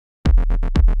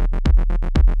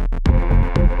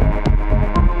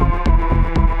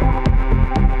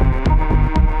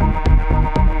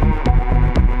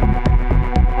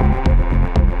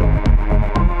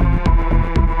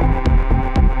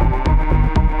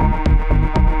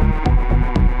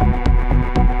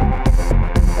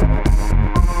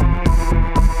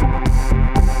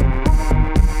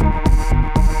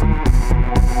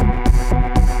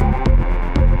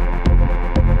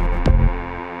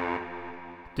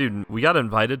Dude, we got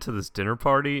invited to this dinner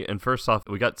party, and first off,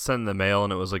 we got sent in the mail,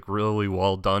 and it was like really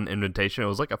well done invitation. It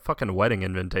was like a fucking wedding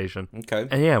invitation. Okay.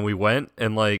 And yeah, we went,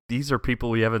 and like these are people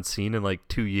we haven't seen in like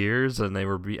 2 years, and they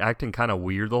were acting kind of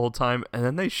weird the whole time. And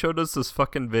then they showed us this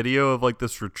fucking video of like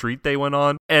this retreat they went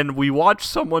on, and we watched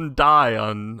someone die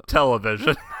on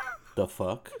television. The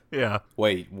fuck? Yeah.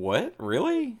 Wait, what?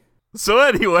 Really? So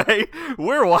anyway,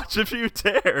 we're Watch If You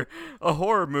Dare, a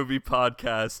horror movie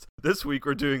podcast. This week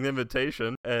we're doing The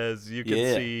Invitation, as you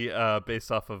can see,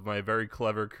 based off of my very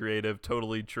clever, creative,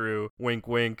 totally true, wink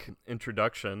wink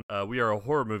introduction. We are a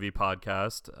horror movie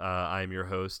podcast. I'm your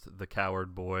host, the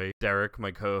Coward Boy, Derek,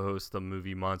 my co-host, the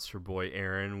movie monster boy,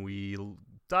 Aaron. We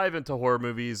dive into horror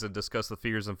movies and discuss the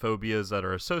fears and phobias that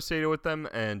are associated with them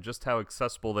and just how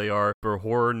accessible they are for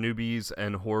horror newbies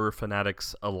and horror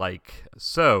fanatics alike.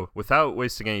 So, without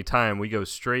wasting any time, we go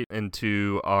straight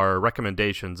into our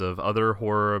recommendations of other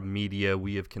horror media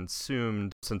we have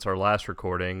consumed since our last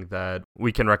recording that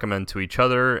we can recommend to each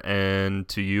other and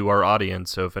to you, our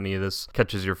audience. So if any of this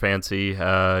catches your fancy,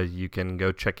 you can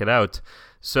go check it out.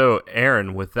 So,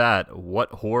 Aaron, with that,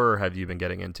 what horror have you been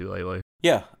getting into lately?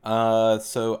 Yeah,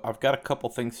 so I've got a couple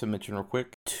things to mention real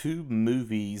quick. 2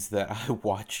 movies that I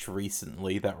watched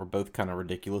recently that were both kind of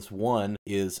ridiculous. One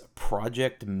is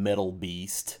Project Metal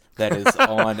Beast, that is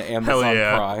on Amazon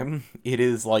Prime. It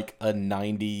is like a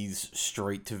 90s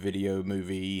straight-to-video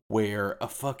movie where a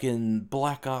fucking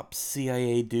Black Ops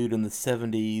CIA dude in the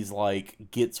 70s,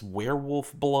 like, gets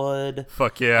werewolf blood.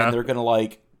 Fuck yeah. And they're gonna,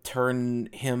 like, turn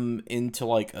him into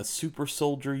like a super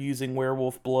soldier using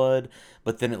werewolf blood,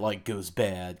 but then it like goes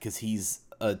bad because he's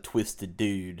a twisted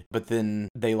dude. But then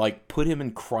they like put him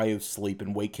in cryo sleep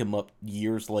and wake him up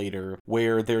years later,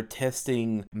 where they're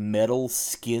testing metal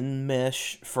skin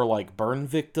mesh for like burn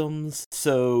victims.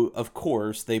 So of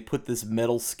course they put this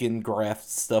metal skin graft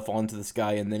stuff onto this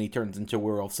guy, and then he turns into a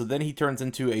werewolf. So then he turns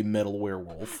into a metal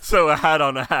werewolf. So a hat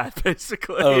on a hat,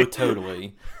 basically. Oh,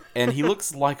 totally. And he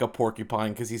looks like a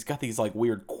porcupine because he's got these like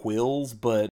weird quills,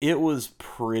 but it was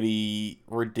pretty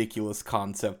ridiculous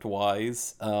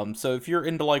concept-wise. So if you're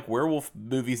into like werewolf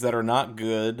movies that are not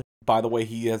good, by the way,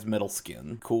 he has metal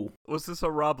skin. Cool. Was this a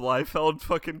Rob Liefeld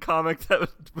fucking comic that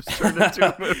was turned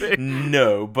into a movie?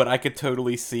 No, but I could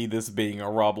totally see this being a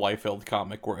Rob Liefeld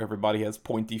comic where everybody has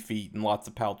pointy feet and lots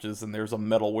of pouches and there's a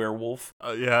metal werewolf.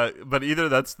 Yeah, but either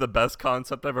that's the best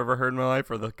concept I've ever heard in my life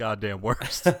or the goddamn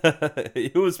worst.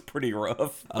 It was pretty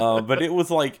rough. But it was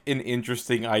like an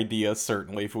interesting idea,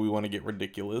 certainly, if we want to get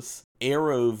ridiculous.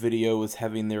 Arrow Video is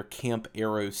having their Camp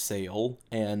Arrow sale,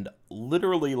 and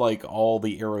literally like all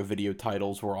the Arrow Video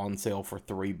titles were on sale for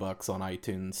 $3 on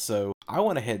iTunes. So I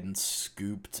went ahead and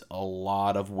scooped a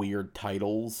lot of weird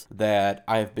titles that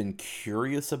I've been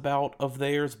curious about of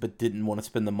theirs, but didn't want to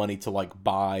spend the money to like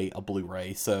buy a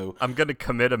Blu-ray. So I'm gonna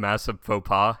commit a massive faux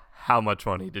pas. How much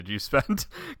money did you spend?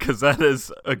 Because that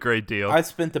is a great deal. I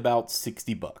spent about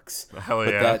 $60. Hell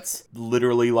but yeah. That's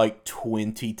literally like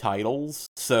 20 titles.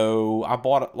 So I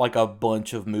bought like a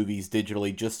bunch of movies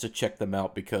digitally just to check them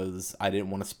out because I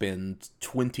didn't want to spend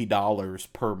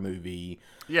 $20 per movie.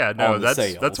 Yeah, no, on the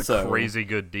that's sale. a crazy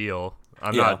good deal.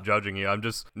 I'm not judging you. I'm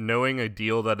just knowing a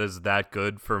deal that is that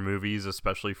good for movies,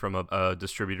 especially from a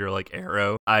distributor like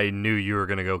Arrow. I knew you were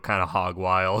going to go kind of hog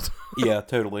wild. Yeah,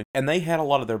 totally. And they had a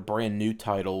lot of their brand new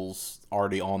titles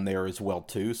already on there as well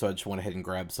too, so I just went ahead and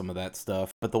grabbed some of that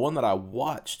stuff. But the one that I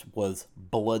watched was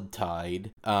Blood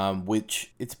Tide,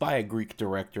 which it's by a Greek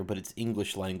director, but it's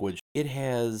English language. It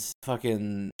has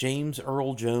fucking James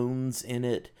Earl Jones in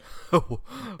it,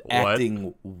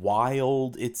 acting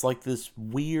wild. It's like this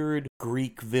weird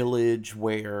Greek village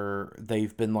where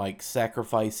they've been like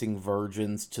sacrificing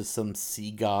virgins to some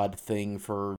sea god thing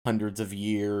for hundreds of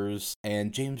years,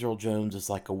 and James Earl Jones is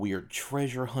like a weird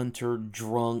treasure hunter,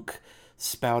 drunk,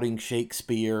 spouting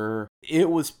Shakespeare. It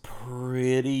was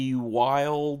pretty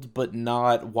wild, but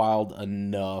not wild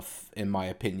enough, in my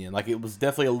opinion. Like, it was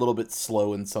definitely a little bit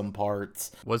slow in some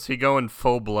parts. Was he going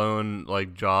full-blown,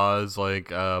 like, Jaws, like,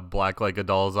 black like a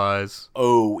doll's eyes?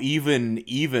 Oh,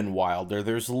 even wilder.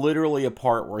 There's literally a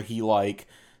part where he, like,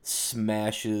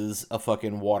 smashes a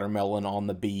fucking watermelon on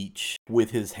the beach with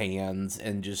his hands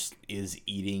and just is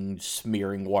eating,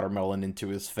 smearing watermelon into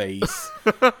his face.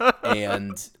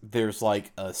 And there's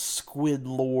like a squid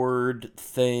lord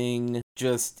thing.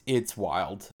 Just, it's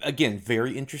wild. Again,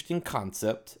 very interesting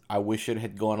concept. I wish it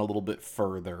had gone a little bit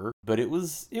further, but it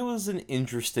was an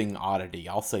interesting oddity,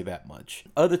 I'll say that much.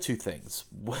 Other 2 things,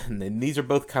 and these are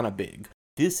both kind of big.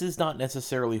 This is not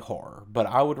necessarily horror, but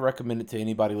I would recommend it to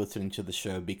anybody listening to the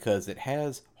show because it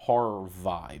has horror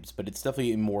vibes, but it's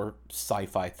definitely a more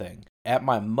sci-fi thing. At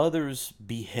my mother's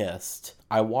behest,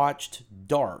 I watched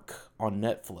Dark on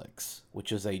Netflix,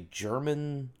 which is a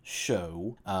German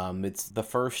show. It's the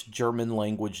first German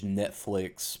language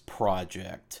Netflix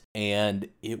project, and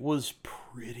it was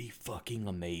pretty fucking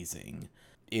amazing.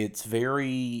 It's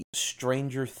very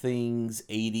Stranger Things,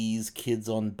 80s, kids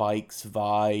on bikes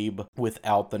vibe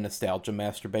without the nostalgia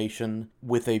masturbation,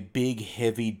 with a big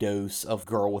heavy dose of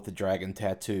girl with a dragon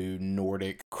tattoo,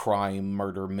 Nordic crime,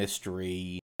 murder,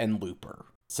 mystery, and Looper.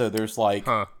 So there's like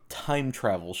time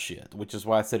travel shit, which is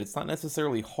why I said it's not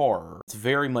necessarily horror. It's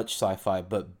very much sci-fi,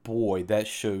 but boy, that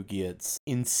show gets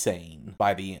insane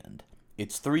by the end.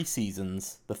 It's 3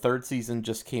 seasons. The 3rd season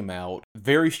just came out.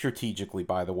 Very strategically,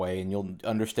 by the way, and you'll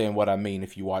understand what I mean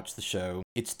if you watch the show.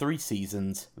 It's 3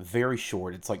 seasons, very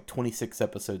short. It's like 26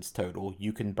 episodes total.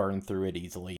 You can burn through it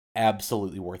easily.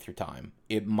 Absolutely worth your time.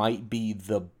 It might be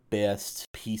the best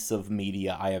piece of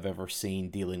media I have ever seen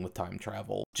dealing with time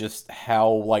travel. Just how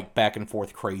like back and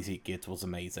forth crazy it gets was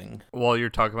amazing. While you're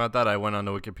talking about that, I went on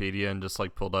to Wikipedia and just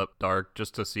like pulled up Dark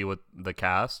just to see what the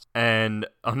cast, and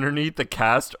underneath the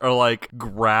cast are like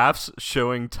graphs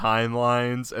showing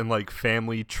timelines and like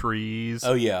family trees.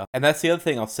 Oh yeah, and that's the other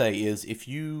thing I'll say is if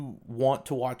you want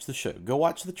to watch the show, go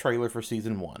watch the trailer for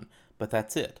season 1, but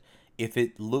that's it. If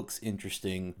it looks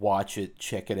interesting, watch it,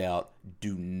 check it out.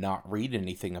 Do not read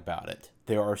anything about it.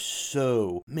 There are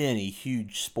so many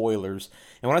huge spoilers.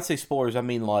 And when I say spoilers, I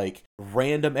mean like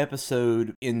random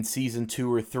episode in season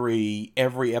 2 or 3.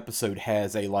 Every episode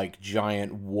has a like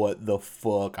giant what the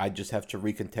fuck, I just have to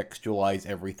recontextualize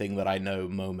everything that I know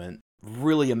moment.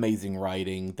 Really amazing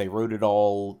writing. They wrote it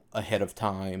all ahead of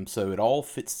time, so it all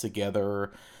fits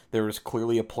together. There is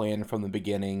clearly a plan from the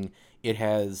beginning. It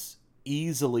has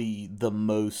easily the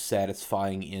most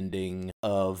satisfying ending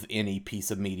of any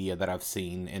piece of media that I've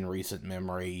seen in recent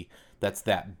memory. That's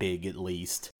that big, at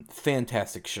least.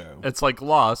 Fantastic show. It's like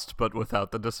Lost, but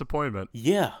without the disappointment.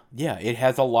 Yeah. It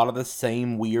has a lot of the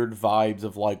same weird vibes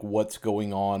of like, what's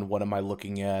going on? What am I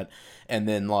looking at? And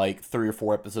then like 3 or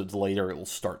 4 episodes later, it'll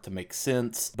start to make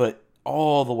sense. But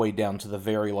all the way down to the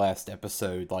very last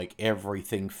episode, like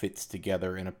everything fits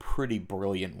together in a pretty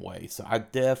brilliant way. So I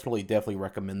definitely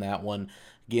recommend that one.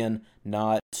 Again,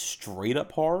 not straight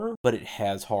up horror, but it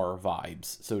has horror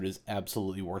vibes. So it is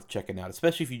absolutely worth checking out,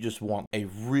 especially if you just want a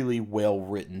really well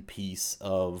written piece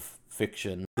of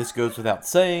fiction. This goes without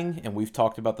saying, and we've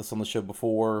talked about this on the show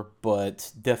before,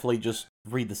 but definitely just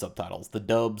read the subtitles. The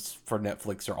dubs for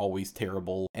Netflix are always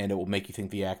terrible, and it will make you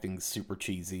think the acting's super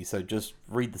cheesy, so just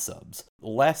read the subs.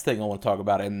 Last thing I want to talk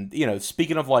about, and, you know,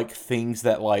 speaking of, like, things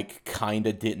that, like,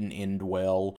 kinda didn't end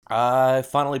well, I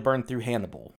finally burned through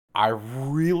Hannibal. I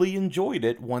really enjoyed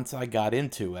it once I got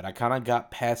into it. I kind of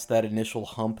got past that initial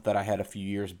hump that I had a few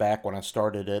years back when I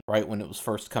started it, right when it was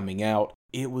first coming out.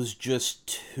 It was just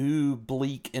too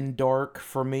bleak and dark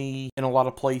for me in a lot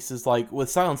of places. Like with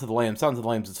Silence of the Lambs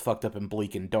is fucked up and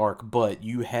bleak and dark, but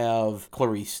you have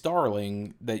Clarice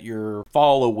Starling that you're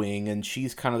following, and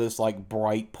she's kind of this like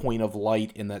bright point of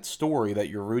light in that story that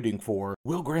you're rooting for.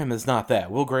 Will Graham is not that.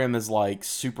 Will Graham is like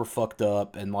super fucked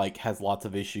up and like has lots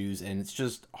of issues, and it's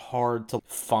just hard to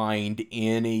find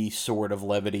any sort of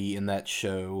levity in that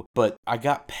show. But I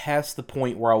got past the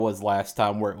point where I was last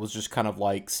time, where it was just kind of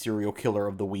like serial killer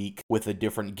of the week with a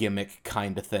different gimmick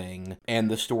kind of thing, and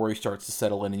the story starts to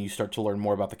settle in and you start to learn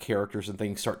more about the characters and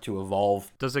things start to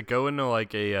evolve. Does it go into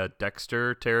like a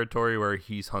Dexter territory where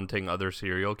he's hunting other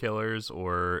serial killers,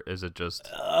 or is it just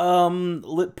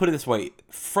put it this way,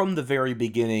 from the very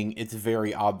beginning it's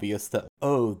very obvious that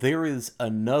there is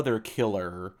another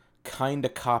killer kind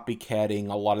of copycatting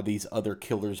a lot of these other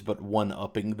killers but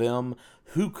one-upping them.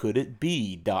 Who could it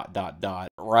be? ...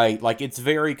 Right? Like, it's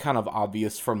very kind of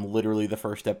obvious from literally the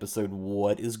first episode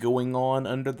what is going on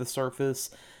under the surface.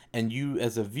 And you,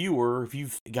 as a viewer, if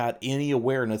you've got any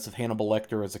awareness of Hannibal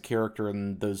Lecter as a character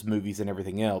in those movies and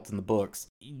everything else in the books,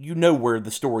 you know where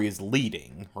the story is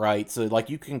leading, right? So, like,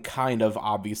 you can kind of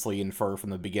obviously infer from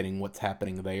the beginning what's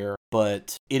happening there.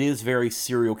 But it is very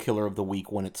serial killer of the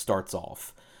week when it starts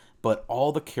off. But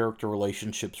all the character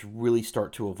relationships really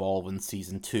start to evolve in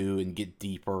Season 2 and get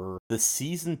deeper. The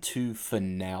Season 2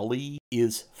 finale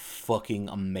is fucking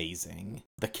amazing.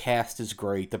 The cast is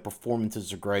great. The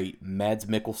performances are great. Mads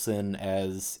Mikkelsen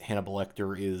as Hannibal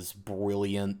Lecter is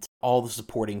brilliant. All the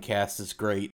supporting cast is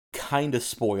great. Kind of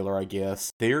spoiler, I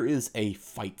guess. There is a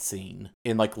fight scene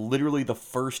in like literally the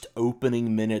first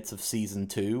opening minutes of Season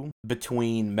 2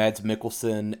 between Mads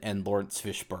Mikkelsen and Lawrence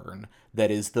Fishburne that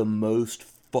is the most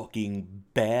fucking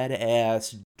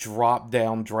badass, drop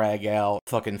down, drag out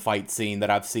fucking fight scene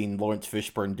that I've seen Lawrence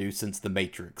Fishburne do since The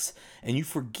Matrix. And you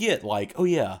forget, like, oh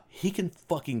yeah, he can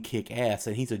fucking kick ass,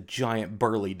 and he's a giant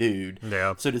burly dude.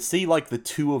 Yeah. So to see, like, the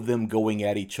two of them going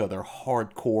at each other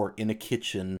hardcore in a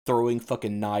kitchen, throwing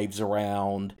fucking knives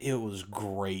around, it was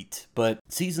great. But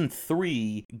season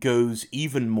 3 goes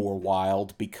even more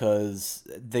wild because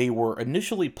they were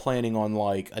initially planning on,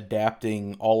 like,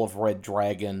 adapting all of Red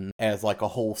Dragon as, like, a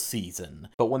whole season.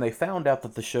 But when they found out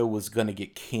that the show was gonna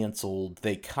get canceled,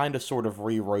 they kind of sort of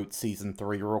rewrote season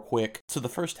 3 real quick. So the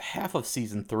first half of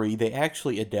season 3, they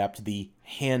actually adapt the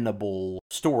Hannibal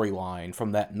storyline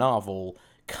from that novel,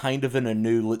 kind of in a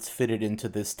new, let's fit it into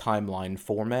this timeline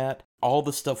format. All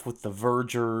the stuff with the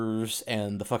vergers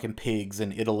and the fucking pigs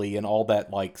in Italy and all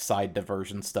that, like, side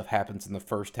diversion stuff happens in the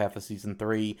first half of season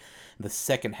 3. The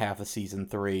second half of season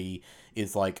 3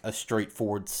 is, like, a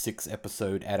straightforward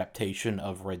 6-episode adaptation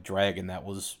of Red Dragon that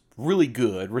was really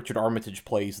good. Richard Armitage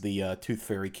plays the Tooth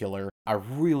Fairy killer. I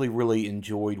really, really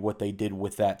enjoyed what they did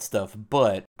with that stuff,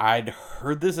 but I'd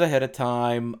heard this ahead of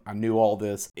time. I knew all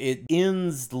this. It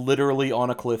ends literally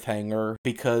on a cliffhanger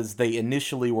because they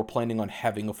initially were planning on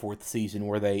having a 4th season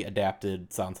where they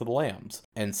adapted Silence of the Lambs.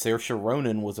 And Saoirse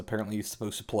Ronan was apparently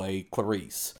supposed to play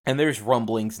Clarice. And there's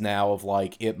rumblings now of,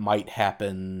 like, it might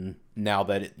happen now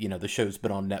that it, you know, the show's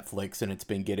been on Netflix and it's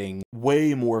been getting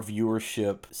way more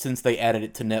viewership since they added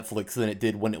it to Netflix than it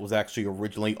did when it was actually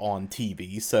originally on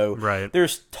TV. So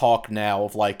there's talk now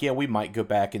of, like, yeah, we might go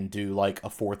back and do, like, a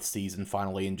 4th season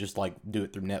finally and just, like, do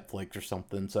it through Netflix or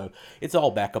something. So it's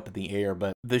all back up in the air,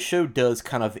 but the show does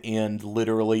kind of end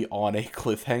literally on a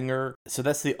cliffhanger. So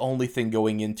that's the only thing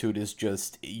going into it, is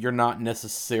just you're not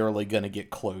necessarily going to get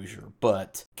closure.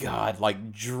 But God,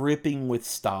 like, dripping with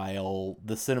style,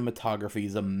 the cinematography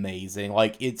is amazing.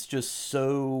 Like, it's just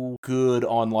so good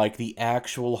on, like, the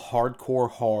actual hardcore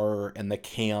horror and the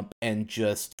camp and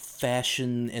just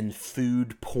fashion and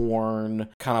food porn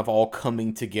kind of all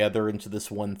coming together into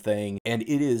this one thing. And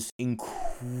it is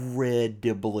incredibly,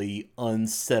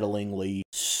 unsettlingly,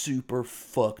 super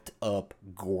fucked up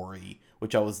gory,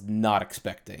 which I was not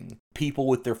expecting. People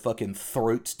with their fucking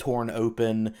throats torn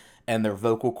open and their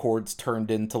vocal cords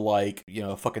turned into, like, you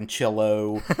know, a fucking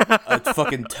cello, a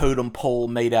fucking totem pole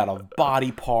made out of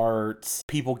body parts,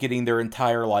 people getting their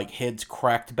entire, like, heads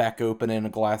cracked back open in a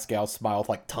Glasgow smile with,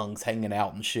 like, tongues hanging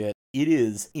out and shit. It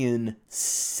is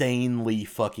insanely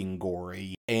fucking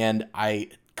gory, and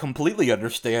I completely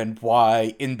understand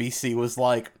why NBC was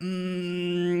like,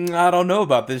 I don't know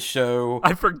about this show.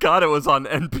 I forgot it was on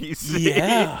NBC.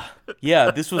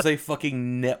 Yeah, this was a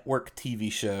fucking network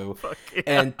TV show. Fuck yeah.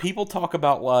 And people talk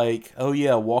about, like, oh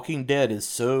yeah, Walking Dead is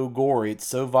so gory, it's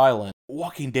so violent.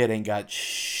 Walking Dead ain't got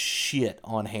shit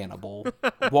on Hannibal.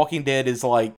 Walking Dead is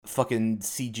like fucking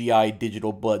CGI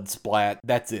digital blood splat.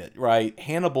 That's it, right?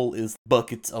 Hannibal is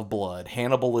buckets of blood.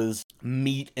 Hannibal is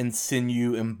meat and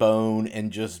sinew and bone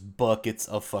and just buckets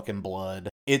of fucking blood.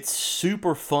 It's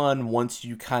super fun once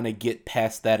you kind of get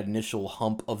past that initial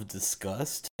hump of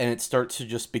disgust, and it starts to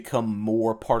just become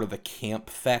more part of the camp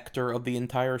factor of the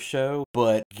entire show.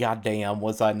 But goddamn,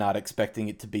 was I not expecting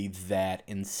it to be that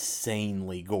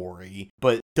insanely gory.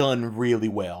 But done really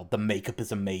well. The makeup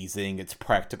is amazing. It's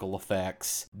practical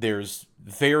effects. There's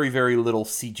very, very little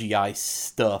CGI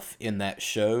stuff in that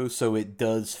show, so it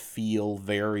does feel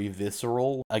very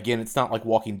visceral. Again, it's not like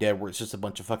Walking Dead where it's just a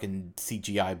bunch of fucking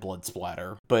CGI blood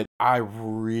splatter. But I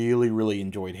really, really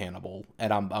enjoyed Hannibal,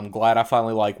 and I'm glad I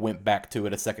finally, like, went back to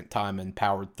it a second time and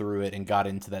powered through it and got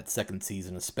into that second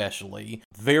season especially.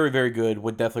 Very, very good.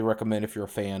 Would definitely recommend if you're a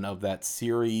fan of that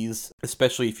series,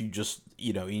 especially if you just,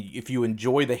 you know, if you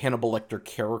enjoy the Hannibal Lecter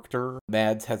character.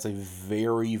 Mads has a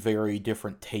very, very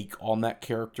different take on that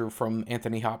character from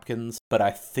Anthony Hopkins, but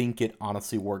I think it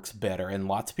honestly works better. And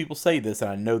lots of people say this,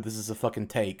 and I know this is a fucking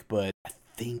take, but I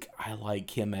think I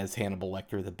like him as Hannibal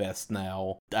Lecter the best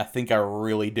now. I think I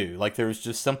really do. Like, there's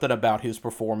just something about his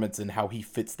performance and how he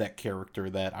fits that character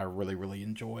that I really, really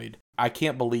enjoyed. I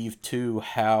can't believe, too,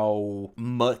 how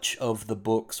much of the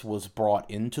books was brought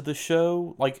into the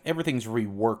show. Like, everything's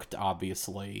reworked,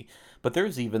 obviously, but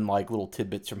there's even, like, little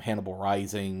tidbits from Hannibal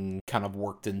Rising kind of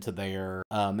worked into there,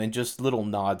 and just little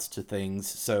nods to things.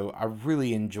 So I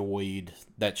really enjoyed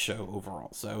that show overall.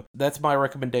 So that's my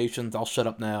recommendations. I'll shut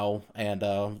up now and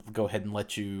go ahead and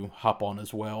let you hop on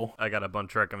as well. I got a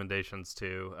bunch of recommendations,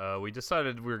 too. We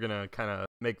decided we were going to kind of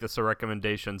make this a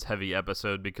recommendations heavy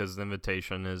episode because the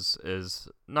invitation is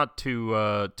not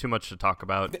too much to talk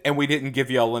about. And we didn't give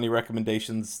y'all any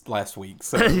recommendations last week.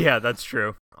 So yeah, that's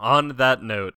true. On that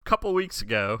note, a couple weeks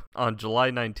ago, on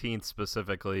July 19th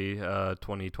specifically,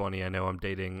 2020, I know I'm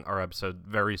dating our episode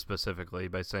very specifically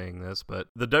by saying this, but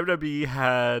the WWE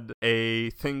had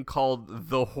a thing called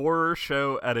The Horror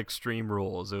Show at Extreme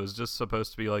Rules. It was just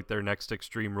supposed to be like their next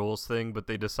Extreme Rules thing, but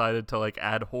they decided to like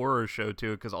add Horror Show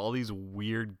to it because all these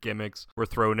weird gimmicks were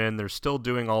thrown in. They're still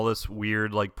doing all this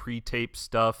weird like pre-tape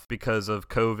stuff because of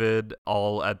COVID,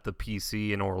 all at the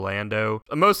PC in Orlando.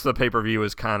 Most of the pay-per-view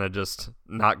was kind of just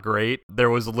not great. There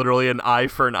was literally an eye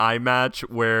for an eye match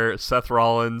where Seth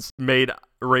Rollins made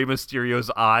Rey Mysterio's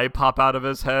eye pop out of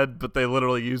his head, but they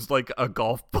literally used like a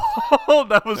golf ball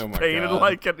that was painted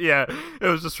like it. Yeah, it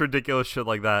was just ridiculous shit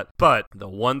like that. But the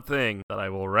one thing that I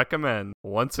will recommend,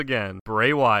 once again,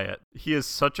 Bray Wyatt. He is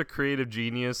such a creative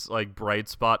genius, like bright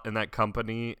spot in that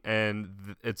company,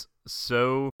 and it's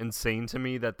so insane to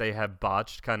me that they have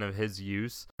botched kind of his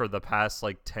use for the past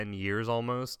like 10 years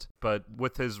almost. But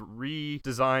with his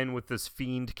redesign with this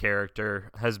Fiend character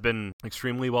has been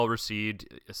extremely well received,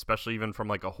 especially even from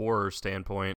like a horror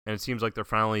standpoint, and it seems like they're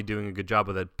finally doing a good job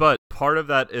with it. But part of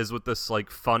that is with this like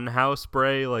Funhouse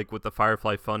Bray, like with the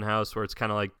Firefly Funhouse, where it's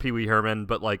kind of like Pee Wee Herman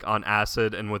but like on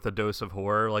acid and with a dose of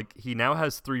horror. Like he now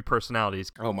has 3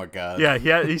 personalities. Oh my god.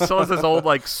 Yeah, he still has his old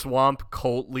like swamp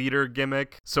cult leader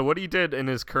gimmick. So what he did in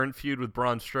his current feud with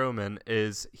Braun Strowman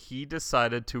is he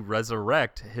decided to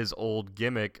resurrect his old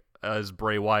gimmick as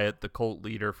Bray Wyatt, the cult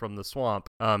leader from the swamp,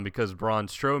 because Braun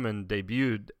Strowman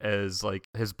debuted as like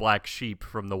his black sheep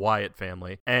from the Wyatt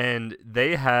family, and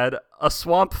they had a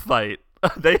swamp fight.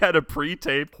 They had a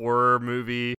pre-taped horror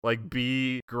movie, like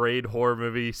B-grade horror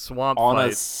movie, swamp on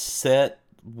fight. A set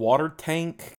water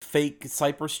tank, fake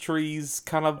cypress trees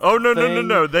kind of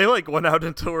no. They like went out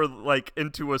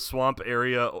into a swamp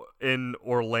area in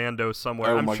Orlando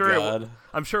somewhere. I'm sure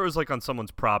I'm sure it was like on someone's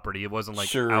property. It wasn't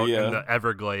like in the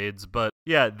Everglades, but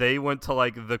yeah, they went to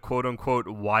like the quote unquote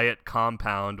Wyatt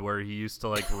compound where he used to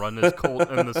like run his cult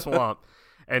in the swamp.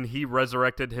 And he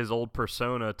resurrected his old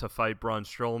persona to fight Braun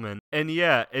Strowman. And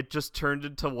yeah, it just turned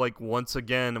into, like, once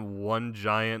again, one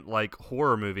giant, like,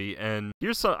 horror movie. And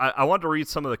here's some... I wanted to read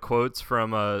some of the quotes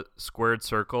from Squared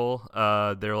Circle.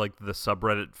 They're, like, the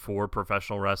subreddit for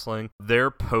professional wrestling. Their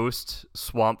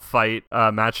post-swamp fight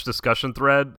match discussion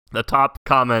thread, the top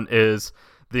comment is...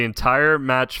 The entire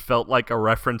match felt like a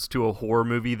reference to a horror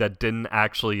movie that didn't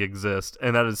actually exist.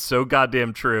 And that is so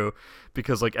goddamn true.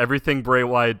 Because, like, everything Bray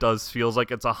Wyatt does feels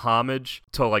like it's a homage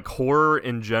to, like, horror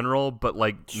in general, but,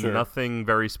 like, nothing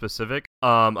very specific.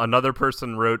 Another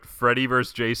person wrote Freddy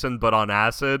vs. Jason, but on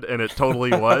acid, and it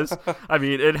totally was. I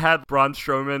mean, it had Braun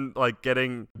Strowman, like,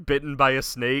 getting bitten by a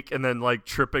snake and then, like,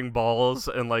 tripping balls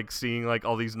and, like, seeing, like,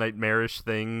 all these nightmarish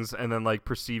things and then, like,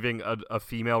 perceiving a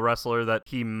female wrestler that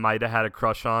he might have had a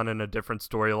crush on in a different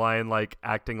storyline, like,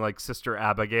 acting like Sister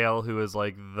Abigail, who is,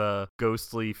 like, the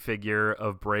ghostly figure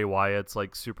of Bray Wyatt. It's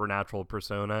like supernatural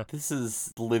persona. This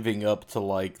is living up to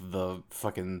like the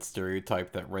fucking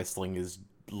stereotype that wrestling is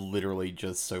literally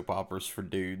just soap operas for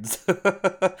dudes.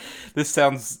 This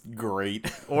sounds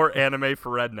great. Or anime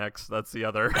for rednecks. That's the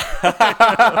other.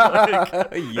 Yeah.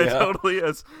 It totally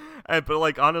is. But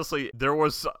like honestly, there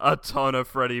was a ton of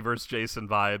Freddy vs. Jason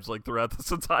vibes like throughout this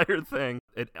entire thing.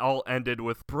 It all ended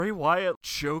with Bray Wyatt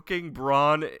choking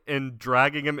Braun and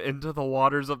dragging him into the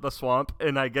waters of the swamp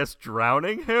and I guess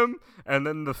drowning him, and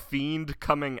then the Fiend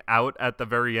coming out at the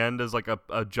very end as like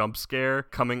a jump scare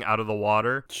coming out of the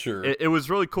water. Sure. It was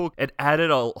really cool. It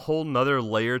added a whole nother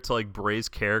layer to like Bray's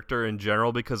character in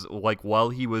general, because like while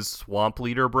he was Swamp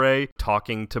Leader Bray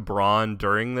talking to Braun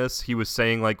during this, he was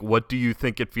saying like, what do you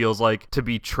think it feels like to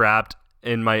be trapped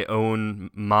in my own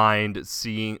mind,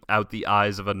 seeing out the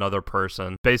eyes of another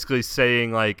person? Basically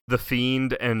saying like the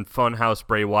Fiend and Funhouse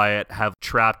Bray Wyatt have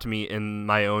trapped me in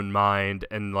my own mind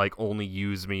and like only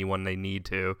use me when they need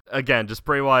to. Again, just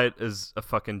Bray Wyatt is a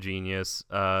fucking genius.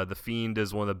 The Fiend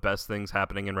is one of the best things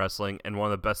happening in wrestling and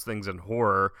one of the best things in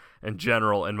horror in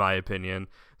general, in my opinion.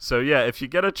 So yeah, if you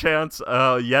get a chance,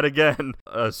 yet again,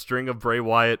 a string of Bray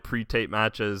Wyatt pre-tape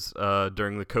matches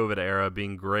during the COVID era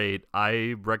being great,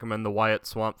 I recommend the Wyatt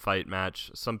Swamp Fight match.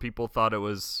 Some people thought it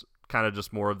was kind of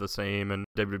just more of the same and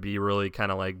WWE really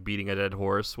kind of like beating a dead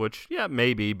horse, which, yeah,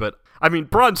 maybe, but I mean,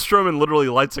 Braun Strowman literally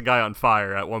lights a guy on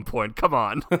fire at one point. Come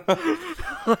on.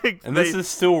 This is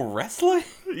still wrestling?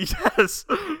 Yes.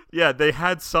 Yeah, they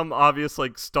had some obvious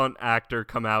like stunt actor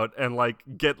come out and like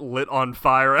get lit on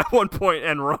fire at one point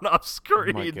and run off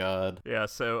screen. Oh my god. Yeah,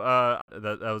 so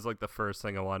that was like the first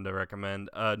thing I wanted to recommend.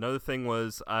 Another thing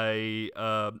was I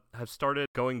have started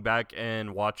going back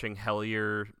and watching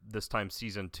Hellier this time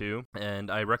season 2,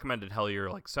 and I recommended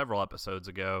Hellier like several episodes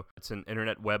ago. It's an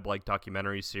internet web-like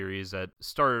documentary series that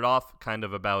started off kind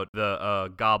of about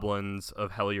the goblins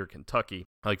of Hellier, Kentucky.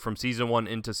 Like from season 1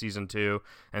 into season 2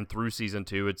 and through season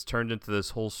 2, it's turned into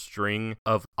this whole string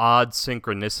of odd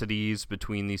synchronicities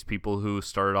between these people who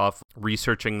started off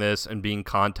researching this and being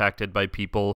contacted by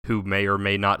people who may or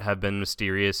may not have been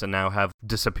mysterious and now have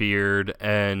disappeared,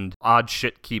 and odd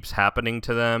shit keeps happening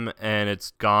to them, and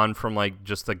it's gone from like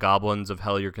just the goblins of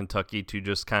Hellier, Kentucky to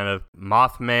just kind of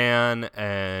Mothman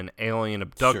and alien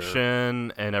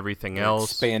abduction and everything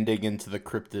else. Expanding into the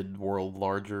cryptid world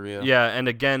larger, yeah. Yeah, and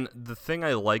again, the thing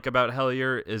I like about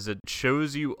Hellier is it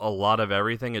shows you a lot of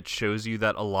everything. It shows you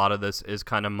that a lot of this is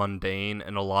kind of mundane,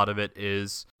 and a lot of it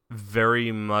is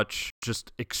very much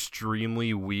just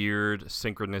extremely weird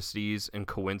synchronicities and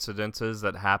coincidences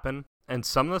that happen. And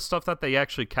some of the stuff that they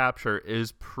actually capture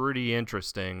is pretty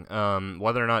interesting,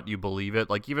 whether or not you believe it.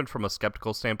 Like, even from a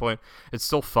skeptical standpoint, it's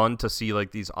still fun to see,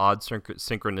 like, these odd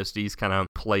synchronicities kind of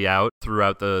play out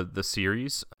throughout the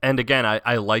series. And again,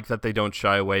 I like that they don't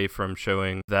shy away from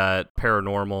showing that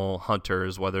paranormal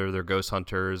hunters, whether they're ghost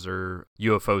hunters or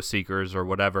UFO seekers or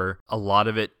whatever, a lot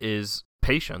of it is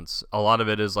patience. A lot of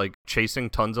it is like chasing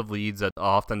tons of leads that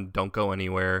often don't go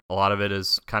anywhere. A lot of it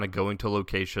is kind of going to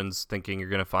locations thinking you're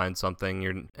going to find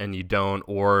something and you don't,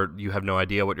 or you have no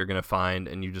idea what you're going to find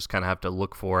and you just kind of have to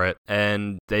look for it.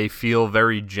 And they feel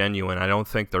very genuine. I don't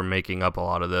think they're making up a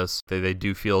lot of this. They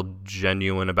do feel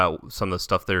genuine about some of the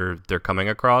stuff they're coming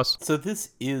across. So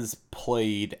this is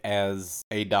played as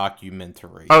a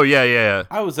documentary. Oh, yeah.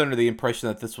 I was under the impression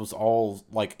that this was all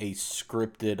like a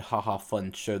scripted haha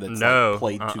fun show that's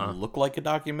played to look like a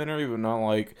documentary, but not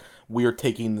like we're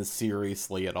taking this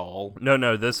seriously at all.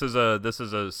 No, this is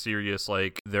a serious,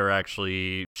 like, they're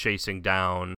actually chasing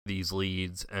down these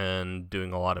leads and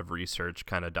doing a lot of research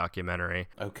kind of documentary.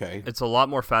 Okay. It's a lot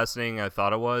more fascinating than I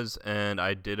thought it was, and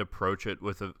I did approach it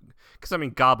with because I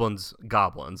mean, goblins.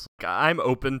 I'm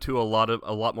open to a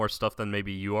lot more stuff than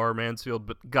maybe you are, Mansfield,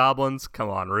 but goblins, come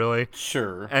on, really?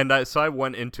 Sure. And so I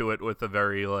went into it with a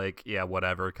very, like, yeah,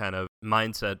 whatever kind of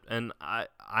mindset, and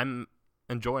I'm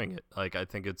enjoying it. Like, I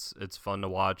think it's fun to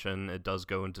watch, and it does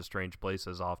go into strange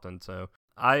places often, so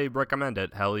I recommend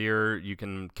it. Hellier, you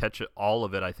can catch all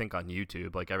of it, I think, on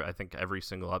YouTube. Like, I think every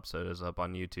single episode is up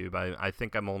on YouTube. I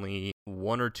think I'm only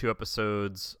 1 or 2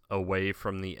 episodes away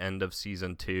from the end of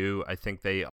season 2. I think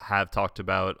they have talked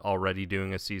about already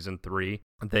doing a season 3.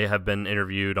 They have been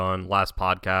interviewed on Last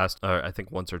Podcast, I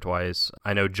think once or twice.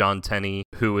 I know John Tenney,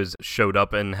 who has showed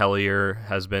up in Hellier,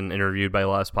 has been interviewed by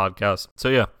Last Podcast. So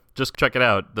yeah, just check it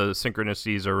out. The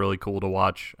synchronicities are really cool to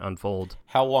watch unfold.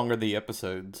 How long are the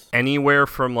episodes? Anywhere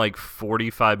from like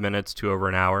 45 minutes to over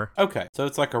an hour. Okay, so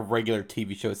it's like a regular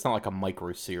TV show. It's not like a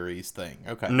micro-series thing.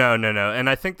 Okay. No. And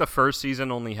I think the first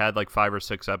season only had like 5 or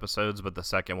 6 episodes, but the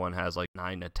second one has like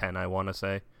 9 to 10, I want to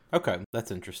say. Okay,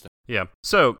 that's interesting. Yeah.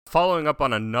 So, following up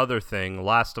on another thing,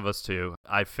 Last of Us 2,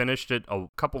 I finished it a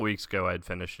couple weeks ago. I had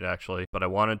finished it, actually, but I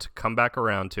wanted to come back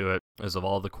around to it as of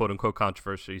all the quote-unquote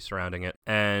controversy surrounding it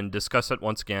and discuss it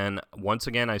once again. Once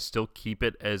again, I still keep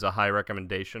it as a high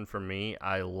recommendation for me.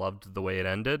 I loved the way it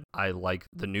ended. I like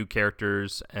the new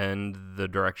characters and the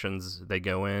directions they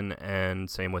go in, and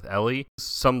same with Ellie.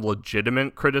 Some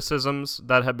legitimate criticisms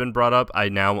that have been brought up, I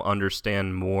now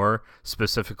understand more,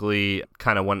 specifically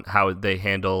kind of how they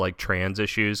handle like trans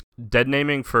issues. Dead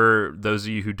naming, for those of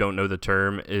you who don't know the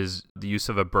term, is the use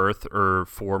of a birth or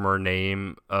former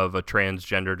name of a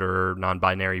transgendered or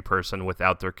non-binary person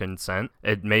without their consent.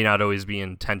 It may not always be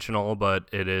intentional, but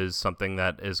it is something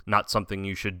that is not something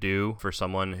you should do for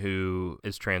someone who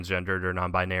is transgendered or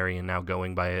non-binary and now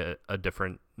going by a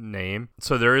different name.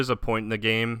 So there is a point in the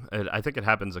game, I think it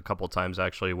happens a couple times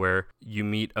actually, where you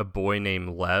meet a boy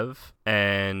named Lev,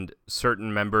 and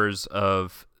certain members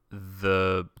of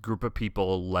the group of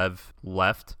people Lev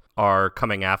left are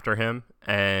coming after him,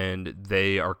 and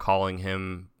they are calling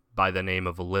him by the name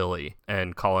of Lily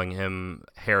and calling him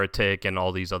heretic and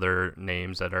all these other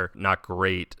names that are not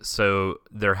great. So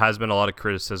there has been a lot of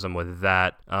criticism with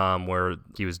that, where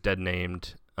he was dead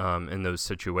named in those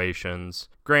situations.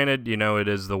 Granted, it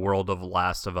is the world of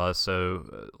Last of Us,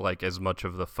 so like as much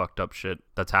of the fucked up shit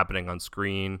that's happening on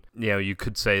screen, you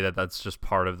could say that that's just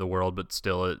part of the world, but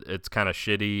still it's kind of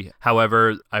shitty.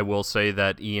 However, I will say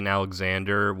that Ian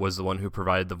Alexander was the one who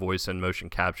provided the voice and motion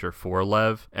capture for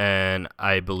Lev, and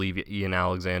I believe Ian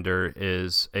Alexander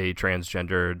is a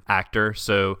transgendered actor,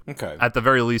 so okay. At the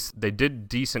very least, they did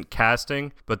decent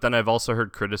casting, but then I've also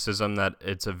heard criticism that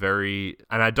it's and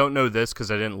I don't know this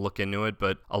because I didn't look into it,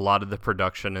 but a lot of the production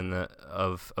production in the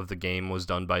of the game was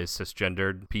done by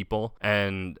cisgendered people,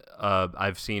 and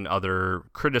I've seen other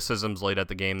criticisms laid at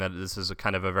the game that this is a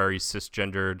kind of a very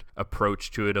cisgendered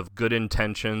approach to it, of good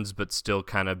intentions but still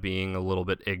kind of being a little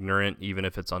bit ignorant, even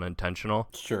if it's unintentional.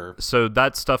 Sure. So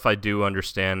that stuff I do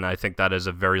understand. I think that is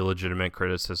a very legitimate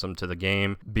criticism to the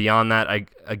game. Beyond that,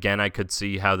 I could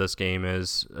see how this game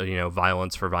is,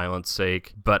 violence for violence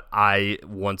sake, but I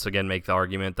once again make the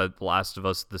argument that The Last of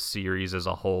Us, the series as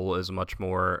a whole, is much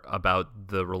more about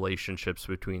the relationships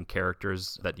between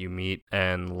characters that you meet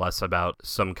and less about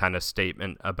some kind of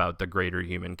statement about the greater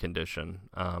human condition.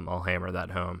 I'll hammer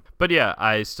that home. But yeah,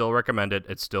 I still recommend it.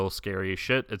 It's still scary as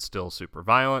shit. It's still super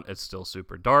violent. It's still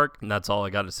super dark. And that's all I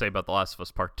got to say about The Last of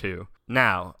Us Part 2.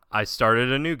 Now, I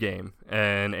started a new game,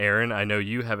 and Aaron, I know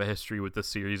you have a history with the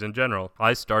series in general.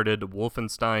 I started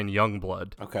Wolfenstein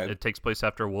Youngblood. Okay. It takes place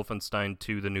after Wolfenstein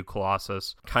 2, The New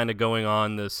Colossus, kind of going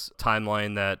on this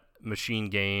timeline that Machine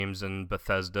Games and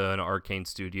Bethesda and Arcane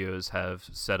Studios have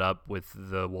set up with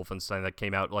the Wolfenstein that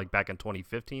came out like back in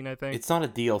 2015, I think. It's not a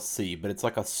DLC, but it's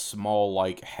like a small,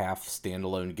 like, half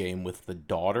standalone game with the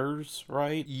daughters,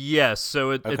 right? Yes,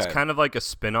 so it's kind of like a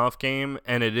spin-off game,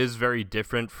 and it is very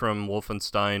different from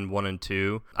Wolfenstein 1 and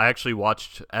 2. I actually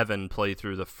watched Evan play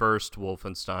through the first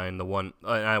Wolfenstein, the one,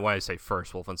 when I say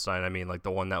first Wolfenstein, I mean like the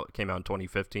one that came out in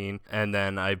 2015, and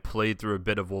then I played through a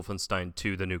bit of Wolfenstein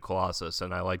 2, The New Colossus,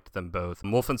 and I liked them both.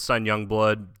 Wolfenstein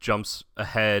Youngblood jumps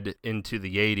ahead into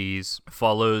the 80s,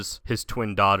 follows his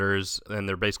twin daughters, and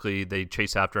they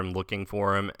chase after him looking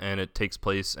for him, and it takes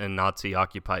place in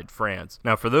Nazi-occupied France.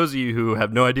 Now, for those of you who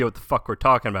have no idea what the fuck we're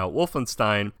talking about,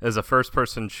 Wolfenstein is a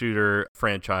first-person shooter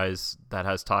franchise that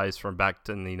has ties from back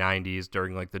in the 90s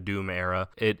during like the Doom era.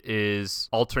 It is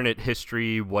alternate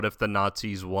history. What if the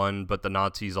Nazis won, but the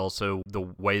Nazis also, the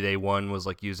way they won was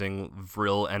like using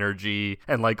Vril energy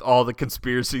and like all the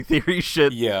conspiracy theory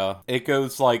shit. Yeah, it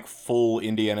goes like full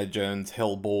Indiana Jones,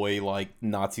 Hellboy, like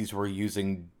Nazis were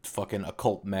using fucking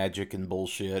occult magic and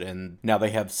bullshit, and now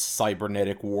they have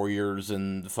cybernetic warriors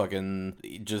and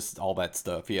fucking just all that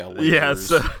stuff. Yeah,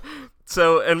 lasers. Yeah,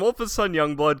 So, and Wolfenstein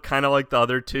Youngblood, kind of like the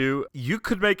other two, you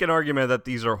could make an argument that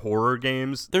these are horror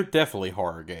games. They're definitely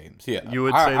horror games, yeah. You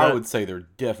would say that? I would say they're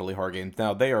definitely horror games.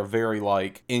 Now, they are very,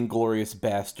 like, Inglourious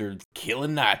Bastards,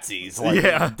 killing Nazis. Like,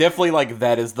 yeah. Definitely, like,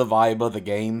 that is the vibe of the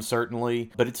game, certainly.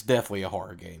 But it's definitely a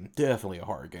horror game. Definitely a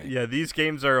horror game. Yeah, these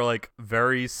games are, like,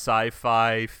 very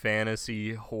sci-fi,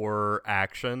 fantasy, horror,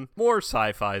 action. More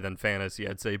sci-fi than fantasy,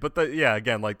 I'd say. But,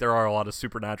 again, like, there are a lot of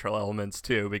supernatural elements,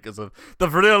 too, because of the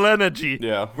Vril energy.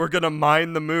 Yeah. We're gonna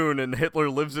mine the moon and Hitler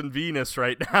lives in Venus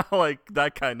right now, like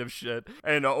that kind of shit.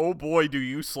 And oh boy, do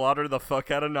you slaughter the fuck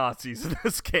out of Nazis in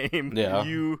this game. Yeah.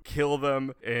 You kill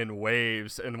them in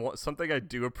waves. And something I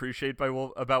do appreciate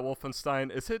about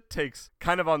Wolfenstein is it takes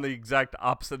kind of on the exact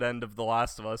opposite end of The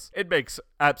Last of Us. It makes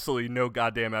absolutely no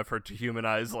goddamn effort to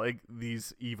humanize like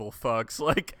these evil fucks.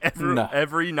 Like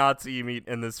every Nazi you meet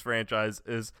in this franchise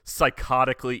is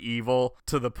psychotically evil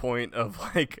to the point of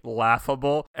like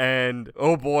laughable. And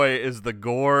oh boy, is the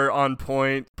gore on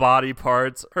point. Body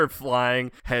parts are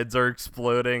flying, heads are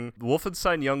exploding.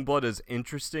 Wolfenstein Youngblood is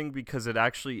interesting because it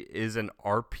actually is an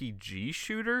RPG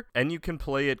shooter, and you can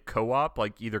play it co-op,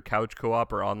 like either couch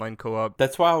co-op or online co-op.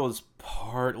 That's why I was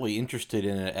partly interested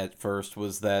in it at first,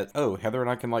 was that, oh, Heather and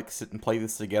I can like sit and play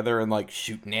this together and like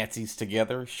shoot Nazis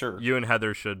together. Sure. You and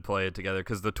Heather should play it together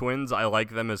because the twins, I like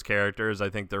them as characters.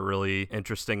 I think they're really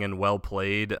interesting and well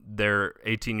played. They're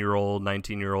 18-year-old,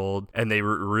 19-year-old, and they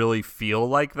really feel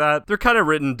like that. They're kind of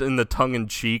written in the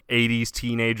tongue-in-cheek 80s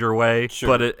teenager way, sure.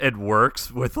 But it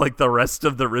works with like the rest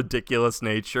of the ridiculous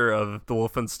nature of the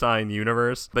Wolfenstein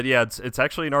universe. But yeah, it's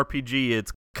actually an RPG.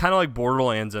 It's kind of like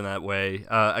Borderlands in that way.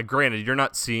 Granted, you're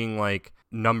not seeing like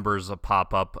numbers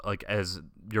pop up like as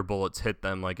your bullets hit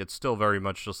them. Like it's still very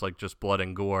much just blood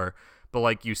and gore. But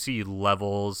like you see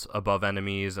levels above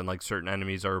enemies, and like certain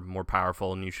enemies are more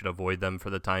powerful and you should avoid them for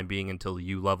the time being until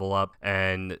you level up.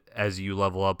 And as you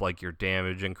level up, like your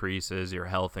damage increases, your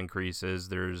health increases.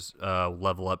 There's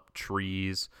level up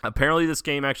trees. Apparently this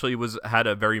game actually had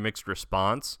a very mixed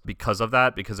response because of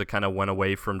that, because it kind of went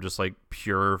away from just like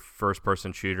pure first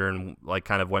person shooter and like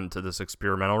kind of went into this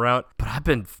experimental route. But I've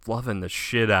been loving the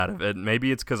shit out of it.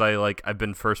 Maybe it's because I've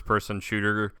been first person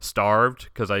shooter starved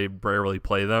because I rarely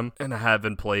play them, and I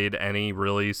haven't played any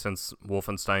really since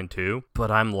Wolfenstein 2, but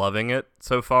I'm loving it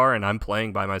so far, and I'm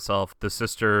playing by myself. The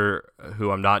sister who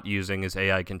I'm not using is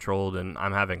AI controlled, and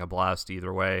I'm having a blast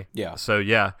either way. Yeah. So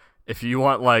yeah, if you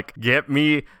want, like, get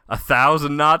me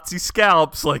 1,000 Nazi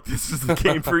scalps, like, this is the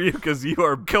game for you, because you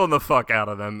are killing the fuck out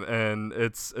of them, and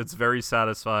it's very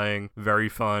satisfying, very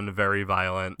fun, very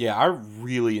violent. Yeah, I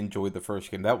really enjoyed the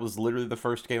first game. That was literally the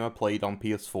first game I played on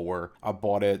PS4. I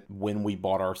bought it when we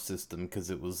bought our system because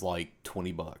it was like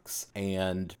 $20.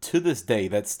 And to this day,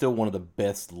 that's still one of the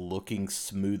best looking,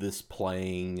 smoothest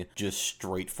playing, just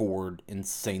straightforward,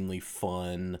 insanely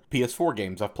fun PS4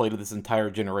 games I've played of this entire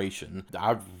generation.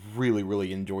 I've really,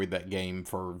 really enjoyed that game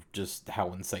for just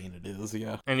how insane it is,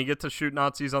 yeah. And you get to shoot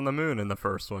Nazis on the moon in the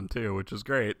first one, too, which is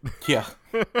great. Yeah.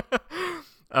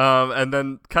 And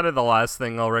then kind of the last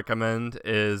thing I'll recommend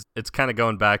is it's kind of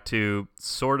going back to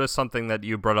sort of something that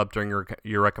you brought up during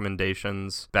your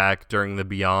recommendations back during the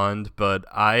Beyond, but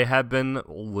I have been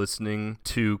listening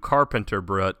to Carpenter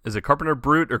Brut. Is it Carpenter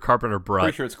Brut or Carpenter Brut?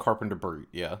 Pretty sure it's Carpenter Brut,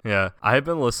 yeah. Yeah, I have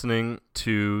been listening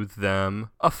to them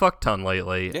a fuck ton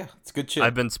lately. Yeah, it's good shit.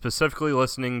 I've been specifically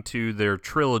listening to their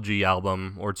trilogy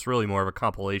album, or it's really more of a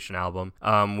compilation album,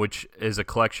 which is a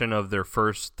collection of their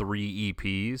first 3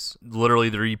 EPs. Literally,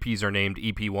 their EPs are named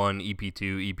EP1,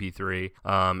 EP2, EP3,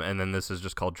 and then this is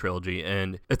just called Trilogy.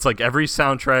 And it's like every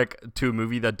soundtrack to a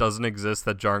movie that doesn't exist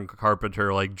that John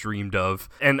Carpenter like dreamed of.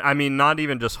 And I mean, not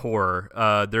even just horror.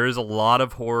 There is a lot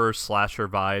of horror slasher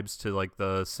vibes to like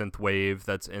the synth wave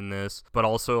that's in this, but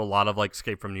also a lot of like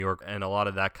Escape from New York and a lot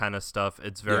of that kind of stuff.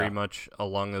 It's very much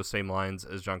along those same lines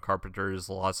as John Carpenter's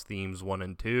Lost Themes 1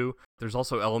 and 2. There's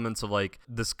also elements of like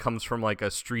this comes from like a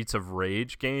Streets of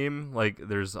Rage game. Like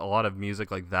there's a lot of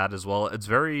music like that as well. It's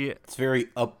very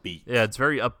upbeat. Yeah, it's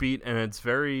very upbeat, and it's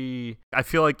very, I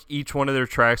feel like each one of their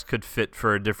tracks could fit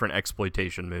for a different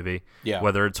exploitation movie. Yeah.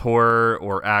 Whether it's horror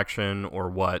or action or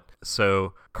what.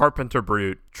 So Carpenter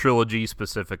Brut Trilogy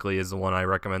specifically is the one I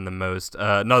recommend the most.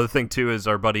 Another thing too is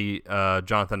our buddy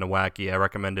Jonathan Nowacki. I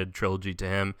recommended Trilogy to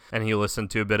him, and he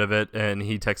listened to a bit of it, and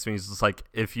he texted me. He's just like,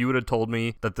 if you would have told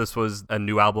me that this was a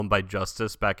new album by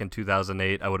Justice back in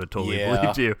 2008, I would have totally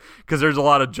believed you, because there's a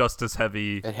lot of Justice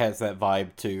heavy. It has that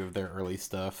vibe too of their early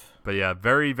stuff. But yeah,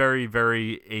 very, very,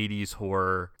 very 80s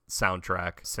horror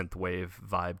soundtrack, synthwave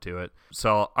vibe to it.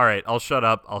 So, all right, I'll shut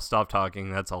up. I'll stop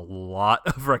talking. That's a lot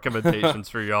of recommendations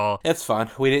for y'all. It's fine.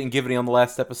 We didn't give any on the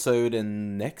last episode,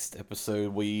 and next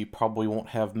episode we probably won't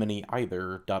have many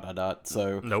either, ...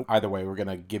 So nope. Either way, we're going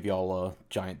to give y'all a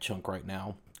giant chunk right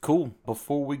now. Cool.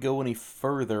 Before we go any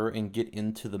further and get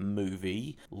into the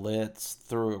movie, let's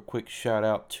throw a quick shout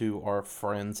out to our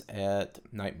friends at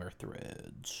Nightmare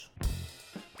Threads.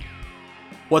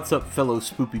 What's up, fellow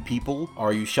spoopy people?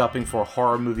 Are you shopping for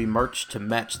horror movie merch to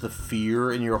match the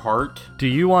fear in your heart? Do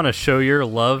you want to show your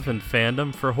love and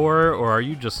fandom for horror, or are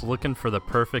you just looking for the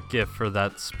perfect gift for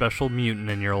that special mutant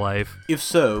in your life? If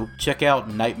so, check out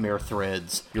Nightmare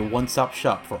Threads, your one-stop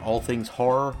shop for all things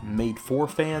horror, made for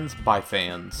fans by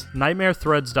fans.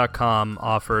 NightmareThreads.com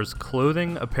offers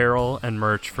clothing, apparel, and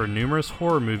merch for numerous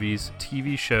horror movies,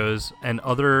 TV shows, and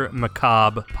other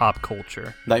macabre pop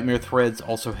culture. Nightmare Threads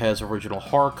also has original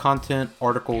horror content,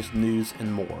 articles, news,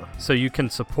 and more. So you can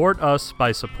support us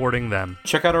by supporting them.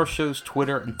 Check out our show's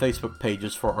Twitter and Facebook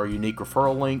pages for our unique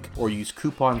referral link, or use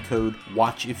coupon code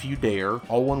WATCHIFYOUDARE,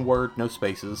 all one word, no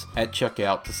spaces, at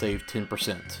checkout to save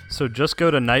 10%. So just go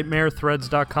to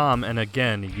nightmarethreads.com and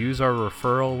again, use our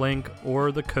referral link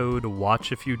or the code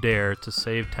WATCHIFYOUDARE to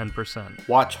save 10%.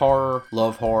 Watch horror,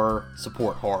 love horror,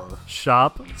 support horror.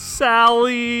 Shop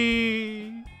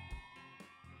Sally!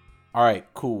 Alright,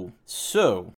 cool.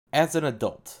 So, as an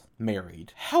adult,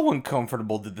 married, how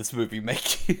uncomfortable did this movie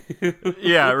make you?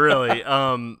 Yeah, really.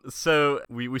 So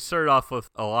we started off with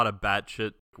a lot of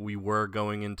batshit. We were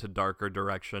going into darker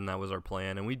direction. That was our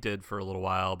plan, and we did for a little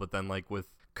while, but then like with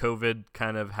COVID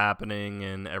kind of happening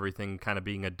and everything kind of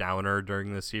being a downer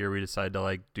during this year, we decided to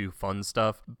like do fun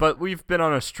stuff. But we've been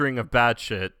on a string of bad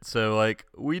shit, so like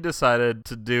we decided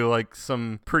to do like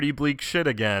some pretty bleak shit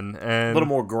again, and a little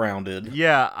more grounded.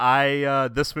 Yeah,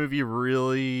 this movie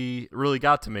really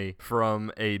got to me from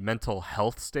a mental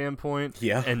health standpoint,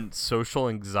 and social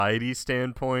anxiety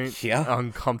standpoint,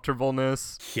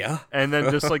 uncomfortableness, and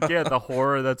then just like the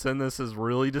horror that's in this is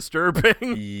really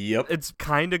disturbing. Yep, it's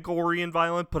kind of gory and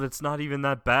violent, but it's not even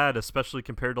that bad, especially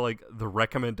compared to like the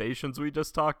recommendations we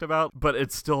just talked about, but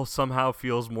it still somehow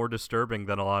feels more disturbing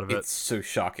than a lot of it. It's so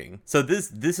shocking. So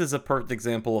this is a perfect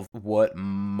example of what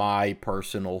my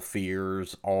personal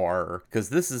fears are, because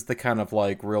this is the kind of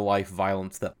like real life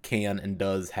violence that can and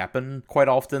does happen quite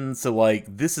often. So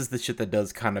like this is the shit that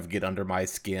does kind of get under my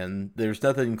skin. There's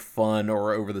nothing fun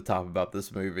or over the top about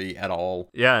this movie at all.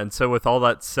 Yeah, and so with all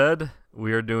that said,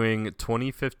 we are doing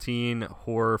 2015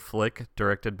 horror flick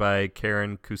directed by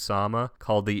Karen Kusama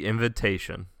called The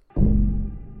Invitation.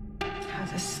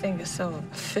 this thing is so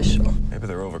official. Maybe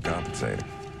they're overcompensating.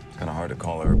 It's kind of hard to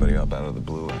call everybody up out of the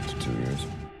blue after 2 years.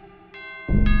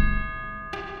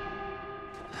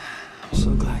 I'm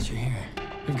so glad you're here.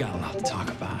 We've got a lot to talk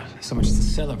about. So much to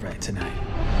celebrate tonight.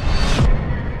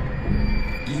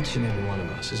 Each and every one of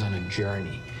us is on a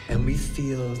journey, and we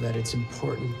feel that it's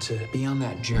important to be on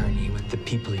that journey with the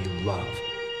people you love.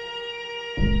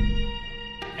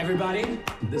 Everybody,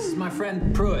 this is my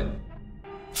friend Pruitt.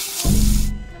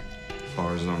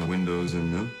 Bars on the windows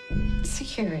and the...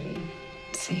 Security.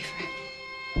 Safer.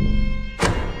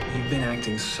 You've been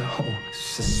acting so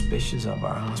suspicious of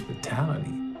our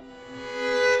hospitality.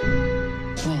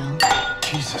 Well,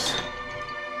 Jesus.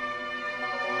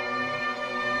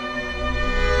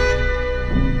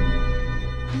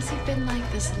 has he been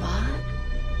like this a lot?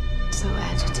 So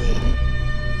agitated?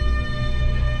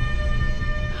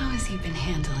 How has he been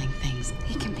handling things?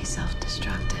 He can be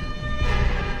self-destructive.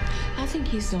 I think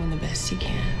he's doing the best he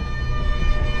can.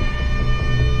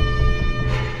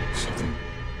 Something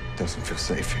doesn't feel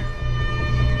safe here.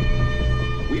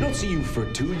 We don't see you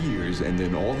for 2 years, and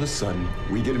then all of a sudden,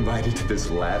 we get invited to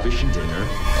this lavish dinner.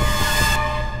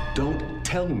 Don't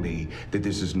tell me that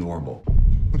this is normal.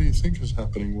 What do you think is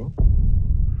happening, Will?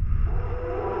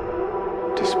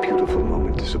 This beautiful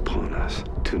moment is upon us.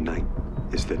 Tonight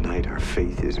is the night our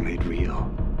faith is made real.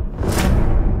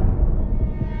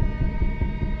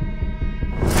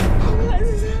 What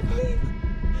is happening?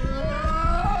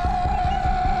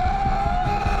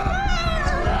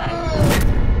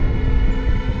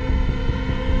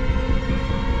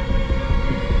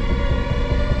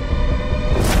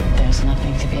 There's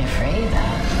nothing to be afraid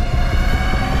of.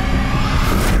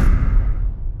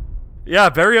 Yeah,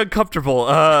 very uncomfortable.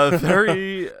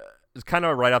 Very kind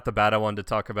of right off the bat, I wanted to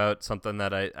talk about something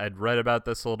that I'd read about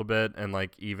this a little bit, and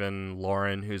like even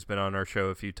Lauren, who's been on our show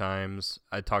a few times,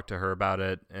 I talked to her about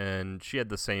it, and she had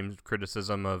the same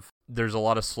criticism of there's a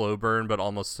lot of slow burn, but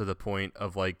almost to the point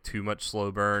of like too much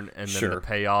slow burn, and then the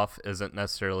payoff isn't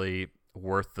necessarily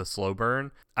worth the slow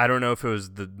burn. I don't know if it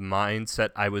was the mindset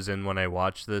I was in when I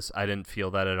watched this. I didn't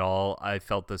feel that at all. I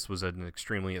felt this was an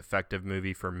extremely effective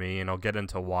movie for me, and I'll get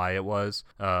into why it was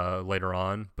later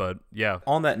on. But yeah.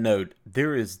 On that note,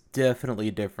 there is definitely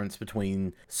a difference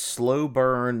between slow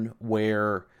burn,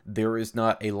 where there is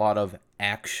not a lot of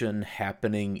action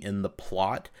happening in the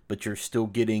plot, but you're still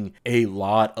getting a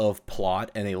lot of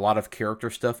plot and a lot of character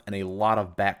stuff and a lot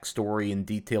of backstory and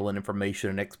detail and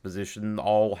information and exposition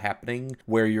all happening,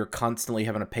 where you're constantly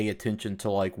having to pay attention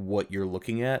to like what you're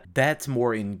looking at. That's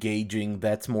more engaging,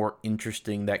 that's more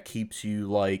interesting, that keeps you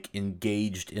like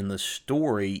engaged in the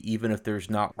story, even if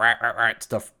there's not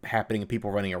stuff happening and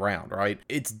people running around, right?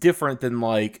 It's different than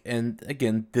like, and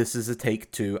again, this is a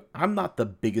take two. I'm not the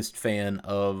biggest fan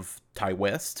of Ti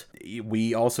West.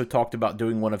 We also talked about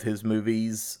doing one of his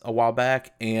movies a while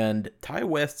back, and Ti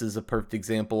West is a perfect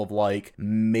example of like,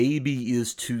 maybe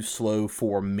is too slow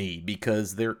for me,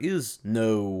 because there is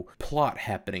no plot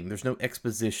happening, there's no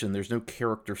exposition, there's no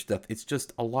character stuff. It's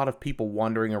just a lot of people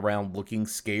wandering around looking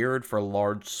scared for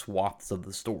large swaths of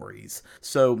the stories.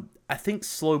 So I think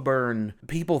slow burn,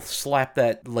 people slap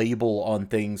that label on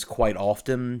things quite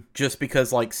often. Just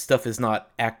because like stuff is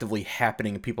not actively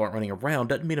happening and people aren't running around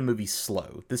doesn't mean a movie's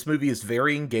slow. This movie is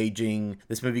very engaging.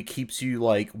 This movie keeps you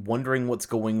like wondering what's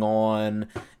going on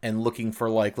and looking for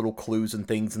like little clues and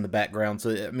things in the background.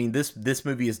 So I mean, this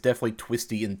movie is definitely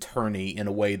twisty and turny in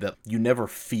a way that you never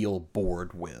feel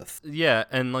bored with. Yeah,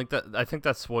 and like that, I think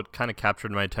that's what kind of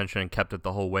captured my attention and kept it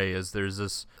the whole way, is there's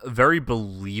this very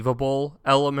believable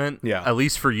element. Yeah. At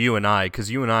least for you and I,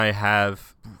 because you and I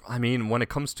have, I mean, when it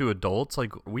comes to adults,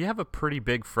 like we have a pretty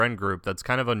big friend group that's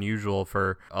kind of unusual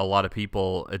for a lot of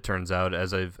people, it turns out,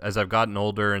 as I've gotten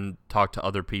older and talked to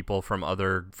other people from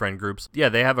other friend groups. Yeah,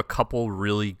 they have a couple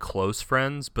really close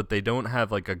friends, but they don't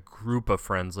have like a group of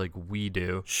friends like we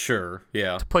do. Sure,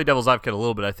 yeah. To play devil's advocate a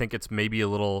little bit, I think it's maybe a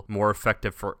little more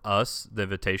effective for us, the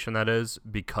invitation that is,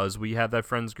 because we have that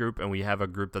friends group and we have a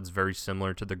group that's very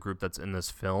similar to the group that's in this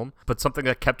film. But something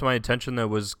that kept my attention though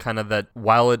was kind of that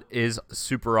while it is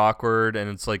super awkward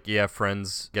and it's like, yeah,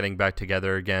 friends getting back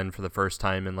together again for the first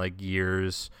time in like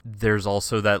years, there's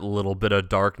also that little bit of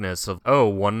darkness of, oh,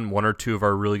 one or two of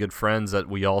our really good friends that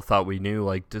we all thought we knew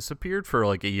like disappeared for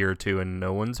like a year or two and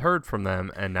no one's heard from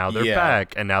them, and now they're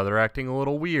back and now they're acting a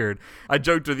little weird. I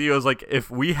joked with you, I was like, if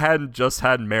we hadn't just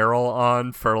had Meryl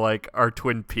on for like our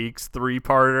Twin Peaks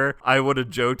 3-parter, I would have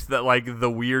joked that like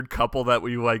the weird couple that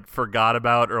we like forgot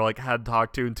about or like had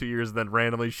talked to in 2 years and then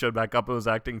randomly showed back up and was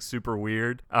acting super weird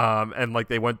weird, and like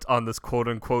they went on this quote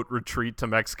unquote retreat to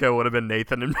Mexico, would have been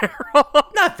Nathan and Meryl.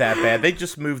 Not that bad. They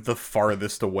just moved the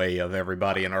farthest away of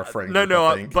everybody in our friend group.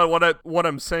 No, but what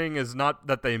I'm saying is not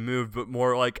that they moved, but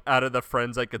more like out of the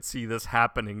friends I could see this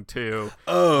happening to.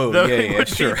 Oh, yeah,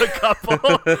 sure. The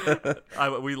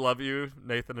couple. We love you,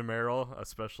 Nathan and Meryl,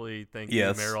 especially thank you,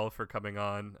 Meryl, for coming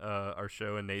on our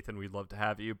show, and Nathan, we'd love to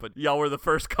have you. But y'all were the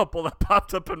first couple that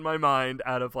popped up in my mind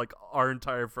out of like our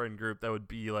entire friend group that would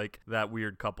be like that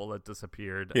weird couple that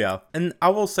disappeared. Yeah, and I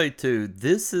will say too,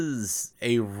 this is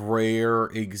a rare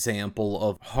example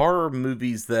of horror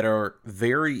movies that are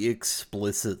very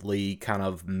explicitly kind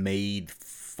of made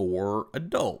for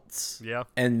adults. Yeah.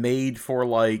 And made for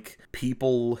like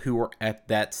people who are at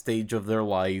that stage of their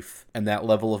life and that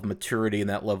level of maturity and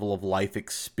that level of life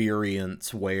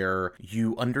experience where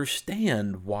you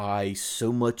understand why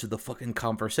so much of the fucking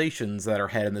conversations that are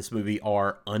had in this movie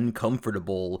are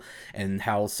uncomfortable and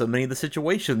how so many of the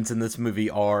situations in this movie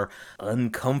are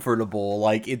uncomfortable.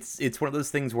 Like it's one of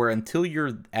those things where until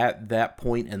you're at that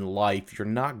point in life, you're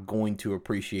not going to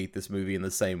appreciate this movie in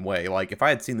the same way. Like if I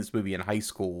had seen this movie in high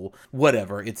school,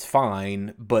 whatever, it's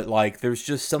fine, but like there's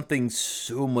just something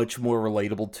so much more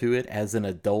relatable to it as an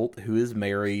adult who is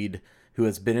married, who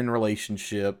has been in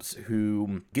relationships,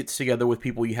 who gets together with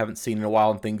people you haven't seen in a while,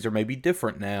 and things are maybe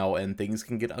different now, and things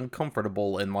can get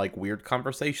uncomfortable, and like weird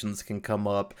conversations can come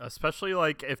up. Especially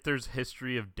like if there's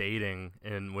history of dating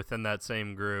within that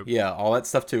same group. Yeah, all that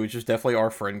stuff too, which is definitely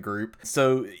our friend group.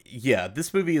 So yeah,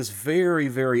 this movie is very,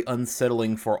 very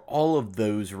unsettling for all of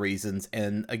those reasons,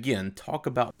 and again, talk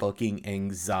about fucking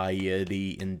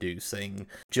anxiety inducing.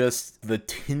 Just the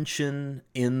tension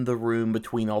in the room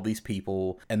between all these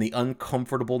people, and the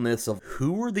uncomfortableness of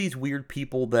who are these weird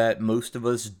people that most of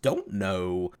us don't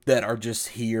know that are just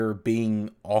here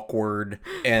being awkward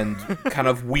and kind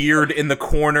of weird in the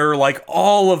corner. Like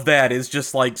all of that is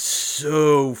just like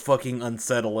so fucking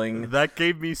unsettling. That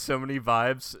gave me so many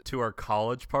vibes to our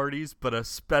college parties, but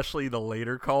especially the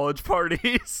later college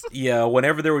parties. Yeah,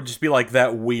 whenever there would just be like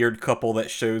that weird couple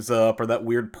that shows up or that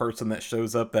weird person that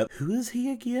shows up that, who is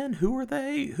he again? Who are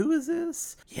they? Who is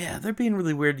this? Yeah, they're being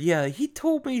really weird. Yeah, he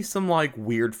told me some like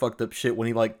weird fucked up shit when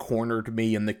he like cornered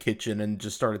me in the kitchen and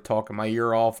just started talking my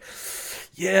ear off.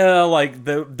 Yeah, like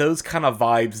those kind of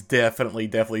vibes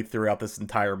definitely throughout this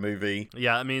entire movie.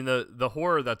 Yeah, I mean the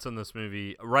horror that's in this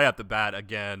movie right at the bat,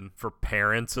 again, for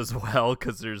parents as well,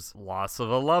 because there's loss of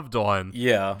a loved one.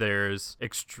 Yeah. There's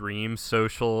extreme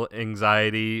social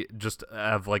anxiety just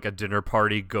of like a dinner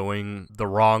party going the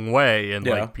wrong way, and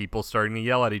like people starting to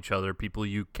yell at each other, people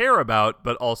you care about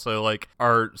but also like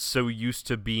are so used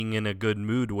to being in a good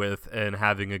mood with and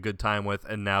having a good time with,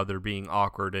 and now they're being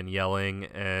awkward and yelling,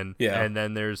 and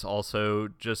then there's also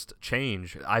just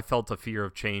change. I felt a fear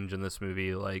of change in this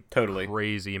movie, like totally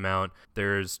crazy amount.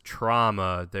 There's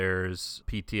trauma, there's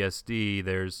PTSD,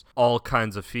 there's all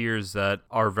kinds of fears that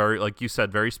are very, like you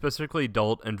said, very specifically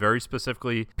adult and very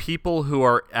specifically people who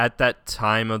are at that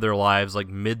time of their lives, like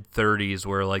mid-30s,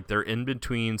 where like they're in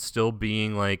between still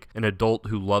being like an adult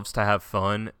who loves to have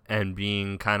fun and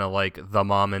being kind of like the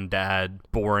mom and dad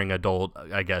boring adult,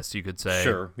 I guess you could say.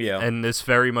 Sure, yeah. And this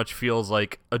very much feels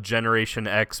like a Generation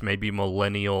X, maybe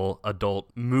millennial adult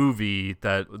movie,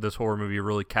 that this horror movie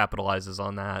really capitalizes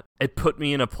on that. It put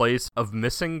me in a place of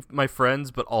missing my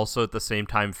friends, but also at the same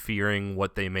time fearing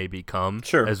what they may become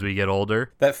as we get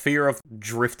older. That fear of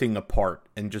drifting apart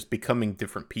and just becoming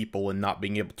different people and not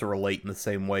being able to relate in the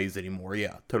same ways anymore.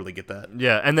 Yeah, totally get that.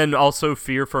 Yeah, and then also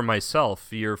fear for myself,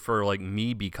 fear for like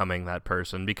me becoming that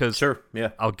person, because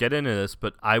I'll get into this,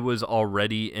 but I was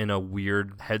already in a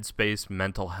weird headspace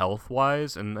mental health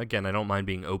wise, and again, I don't mind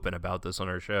being open about this on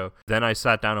our show. Then I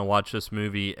sat down and watched this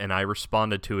movie, and I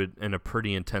responded to it in a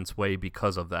pretty intense way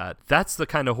because of that. That's the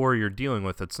kind of horror you're dealing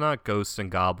with. It's not ghosts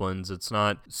and goblins, it's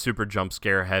not super jump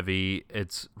scare heavy,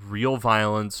 it's real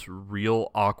violence, real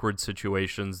awkward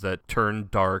situations that turn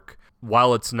dark.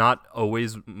 While it's not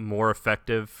always more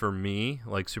effective for me,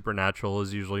 like Supernatural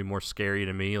is usually more scary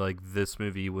to me, like this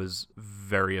movie was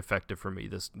very effective for me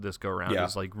this go around.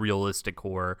 It's like realistic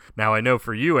horror. Now I know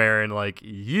for you, Aaron, like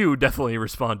you definitely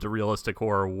respond to realistic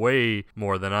horror way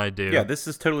more than I do. Yeah, this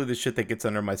is totally the shit that gets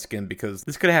under my skin because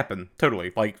this could happen.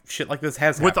 Totally. Like shit like this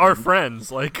has happened. With our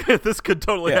friends. Like this could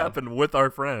totally happen with our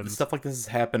friends. Stuff like this has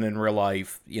happened in real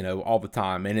life, you know, all the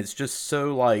time. And it's just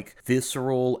so like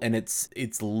visceral, and it's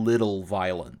little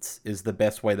violence is the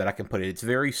best way that I can put it. It's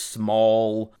very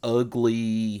small,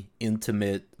 ugly,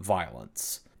 intimate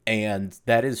violence. And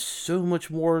that is so much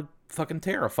more fucking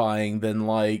terrifying than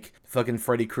like fucking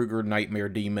Freddy Krueger nightmare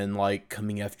demon, like,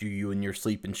 coming after you in your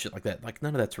sleep and shit like that. Like,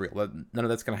 none of that's real. None of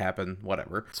that's gonna happen.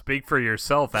 Whatever. Speak for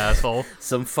yourself, asshole.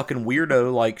 Some fucking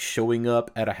weirdo, like, showing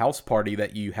up at a house party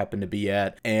that you happen to be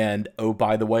at, and, oh,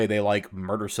 by the way, they, like,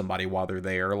 murder somebody while they're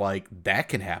there. Like, that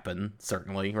can happen,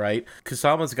 certainly, right?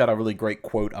 Kusama's got a really great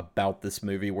quote about this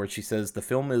movie where she says, "The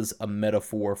film is a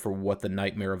metaphor for what the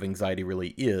nightmare of anxiety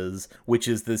really is, which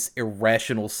is this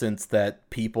irrational sense that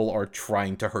people are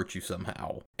trying to hurt you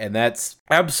somehow." And that's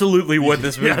absolutely what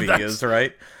this movie is,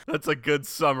 right? That's a good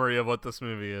summary of what this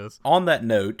movie is. On that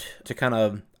note, to kind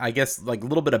of, I guess, like, a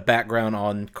little bit of background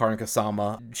on Karin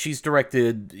Kusama, she's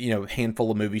directed, a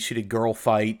handful of movies. She did Girl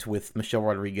Fight with Michelle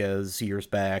Rodriguez years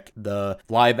back, the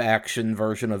live-action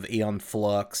version of Aeon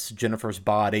Flux, Jennifer's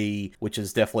Body, which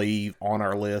is definitely on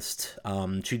our list.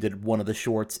 She did one of the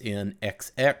shorts in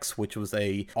XX, which was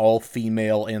a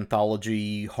all-female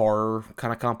anthology horror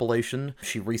kind of compilation.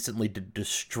 She recently did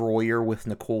Destroyer with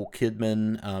Nicole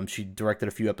Kidman. She directed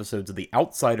a few episodes of The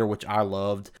Outsider, which I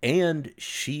loved, and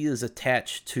she is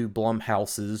attached to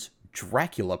Blumhouse's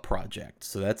Dracula project.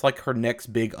 So that's like her next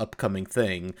big upcoming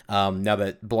thing. Now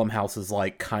that Blumhouse is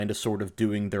like kind of sort of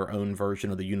doing their own version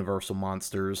of the Universal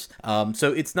monsters.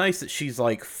 So it's nice that she's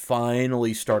like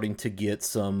finally starting to get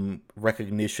some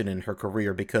recognition in her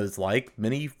career, because like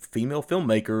many female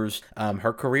filmmakers,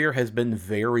 her career has been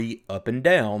very up and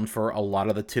down for a lot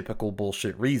of the typical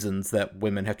bullshit reasons that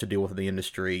women have to deal with in the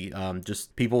industry.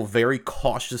 Just people very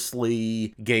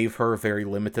cautiously gave her very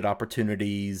limited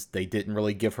opportunities. They didn't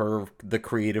really give her the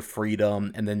creative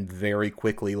freedom, and then very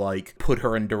quickly like put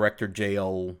her in director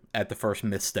jail at the first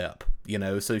misstep.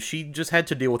 So she just had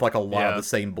to deal with like a lot of the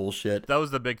same bullshit. That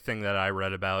was the big thing that I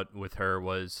read about with her,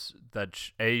 was that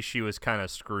she was kind of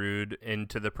screwed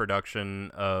into the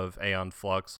production of Aeon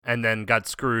Flux, and then got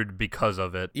screwed because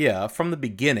of it. Yeah, from the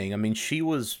beginning. I mean, she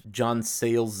was John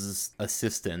Sayles'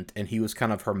 assistant, and he was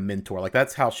kind of her mentor. Like,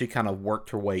 that's how she kind of worked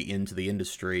her way into the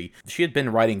industry. She had been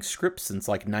writing scripts since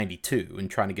like 92 and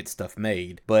trying to get stuff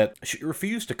made, but she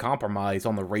refused to compromise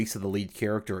on the race of the lead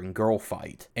character in Girl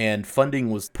Fight, and funding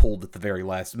was pulled at the very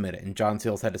last minute, and John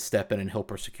Sayles had to step in and help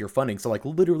her secure funding. So like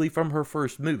literally from her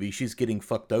first movie, she's getting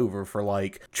fucked over for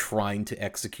like trying to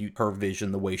execute her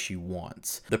vision the way she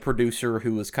wants. The producer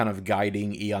who was kind of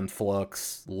guiding Aeon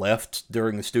Flux left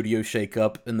during the studio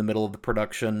shakeup in the middle of the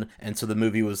production, and so the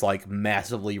movie was like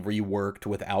massively reworked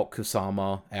without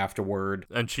Kusama afterward.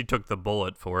 And she took the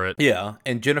bullet for it. Yeah,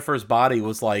 and Jennifer's Body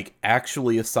was like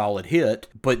actually a solid hit,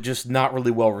 but just not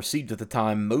really well received at the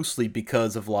time, mostly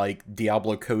because of like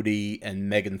Diablo Cody and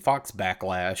Megan Fox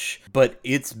backlash, but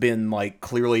it's been like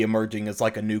clearly emerging as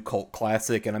like a new cult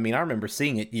classic. And I mean, I remember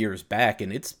seeing it years back,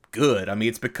 and it's good. I mean,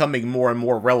 it's becoming more and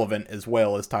more relevant as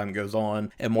well as time goes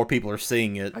on, and more people are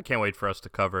seeing it. I can't wait for us to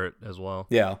cover it as well.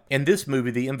 Yeah. And this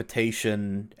movie, The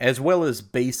Invitation, as well as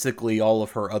basically all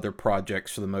of her other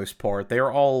projects for the most part, they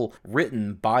are all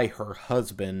written by her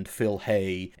husband, Phil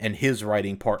Hay, and his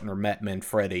writing partner, Matt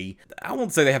Manfredi. I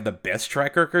won't say they have the best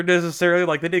track record necessarily.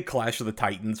 Like, they did Clash of the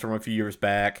Titans from a few years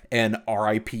back, and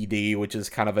R.I.P.D., which is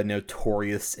kind of a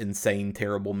notorious, insane,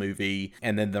 terrible movie,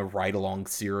 and then the Ride Along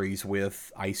series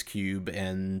with Ice Cube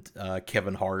and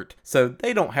Kevin Hart. So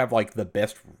they don't have like the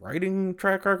best writing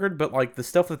track record, but like the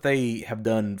stuff that they have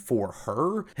done for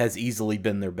her has easily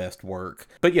been their best work.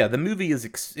 But yeah, the movie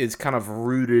is kind of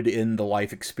rooted in the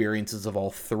life experiences of all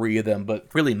three of them, but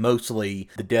really mostly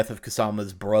the death of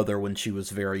Kusama's brother when she was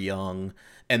very young,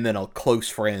 and then a close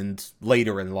friend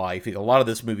later in life. A lot of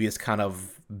this movie is kind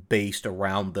of based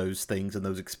around those things and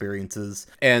those experiences.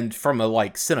 And from a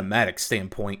like cinematic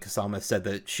standpoint, Kusama said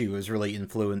that she was really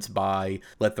influenced by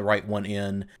Let the Right One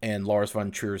In and Lars von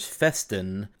Trier's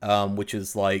Festen, which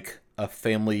is like a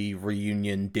family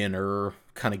reunion dinner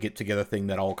kind of get together thing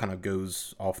that all kind of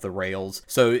goes off the rails.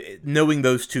 So knowing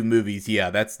those two movies, yeah,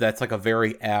 that's like a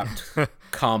very apt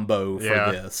combo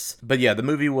for this. But yeah, the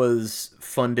movie was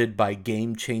funded by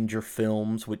Game Changer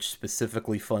Films, which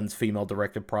specifically funds female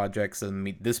directed projects. And I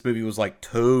mean, this movie was like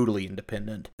totally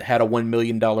independent. It had a $1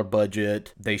 million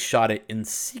budget. They shot it in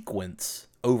sequence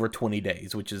over 20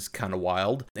 days, which is kind of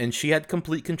wild. And she had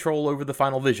complete control over the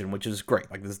final vision, which is great.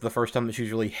 Like, this is the first time that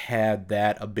she's really had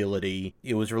that ability.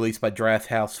 It was released by Draft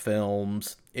House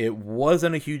Films. It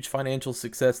wasn't a huge financial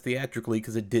success theatrically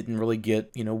because it didn't really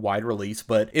get, wide release,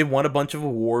 but it won a bunch of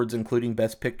awards, including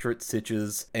Best Picture at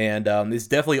Sitges, and is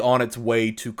definitely on its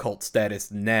way to cult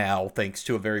status now, thanks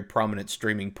to a very prominent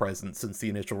streaming presence since the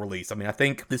initial release. I mean, I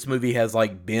think this movie has,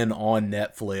 been on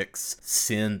Netflix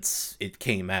since it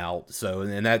came out, so,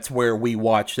 and that's where we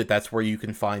watched it, that's where you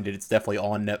can find it. It's definitely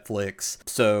on Netflix,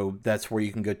 so that's where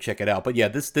you can go check it out. But yeah,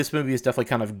 this movie is definitely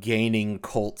kind of gaining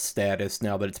cult status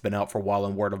now that it's been out for a while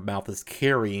and word of mouth is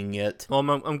carrying it. Well,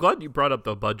 I'm glad you brought up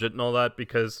the budget and all that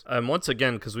because, once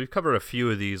again, because we've covered a few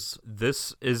of these,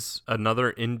 this is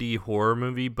another indie horror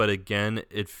movie, but again,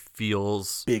 it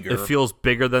feels bigger. It feels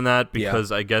bigger than that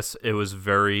because I guess it was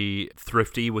very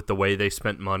thrifty with the way they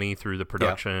spent money through the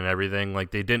production and everything.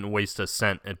 Like, they didn't waste a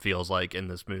cent, it feels like, in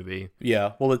this movie.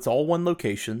 Yeah, well, it's all one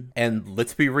location, and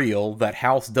let's be real, that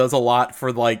house does a lot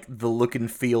for, the look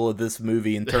and feel of this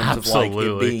movie in terms of,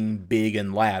 it being big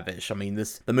and lavish. I mean,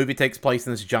 the movie takes place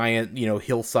in this giant,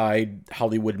 hillside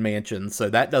Hollywood mansion, so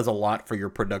that does a lot for your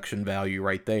production value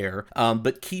right there.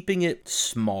 But keeping it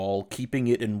small, keeping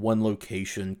it in one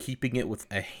location, keeping it with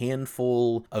a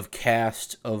handful of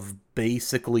cast of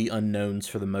basically unknowns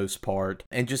for the most part,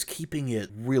 and just keeping it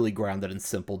really grounded and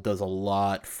simple does a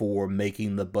lot for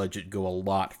making the budget go a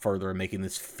lot further and making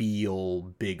this feel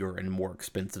bigger and more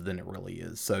expensive than it really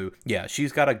is. So yeah,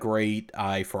 she's got a great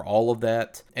eye for all of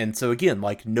that. And so again,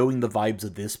 knowing the vibes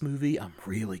of this movie, I'm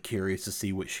really curious to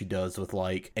see what she does with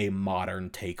a modern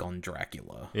take on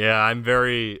Dracula. Yeah, I'm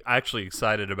very actually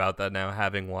excited about that now,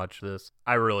 having watched this.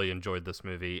 I really enjoyed this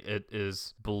movie. It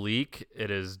is bleak,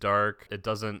 it is dark, it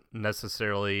doesn't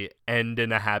necessarily end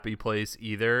in a happy place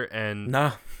either, and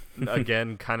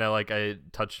again, kind of like I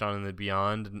touched on in the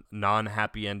Beyond,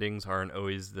 non-happy endings aren't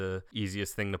always the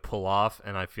easiest thing to pull off,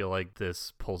 and I feel like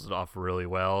this pulls it off really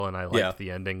well, and I liked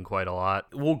the ending quite a lot.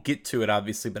 We'll get to it,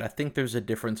 obviously, but I think there's a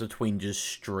difference between just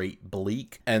straight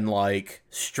bleak and,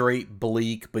 straight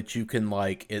bleak, but you can,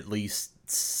 at least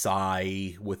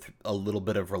sigh with a little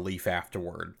bit of relief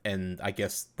afterward, and I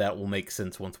guess that will make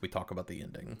sense once we talk about the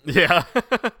ending. Yeah.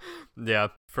 Yeah.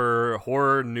 For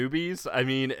horror newbies, I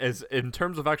mean, as in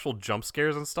terms of actual jump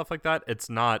scares and stuff like that, it's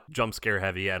not jump scare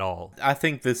heavy at all. I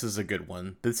think this is a good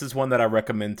one. This is one that I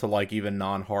recommend to even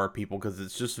non-horror people because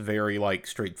it's just very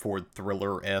straightforward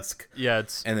thriller-esque. Yeah,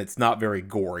 it's not very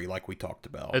gory like we talked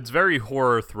about. It's very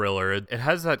horror thriller. It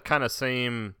has that kind of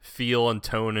same feel and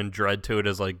tone and dread to it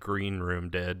as Green Room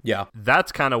did. Yeah.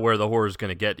 That's kind of where the horror is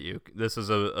going to get you. This is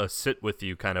a sit with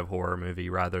you kind of horror movie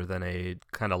rather than a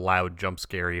kind of loud jump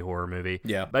scary horror movie.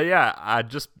 Yeah. But yeah, I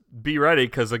just be ready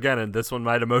because again, this one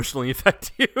might emotionally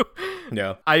affect you.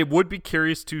 Yeah. I would be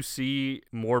curious to see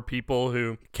more people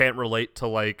who can't relate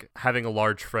to having a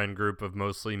large friend group of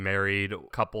mostly married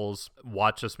couples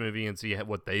watch this movie and see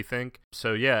what they think.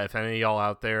 So yeah, if any of y'all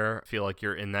out there feel like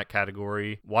you're in that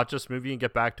category, watch this movie and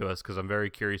get back to us because I'm very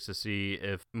curious to see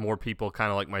if more people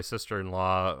kind of like my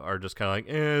sister-in-law are just kind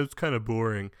of it's kind of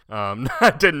boring.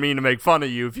 I didn't mean to make fun of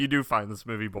you if you do find this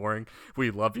movie boring.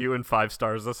 We love you and 5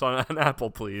 stars us on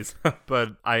Apple, please.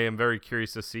 But I am very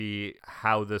curious to see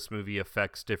how this movie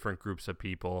affects different groups of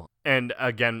people. And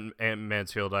again,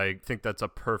 Mansfield, I think that's a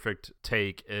perfect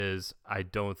take. Is I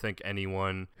don't think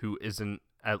anyone who isn't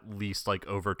at least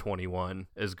over 21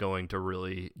 is going to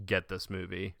really get this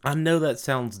movie. I know that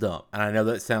sounds dumb, and I know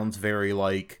that sounds very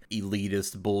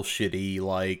elitist,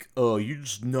 bullshitty, oh, you're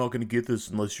just not gonna get this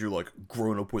unless you're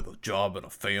grown up with a job and a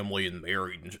family and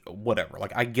married and whatever.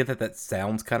 I get that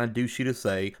sounds kind of douchey to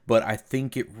say, but I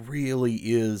think it really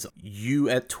is you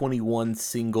at 21,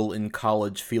 single in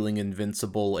college, feeling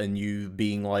invincible, and you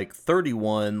being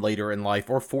 31 later in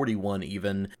life, or 41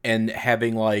 even, and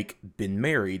having been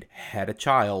married, had a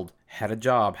child, had a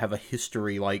job, have a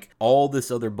history, all this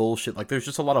other bullshit. There's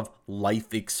just a lot of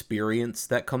life experience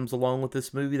that comes along with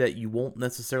this movie that you won't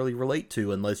necessarily relate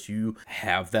to unless you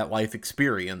have that life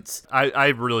experience. I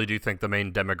really do think the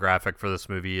main demographic for this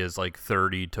movie is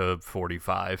 30 to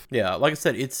 45. Yeah, like I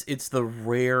said, it's the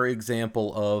rare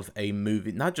example of a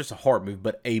movie, not just a horror movie,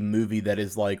 but a movie that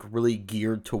is really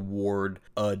geared toward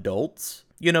adults.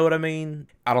 You know what I mean?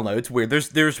 I don't know. It's weird.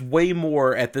 There's way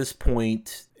more at this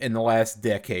point in the last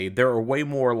decade. There are way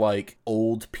more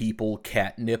old people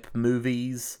catnip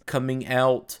movies coming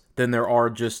out than there are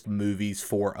just movies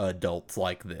for adults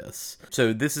like this.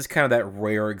 So this is kind of that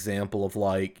rare example of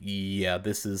like, yeah,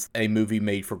 this is a movie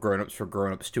made for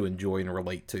grown-ups to enjoy and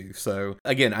relate to. So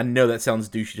again, I know that sounds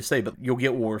douchey to say, but you'll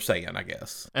get what we're saying, I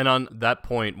guess. And on that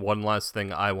point, one last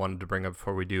thing I wanted to bring up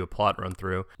before we do a plot run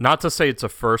through. Not to say it's a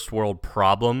first world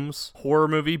problems horror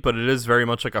movie, but it is very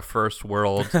much like a first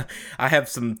world. I have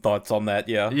some thoughts on that,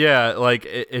 yeah. Yeah, like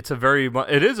it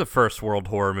is a first world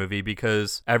horror movie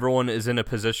because everyone is in a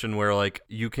position where like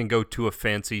you can go to a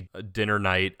fancy dinner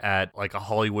night at like a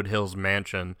Hollywood Hills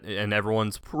mansion and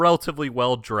everyone's relatively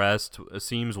well dressed,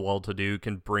 seems well to do,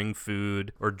 can bring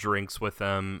food or drinks with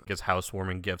them, gets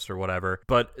housewarming gifts or whatever.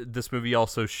 But this movie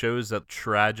also shows that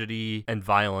tragedy and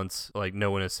violence, like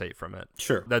no one is safe from it.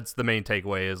 Sure. That's the main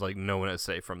takeaway, is like no one is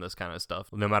safe from this kind of stuff,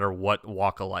 no matter what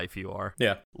walk of life you are.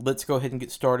 Yeah. Let's go ahead and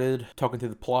get started talking through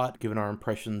the plot, giving our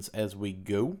impressions as we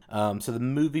go. So the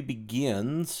movie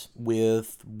begins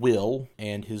with Will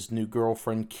and his new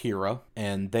girlfriend Kira,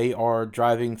 and they are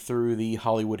driving through the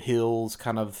Hollywood Hills,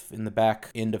 kind of in the back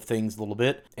end of things a little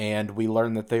bit, and we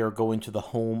learn that they are going to the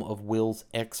home of Will's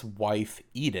ex-wife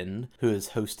Eden, who is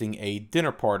hosting a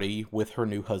dinner party with her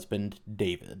new husband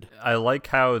David. I like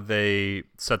how they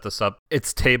set this up.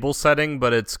 It's table setting,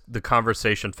 but the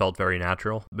conversation felt very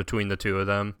natural between the two of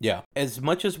them. Yeah. As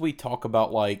much as we talk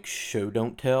about like show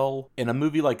don't tell, in a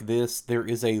movie like this, there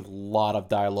is a lot of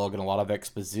dialogue and a lot of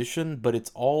exposition, but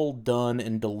it's all done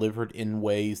and delivered in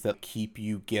ways that keep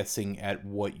you guessing at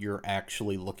what you're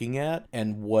actually looking at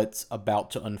and what's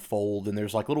about to unfold, and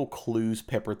there's like little clues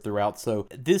peppered throughout. So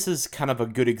this is kind of a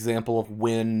good example of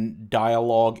when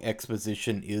dialogue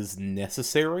exposition is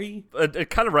necessary. It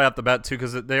kind of right off the bat too,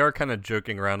 because they are kind of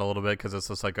joking around a little bit, because it's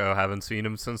just like, oh, I haven't seen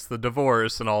him since the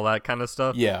divorce and all that kind of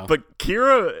stuff. Yeah. But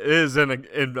Kira is in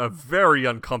a very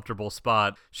uncomfortable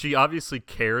spot. She obviously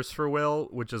cares for Will,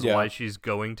 which is why she's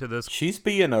going to this. She's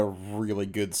being a really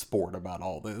good sport about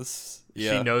all this.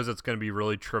 Yeah. She knows it's going to be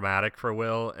really traumatic for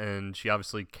Will, and she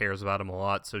obviously cares about him a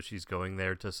lot, so she's going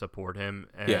there to support him,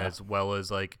 as well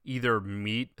as like either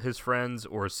meet his friends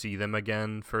or see them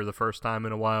again for the first time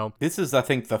in a while. This is, I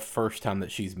think, the first time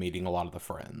that she's meeting a lot of the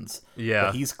friends. Yeah.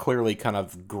 But he's clearly kind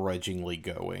of grudgingly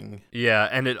going. Yeah,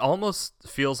 and it almost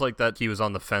feels like that he was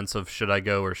on the fence of should I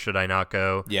go or should I not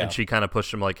go? Yeah. And she kind of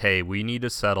pushed him like, hey, we need to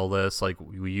settle this. Like,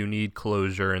 you need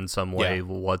closure in some way. Yeah.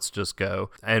 Let's just go.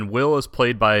 And Will is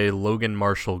played by Logan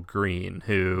Marshall Green,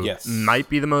 who might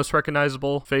be the most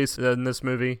recognizable face in this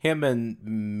movie. Him and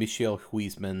Michel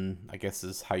Huisman, I guess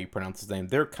is how you pronounce his name.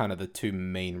 They're kind of the two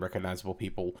main recognizable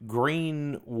people.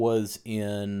 Green was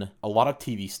in a lot of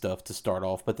TV stuff to start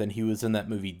off, but then he was in that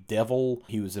movie Devil.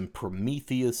 He was in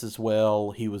Prometheus as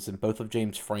well. He was in both of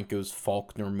James Franco's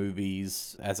Faulkner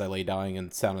movies, As I Lay Dying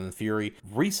and Sound and Fury.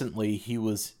 Recently, he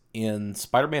was in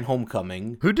Spider-Man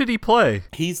Homecoming. Who did he play?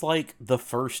 He's like the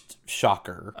first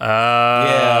Shocker.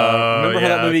 Yeah. Remember how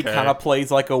that movie kind of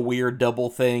plays like a weird double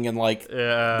thing, and like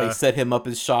they set him up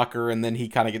as Shocker, and then he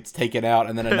kind of gets taken out,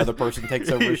 and then another person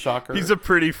takes over as Shocker. He's a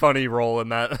pretty funny role in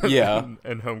that. Yeah.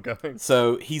 in Homecoming.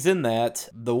 So he's in that.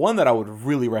 The one that I would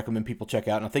really recommend people check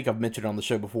out, and I think I've mentioned it on the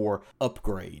show before,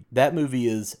 Upgrade. That movie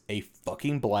is a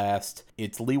fucking blast.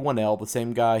 It's Lee Whannell, the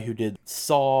same guy who did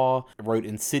Saw, wrote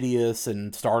Insidious,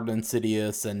 and starred in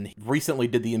Insidious, and recently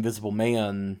did the Invisible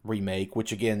Man remake,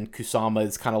 which again, Kusama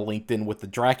is kind of linked in with the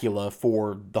Dracula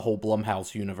for the whole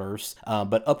Blumhouse universe.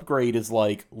 But Upgrade is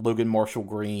like Logan Marshall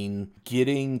Green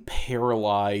getting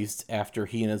paralyzed after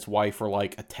he and his wife are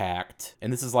like attacked.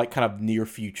 And this is like kind of near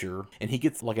future. And he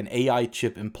gets like an AI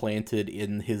chip implanted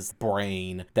in his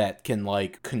brain that can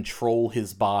like control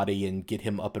his body and get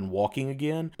him up and walking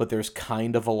again. But there's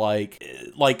kind of a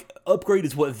like Upgrade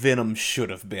is what Venom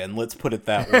should have been. Let's put it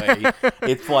that way.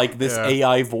 It's like this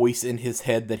AI voice in his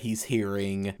head that he's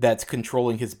hearing that's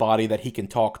controlling his body that he can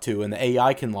talk to, and the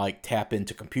AI can like tap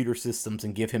into computer systems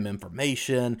and give him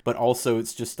information, but also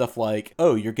it's just stuff like,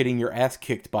 oh, you're getting your ass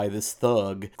kicked by this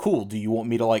thug. Cool, do you want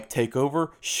me to like take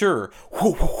over? Sure.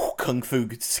 Kung fu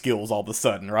skills all of a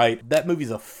sudden, right? That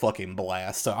movie's a fucking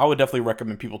blast, so I would definitely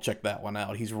recommend people check that one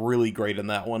out. He's really great in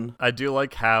that one. I do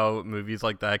like how movies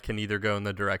like that can either go in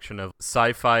the direction of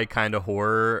sci-fi kind of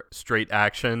horror, straight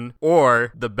action,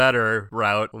 or the better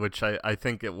route, which I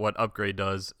think what Upgrade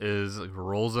does is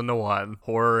rolls into one,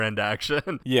 horror and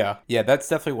action. Yeah, that's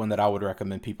definitely one that I would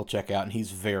recommend people check out, and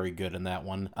he's very good in that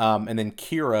one. And then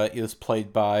Kira is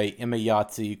played by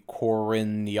Emayatsi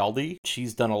Korinyaldi.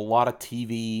 She's done a lot of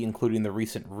TV, including the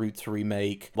recent Roots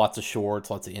remake, lots of shorts,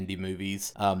 lots of indie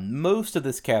movies. Most of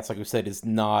this cast, like I said, is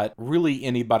not really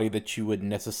anybody that you would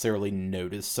necessarily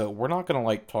notice, so we're not going to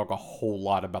like talk a whole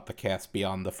lot about the cast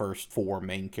beyond the first four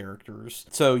main characters.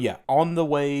 So yeah, on the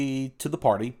way to the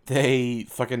party, they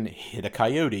fucking hit a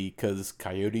coyote, because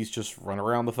coyotes just run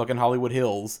around the fucking Hollywood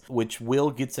Hills, which Will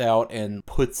gets out and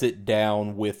puts it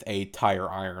down with a tire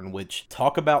iron, which,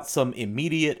 talk about some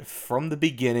immediate, from the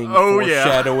beginning,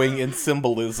 foreshadowing and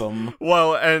symbolism.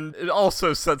 Well, and it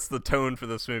also sets the tone for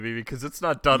this movie, because it's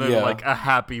not done in like a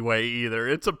happy way either.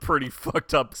 It's a pretty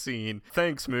fucked up scene.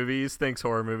 Thanks movies, thanks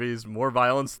horror movies, more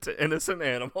violence to innocent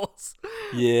animals.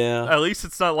 Yeah. At least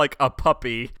it's not like a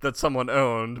puppy that someone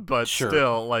owned, but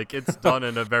still, like, it's done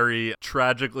in a very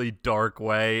tragically dark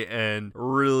way and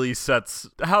really sets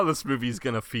how this movie's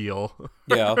gonna feel.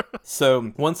 Yeah.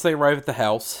 So once they arrive at the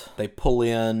house, they pull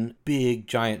in big,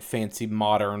 giant, fancy,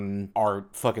 modern art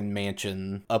fucking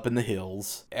mansion up in the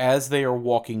hills. As they are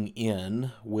walking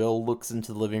in, Will looks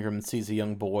into the living room and sees a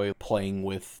young boy playing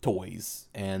with toys.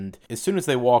 And as soon as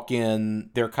they walk in,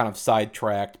 they're kind of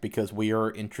sidetracked because we are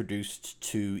introduced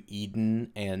to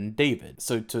Eden and David.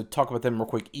 So to talk about them real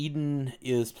quick, Eden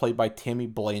is played by Tammy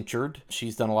Blanchard.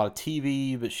 She's done a lot of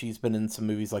TV, but she's been in some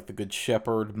movies like The Good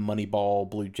Shepherd, Moneyball,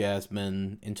 Blue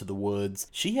Jasmine, Into the Woods.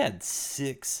 She had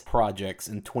 6 projects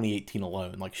in 2018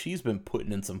 alone. Like, she's been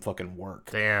putting in some fucking work.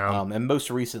 Damn. And most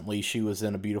recently, she was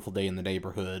in A Beautiful Day in the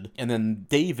Neighborhood. And then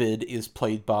David is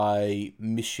played by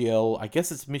Michiel, I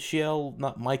guess it's Michiel,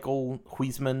 not Michael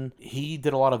Huisman. He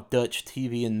did a lot of Dutch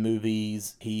TV and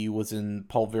movies. He was in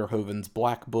Paul Verhoeven's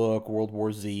Black Book, World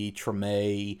War Z,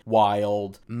 Treme,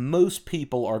 Wild. Most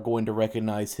people are going to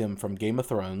recognize him from Game of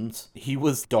Thrones. He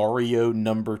was Dario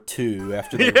number 2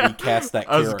 after they recast that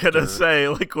character. I was gonna say,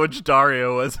 like, which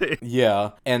Dario was he?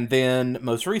 Yeah, and then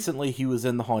most recently he was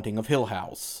in The Haunting of Hill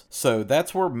House. So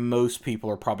that's where most people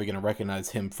are probably going to recognize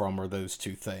him from, are those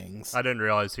 2 things. I didn't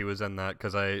realize he was in that,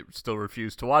 because I still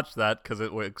refuse to watch that, because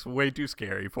it was way too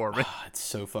scary for me. It's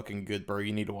so fucking good, bro.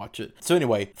 You need to watch it. So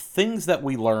anyway, things that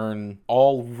we learn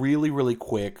all really, really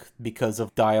quick because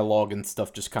of dialogue and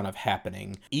stuff just kind of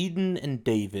happening. Eden and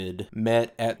David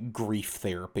met at grief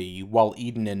therapy, while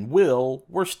Eden and Will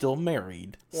were still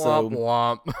married. Womp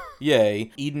womp.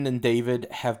 Yay. Eden and David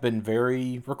have been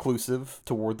very reclusive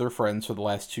toward their friends for the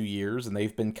last 2 years, and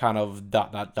they've been kind of ...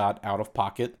 out of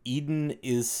pocket. Eden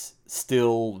is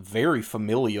still very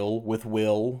familial with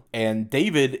Will, and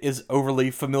David is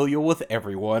overly familial with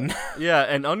everyone. Yeah,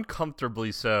 and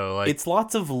uncomfortably so. Like, it's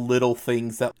lots of little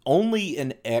things that only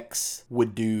an ex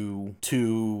would do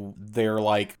to their,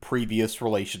 like, previous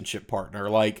relationship partner.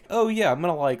 Like, oh yeah, I'm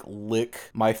gonna, like, lick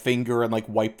my finger and, like,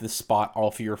 wipe the spot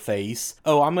off your face.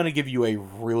 Oh, I'm gonna give you a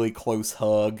really close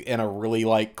hug and a really,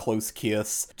 like, close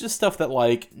kiss. Just stuff that,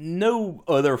 like, no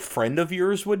other friend of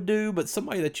yours would do, but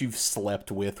somebody that you've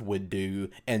slept with would do,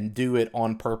 and do it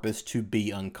on purpose to be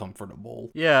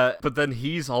uncomfortable. Yeah, but then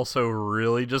he's also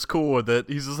really just cool with it.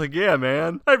 He's just like, yeah,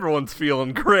 man, everyone's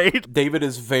feeling great. David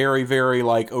is very, very,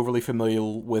 like, overly familiar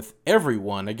with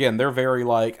everyone. Again, they're very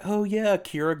like, oh yeah,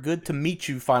 Kira, good to meet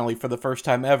you finally for the first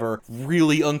time ever.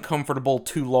 Really uncomfortable,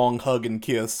 too long hug and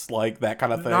kiss, like that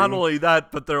kind of thing. Not only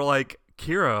that, but they're like,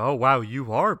 Kira, oh wow,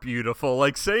 you are beautiful.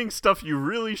 Like, saying stuff you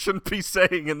really shouldn't be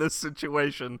saying in this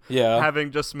situation. Yeah. Having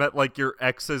just met, like, your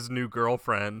ex's new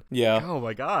girlfriend. Yeah. Like, oh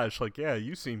my gosh, like, yeah,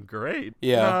 you seem great.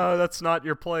 Yeah. No, that's not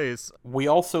your place. We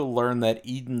also learn that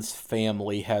Eden's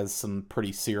family has some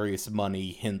pretty serious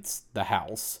money, hence the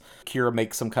house. Kira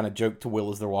makes some kind of joke to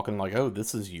Will as they're walking, like, oh,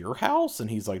 this is your house? And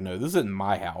he's like, no, this isn't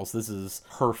my house. This is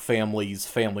her family's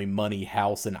family money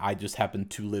house, and I just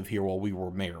happened to live here while we were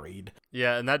married.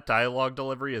 Yeah, and that dialogue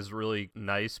delivery is really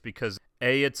nice because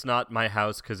A, it's not my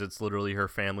house because it's literally her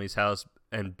family's house,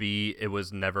 and B, it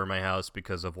was never my house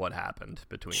because of what happened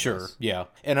between us. Sure, yeah.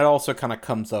 And it also kind of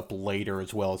comes up later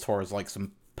as well, as far as, like,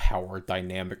 some power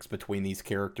dynamics between these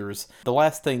characters. The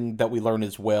last thing that we learn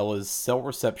as well is cell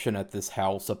reception at this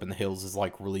house up in the hills is,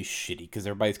 like, really shitty, because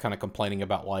everybody's kind of complaining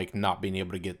about, like, not being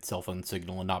able to get cell phone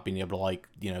signal and not being able to, like,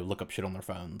 you know, look up shit on their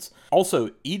phones.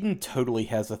 Also, Eden totally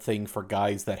has a thing for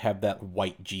guys that have that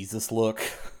white Jesus look.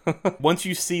 Once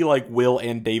you see, like, Will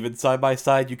and David side by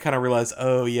side, you kind of realize,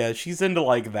 oh yeah, she's into,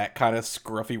 like, that kind of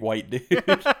scruffy white dude.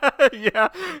 Yeah,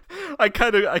 I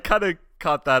kind of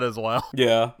caught that as well.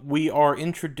 Yeah. We are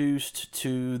introduced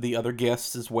to the other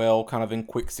guests as well, kind of in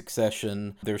quick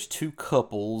succession. There's 2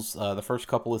 couples. The first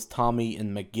couple is Tommy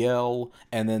and Miguel,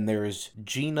 and then there's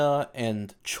Gina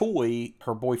and Choi,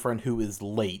 her boyfriend, who is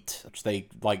late, which they,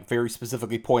 like, very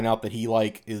specifically point out that he,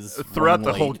 like, is throughout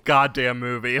the late. whole goddamn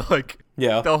movie, like,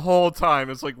 yeah, the whole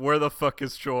time it's like, where the fuck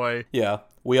is Choi? Yeah.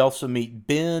 We also meet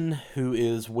Ben, who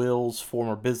is Will's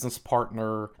former business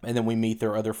partner, and then we meet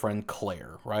their other friend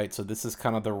Claire, right? So this is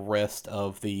kind of the rest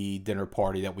of the dinner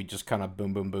party that we just kind of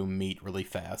boom, boom, boom meet really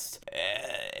fast.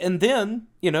 And then,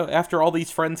 after all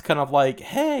these friends kind of like,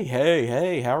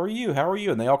 hey, how are you?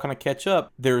 And they all kind of catch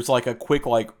up, there's like a quick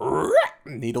like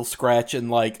needle scratch, and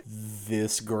like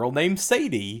this girl named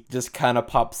Sadie just kind of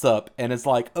pops up and is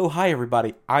like, oh, hi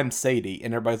everybody, I'm Sadie.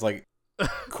 And everybody's like,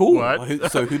 cool.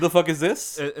 What? So who the fuck is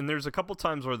this? And there's a couple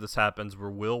times where this happens where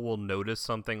Will will notice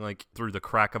something like through the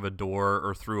crack of a door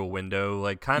or through a window,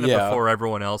 like kind of before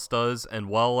everyone else does. And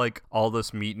while like all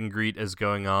this meet and greet is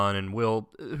going on, and Will,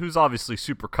 who's obviously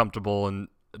super comfortable and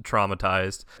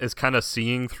traumatized, is kind of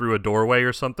seeing through a doorway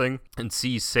or something and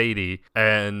sees Sadie,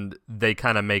 and they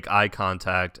kind of make eye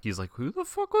contact. He's like, who the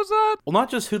fuck was that? Well, not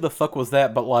just who the fuck was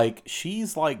that, but like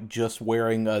she's like just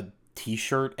wearing a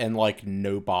t-shirt and like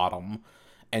no bottom,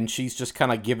 and she's just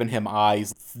kind of giving him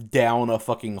eyes down a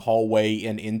fucking hallway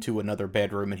and into another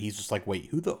bedroom, and he's just like, wait,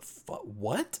 who the fuck,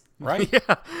 what? Right?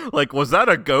 Yeah, like, was that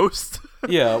a ghost?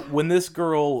 Yeah, when this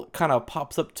girl kind of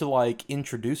pops up to like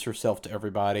introduce herself to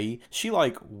everybody, she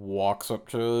like walks up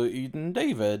to Eden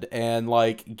David and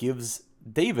like gives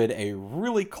David a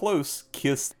really close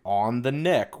kiss on the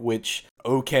neck, which,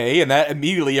 okay, and that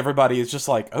immediately everybody is just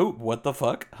like, oh, what the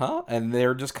fuck, huh? And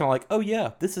they're just kind of like, oh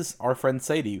yeah, this is our friend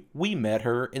Sadie. We met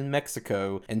her in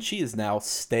Mexico, and she is now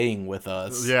staying with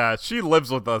us. Yeah, she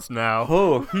lives with us now.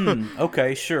 Oh,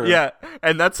 okay, sure. Yeah,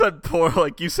 and that's a poor,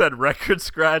 like you said, record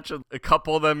scratch. And a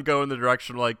couple of them go in the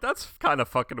direction like, that's kind of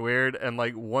fucking weird, and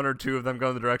like one or two of them go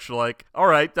in the direction like, all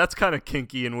right, that's kind of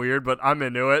kinky and weird, but I'm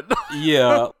into it.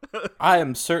 Yeah, I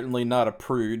am certainly not a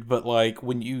prude, but like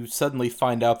when you suddenly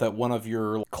find out that one of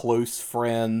your close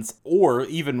friends, or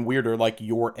even weirder, like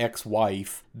your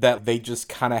ex-wife, that they just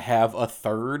kind of have a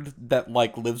third that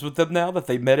like lives with them now that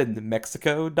they met in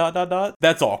Mexico, ...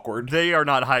 That's awkward. They are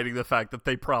not hiding the fact that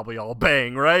they probably all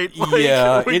bang, right? Like,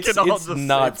 yeah, it's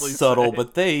not subtle,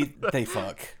 but they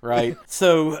fuck, right?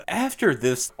 So after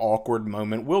this awkward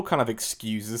moment, Will kind of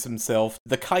excuses himself.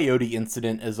 The coyote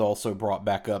incident is also brought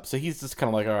back up, so he's just kind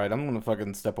of like, all right, I'm gonna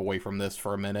fucking step away from this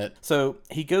for a minute. So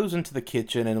he goes into the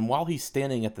kitchen, and while he's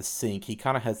standing at the sink, he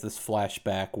kind of has this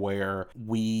flashback where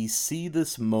we see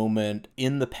this moment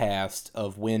in the past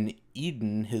of when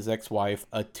Eden, his ex-wife,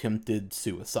 attempted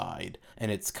suicide. And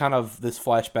it's kind of this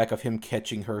flashback of him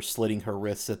catching her, slitting her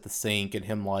wrists at the sink, and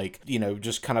him like,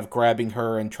 just kind of grabbing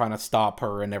her and trying to stop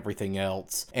her and everything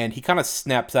else. And he kind of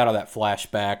snaps out of that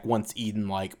flashback once Eden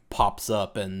like pops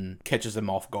up and catches him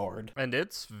off guard. And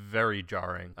it's very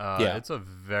jarring. Yeah. It's a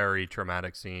very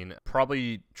traumatic scene.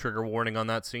 Probably trigger warning on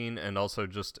that scene, and also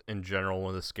just in general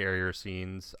one of the scarier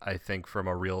scenes, I think, from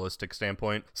a realistic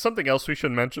standpoint. Something else we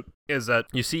should mention is that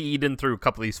you see Eden through a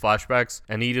couple of these flashbacks,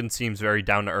 and Eden seems very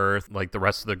down to earth, like the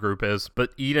rest of the group is.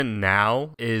 But Eden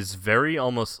now is very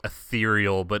almost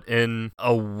ethereal, but in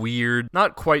a weird,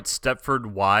 not quite Stepford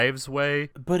Wives way.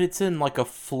 But it's in like a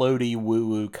floaty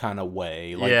woo-woo kind of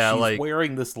way. Like, yeah, she's like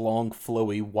wearing this long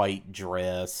flowy white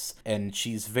dress, and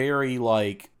she's very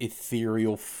like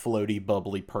ethereal, floaty,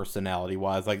 bubbly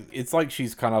personality-wise. Like, it's like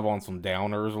she's kind of on some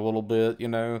downers a little bit,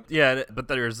 Yeah, but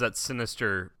there's that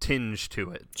sinister tinge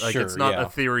to it. Like, sure, it's not yeah.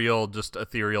 ethereal, just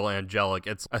ethereal angelic.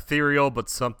 It's ethereal, but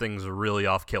something's really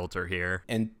off kilter here.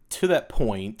 And to that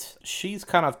point, she's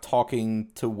kind of talking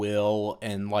to Will,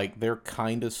 and like they're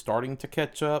kind of starting to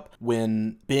catch up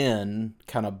when Ben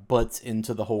kind of butts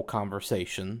into the whole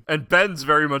conversation. And Ben's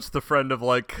very much the friend of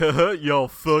like, yo,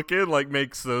 fucking, like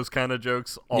makes those kind of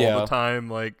jokes all the time,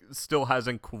 like still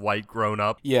hasn't quite grown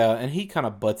up. Yeah, and he kind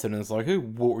of butts in and is like, hey,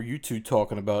 what were you two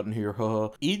talking about in here, huh?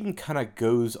 Eden kind of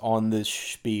goes on this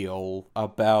spiel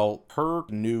about her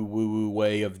new woo-woo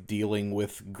way of dealing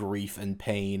with grief and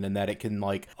pain, and that it can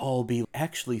like all be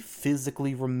actually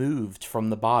physically removed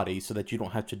from the body so that you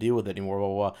don't have to deal with it anymore, blah,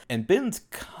 blah, blah. And Ben's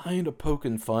kind of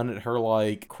poking fun at her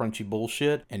like crunchy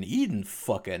bullshit, and Eden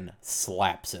fucking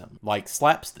slaps him, like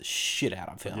slaps the shit out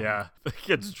of him. Yeah,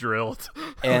 gets drilled.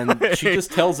 And she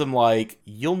just tells him like,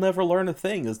 you'll never learn a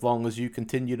thing as long as you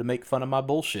continue to make fun of my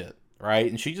bullshit. Right?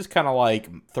 And she just kind of like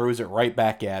throws it right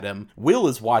back at him. Will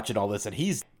is watching all this and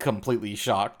he's completely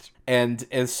shocked. And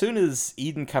as soon as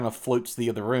Eden kind of floats to the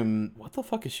other room, what the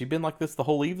fuck, has she been like this the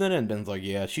whole evening? And Ben's like,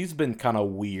 yeah, she's been kind of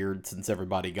weird since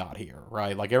everybody got here,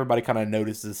 right? Like everybody kind of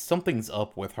notices something's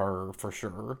up with her for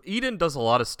sure. Eden does a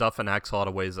lot of stuff and acts a lot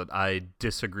of ways that I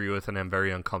disagree with and am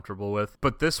very uncomfortable with.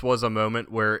 But this was a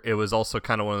moment where it was also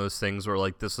kind of one of those things where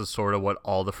like this is sort of what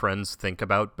all the friends think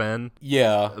about Ben.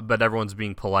 Yeah. But everyone's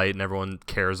being polite and everyone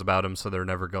cares about him, so they're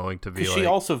never going to be like... She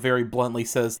also very bluntly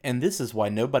says, and this is why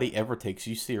nobody ever takes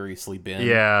you seriously seriously been.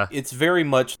 Yeah. It's very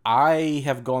much, I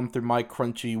have gone through my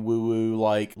crunchy woo-woo,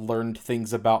 like, learned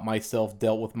things about myself,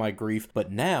 dealt with my grief,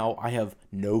 but now I have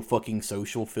no fucking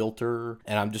social filter,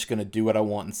 and I'm just gonna do what I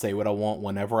want and say what I want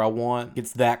whenever I want.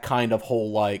 It's that kind of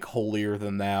whole, like, holier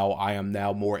than thou, I am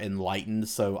now more enlightened,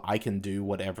 so I can do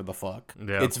whatever the fuck.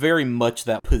 Yeah. It's very much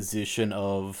that position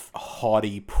of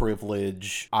haughty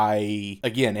privilege. I,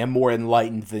 again, am more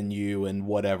enlightened than you and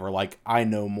whatever. Like, I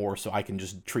know more, so I can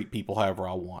just treat people however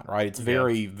I want, right? It's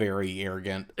very, very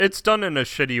arrogant. It's done in a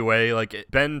shitty way. Like,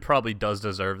 Ben probably does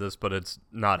deserve this, but it's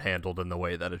not handled in the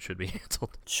way that it should be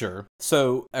handled. Sure.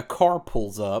 So a car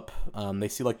pulls up. They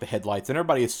see like the headlights, and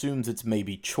everybody assumes it's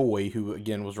maybe Choi, who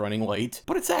again was running late,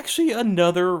 but it's actually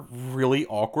another really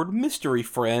awkward mystery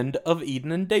friend of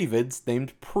Eden and David's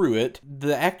named Pruitt.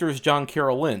 The actor is John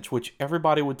Carroll Lynch, which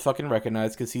everybody would fucking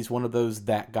recognize because he's one of those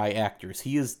that guy actors.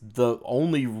 He is the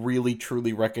only really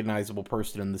truly recognizable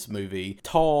person in this movie.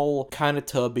 Tall, kind of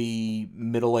tubby,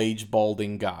 middle-aged,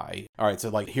 balding guy. All right, so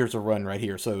like here's a run right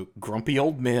here. So Grumpy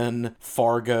Old Men,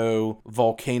 Fargo,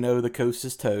 Volcano, The Coast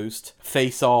is Toast,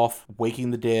 Face Off,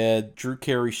 Waking the Dead, Drew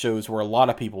Carey shows where a lot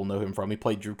of people know him from. He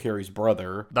played Drew Carey's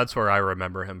brother. That's where I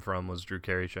remember him from, was Drew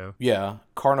Carey show. Yeah.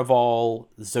 Carnival,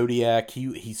 Zodiac.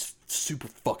 He's super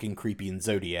fucking creepy in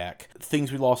Zodiac.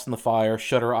 Things We Lost in the Fire,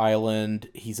 Shutter Island.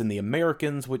 He's in The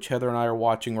Americans, which Heather and I are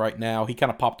watching right now. He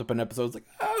kind of popped up in episodes like,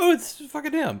 oh, it's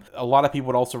fucking him. A lot of people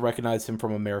would also recognize him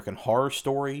from American Horror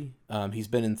Story. He's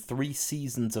been in 3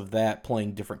 seasons of that,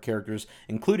 playing different characters,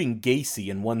 including Gacy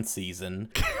in 1 season.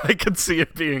 I could see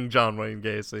it being John Wayne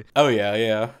Gacy. Oh,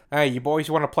 yeah. Hey, you boys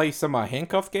want to play some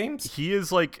handcuff games? He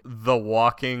is like the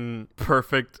walking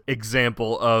perfect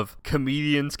example of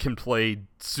comedians can play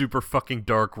super fucking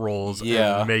dark roles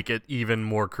and make it even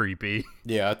more creepy.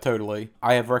 Yeah, totally.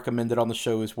 I have recommended on the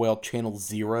show as well Channel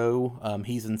Zero.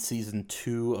 He's in season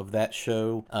 2 of that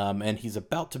show, and he's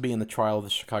about to be in The Trial of the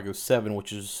Chicago 7,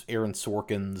 which is Aaron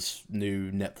Sorkin's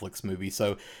new Netflix movie.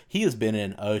 So he has been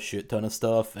in a shit ton of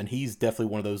stuff, and he's definitely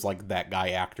one of those like that guy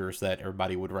actors that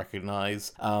everybody would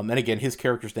recognize. And again, his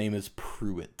character's name is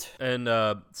Pruitt. And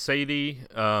Sadie,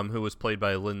 who was played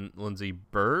by Lindsay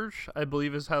Burge, I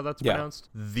believe is how that's pronounced.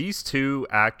 These two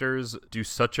actors do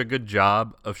such a good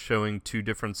job of showing 2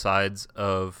 different sides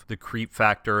of the creep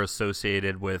factor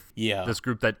associated with this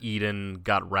group that Eden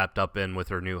got wrapped up in with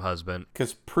her new husband.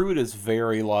 Because Pruitt is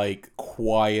very like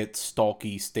quiet,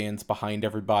 stalky, stands behind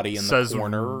everybody in the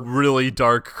corner. Really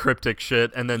dark, cryptic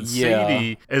shit. And then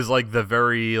Sadie is like the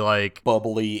very like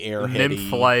bubbly, airheady,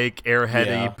 nymph-like,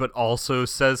 airheady, but also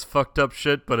says fucked up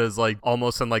shit, but is like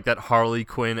almost in like that Harley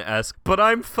Quinn-esque, but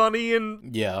I'm funny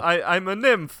and I'm a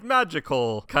nymph,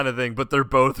 magical kind of thing, but they're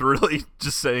both really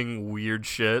just saying weird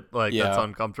shit, like that's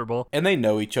uncomfortable. And they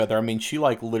know each other. I mean, she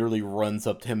like literally runs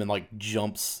up to him and like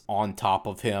jumps on top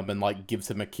of him and like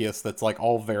gives him a kiss that's like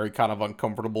all very kind of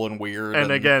uncomfortable and weird.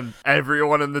 And again,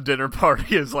 everyone in the dinner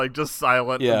party is like just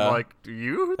silent and like, do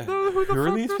you know who the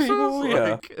fuck these this people?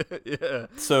 is? Yeah.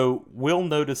 So Will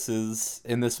notices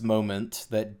in this moment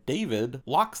that David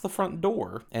locks the front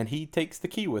door and he takes the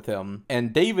key with him.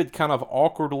 And David kind of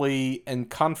awkwardly and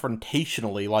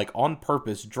confrontationally, like on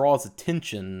purpose, draws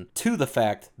attention to the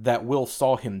fact that Will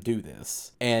saw him do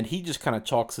this. And he just kind of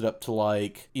chalks it up to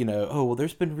like, you know, oh, well,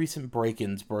 there's been recent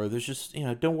break-ins, bro. There's just, you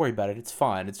know, don't worry about it. It's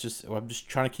fine. It's just, I'm just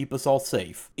trying to keep us all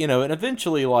safe. You know, and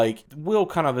eventually, like, Will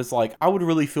kind of is like, I would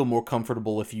really feel more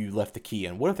comfortable if you left the key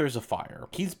in. What if there's a fire?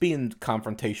 He's being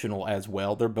confrontational as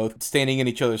well. They're both standing in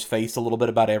each other's face a little bit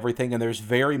about everything. And there's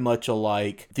very much a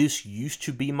like, this used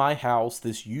to be my house.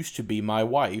 This used to be my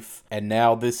wife. And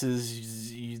now this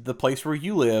is the place where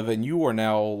you live and you are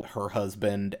now her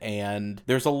husband. And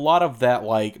there's a lot of that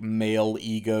like male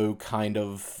ego kind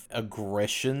of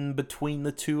aggression between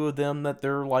the two of them that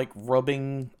they're like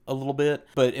rubbing a little bit.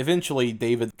 But eventually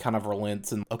David kind of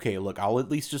relents and, okay, look, I'll at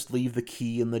least just leave the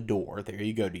key in the door. There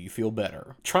you go. Do you feel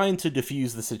better? Trying to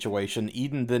diffuse the situation,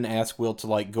 Eden then asks Will to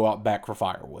like go out back for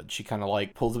firewood. She kind of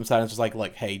like pulls him aside and is just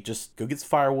like, hey, just go get some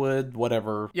firewood,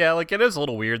 whatever. Yeah, like it is a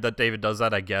little weird that David does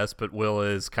that, I guess, but Will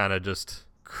is kind of just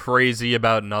crazy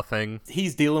about nothing.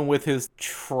 He's dealing with his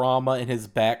trauma and his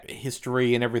back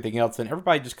history and everything else, and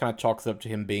everybody just kind of chalks up to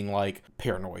him being like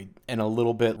paranoid and a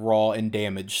little bit raw and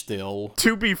damaged still.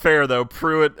 To be fair though,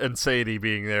 Pruitt and Sadie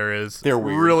being there is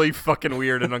really fucking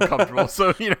weird and uncomfortable.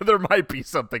 So, you know, there might be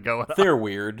something going on. They're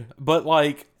weird, but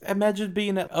like imagine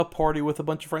being at a party with a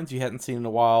bunch of friends you hadn't seen in a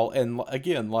while, and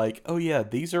again, like, oh yeah,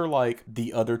 these are like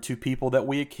the other two people that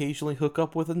we occasionally hook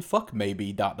up with and fuck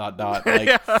maybe, ...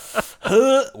 Like,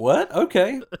 huh? What?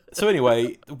 Okay. So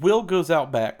anyway, Will goes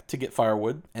out back to get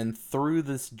firewood, and through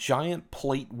this giant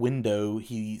plate window,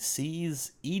 he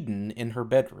sees Eden in her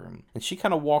bedroom. And she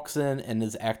kind of walks in and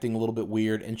is acting a little bit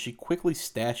weird, and she quickly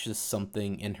stashes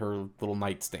something in her little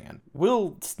nightstand.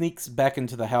 Will sneaks back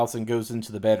into the house and goes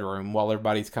into the bedroom while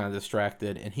everybody's kind of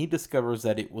distracted, and he discovers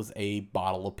that it was a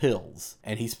bottle of pills.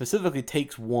 And he specifically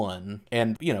takes one,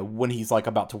 and, you know, when he's like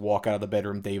about to walk out of the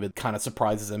bedroom, David kind of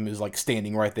surprises him, is like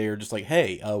standing right there, just like,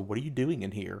 hey, what are you doing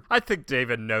in here? I think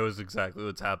David knows exactly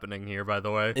what's happening here, by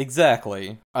the way.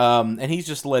 Exactly. And he's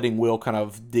just letting Will kind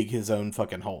of dig his own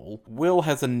fucking hole. Will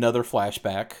has another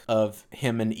flashback of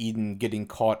him and Eden getting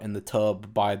caught in the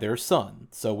tub by their son.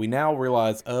 So we now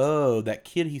realize, oh, that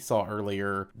kid he saw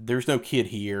earlier, there's no kid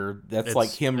here. That's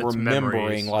like him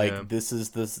remembering, like, this is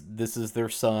their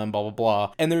son, blah, blah,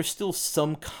 blah. And there's still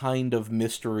some kind of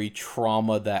mystery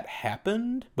trauma that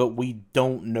happened, but we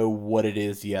don't know what it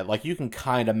is yet. Like, you can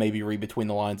kind of maybe read between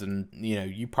the lines and, you know,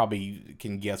 you probably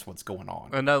can guess what's going on.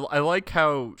 And I like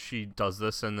how she does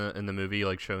this in the movie,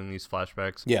 like showing these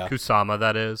flashbacks. Yeah. Kusama,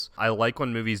 that is. I like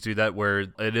when movies do that where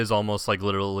it is almost like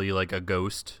literally like a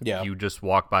ghost. Yeah. You just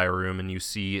walk by a room and you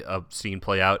see a scene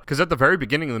play out. Because at the very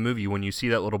beginning of the movie, when you see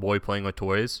that little boy playing with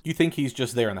toys, you think he's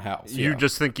just there in the house. You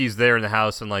just think he's there in the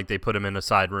house, and like they put him in a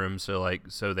side room so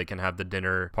they can have the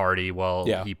dinner party while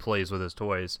he plays with his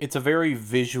toys. It's a very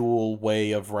visual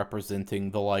way of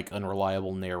representing the like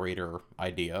unreliable narrator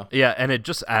idea. Yeah, and it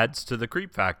just adds to the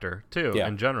creep factor too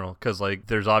in general, because like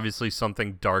there's obviously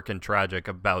something dark and tragic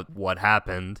about what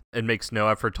happened. It makes no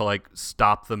effort to like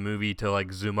stop the movie to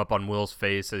like zoom up on Will's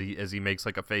face as he makes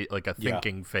like a face, like a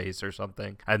thinking face or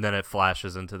something, and then it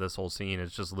flashes into this whole scene.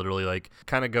 It's just literally like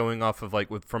kind of going off of like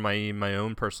from my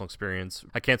own personal experience.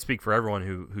 I can't speak for everyone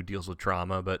who deals with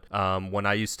trauma, but when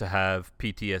I used to have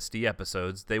PTSD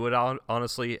episodes, they would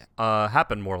honestly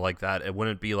happen more like that. It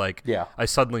wouldn't be like I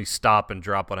suddenly stop and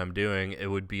drop what I'm doing. It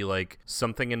would be like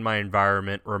something in my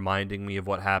environment reminding me of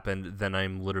what happened, then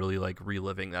I'm literally like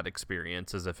reliving that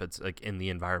experience as if it's like in the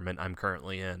environment I'm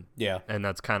currently in. Yeah. And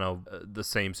that's kind of the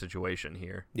same situation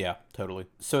here. Yeah, totally.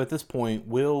 So at this point,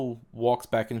 Will walks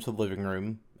back into the living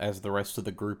room as the rest of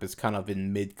the group is kind of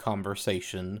in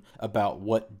mid-conversation about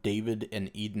what David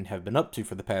and Eden have been up to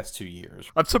for the past 2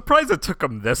 years. I'm surprised it took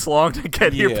them this long to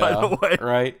get here, by the way.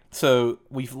 Right? So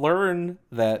we've learned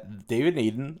that David and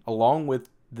Eden, along with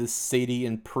the Sadie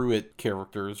and Pruitt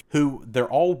characters, who they're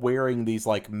all wearing these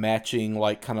like matching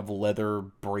like kind of leather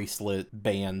bracelet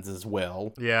bands as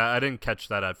well. Yeah, I didn't catch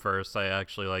that at first. I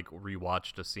actually like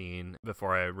rewatched a scene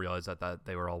before I realized that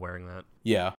they were all wearing that.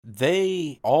 Yeah,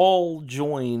 they all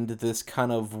joined this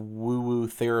kind of woo-woo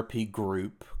therapy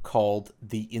group called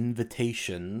The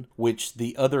Invitation, which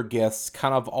the other guests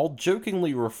kind of all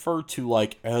jokingly refer to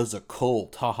like as a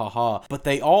cult, ha ha ha, but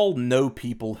they all know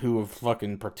people who have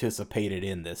fucking participated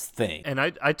in this thing. And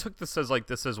I took this as like,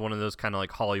 this is one of those kind of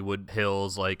like Hollywood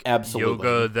Hills, like absolutely.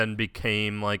 Yoga then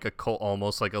became like a cult,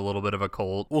 almost like a little bit of a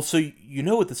cult. Well, so you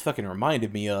know what this fucking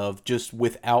reminded me of, just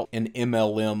without an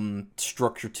MLM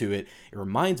structure to it. It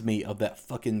reminds me of that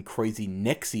fucking crazy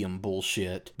NXIVM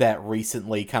bullshit that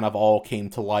recently kind of all came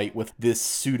to light with this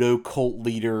pseudo cult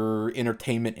leader,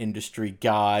 entertainment industry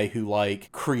guy who like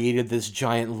created this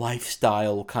giant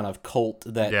lifestyle kind of cult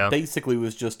that basically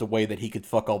was just a way that he could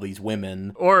fuck all these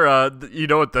women. Or, you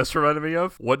know what this reminded me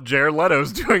of? What Jared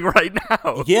Leto's doing right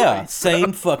now. Yeah,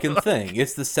 same fucking thing.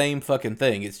 It's the same fucking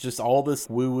thing. It's just all this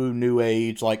woo-woo new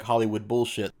age like Hollywood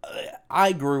bullshit.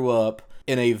 I grew up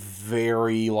in a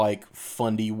very like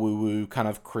fundy woo-woo kind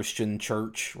of Christian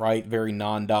church, right? Very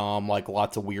non-dom, like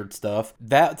lots of weird stuff.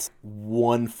 That's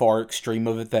one far extreme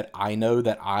of it that I know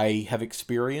that I have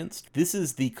experienced. This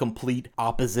is the complete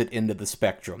opposite end of the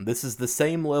spectrum. This is the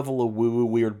same level of woo-woo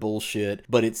weird bullshit,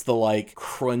 but it's the like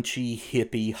crunchy,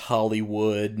 hippie,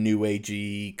 Hollywood, new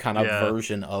agey kind of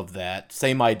version of that.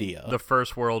 Same idea. The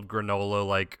first world granola,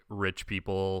 like rich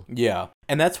people. Yeah.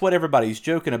 And that's what everybody's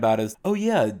joking about is, oh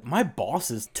yeah, my boss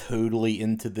is totally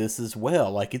into this as well.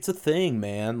 Like, it's a thing,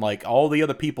 man. Like, all the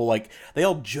other people, like, they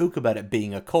all joke about it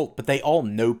being a cult, but they all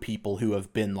know people who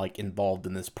have been, like, involved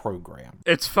in this program.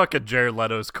 It's fucking Jared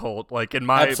Leto's cult. Like, in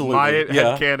my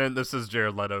headcanon, this is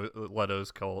Jared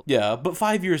Leto's cult. Yeah, but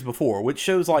 5 years before, which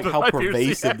shows, like, how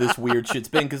pervasive this weird shit's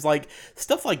been. Because, like,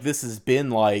 stuff like this has been,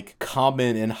 like,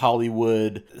 common in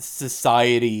Hollywood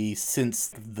society since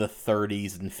the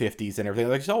 30s and 50s and everything.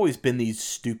 There's always been these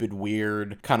stupid,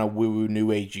 weird, kind of woo-woo, new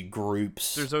agey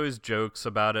groups. There's always jokes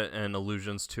about it and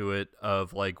allusions to it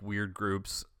of, like, weird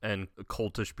groups and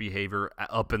cultish behavior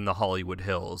up in the Hollywood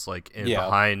Hills, like Yeah.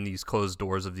 behind these closed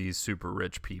doors of these super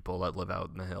rich people that live out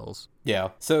in the hills. Yeah.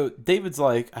 So David's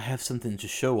like, I have something to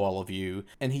show all of you.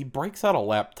 And he breaks out a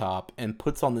laptop and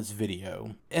puts on this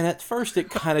video. And at first it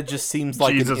kind of just seems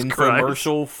like Jesus an Christ.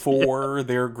 infomercial for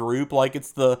their group. Like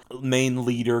it's the main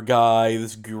leader guy,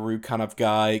 this guru kind of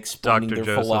guy explaining Dr.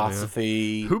 their Joseph,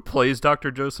 philosophy. Who plays Dr.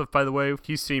 Joseph, by the way?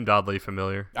 He seemed oddly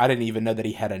familiar. I didn't even know that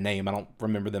he had a name. I don't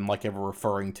remember them like ever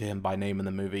referring to him by name in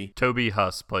the movie. Toby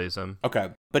Huss plays him. Okay.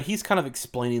 But he's kind of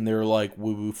explaining their like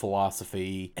woo-woo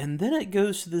philosophy. And then it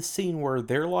goes to this scene where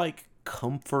they're like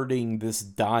comforting this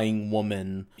dying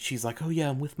woman. She's like, oh yeah,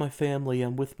 I'm with my family,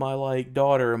 I'm with my like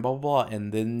daughter and blah blah blah.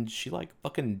 And then she like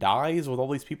fucking dies with all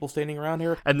these people standing around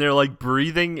her. And they're like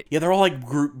breathing. Yeah, they're all like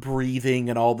group breathing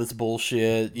and all this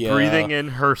bullshit. Yeah. Breathing in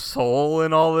her soul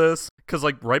and all this. Because,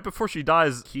 like, right before she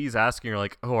dies, he's asking her,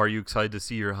 like, oh, are you excited to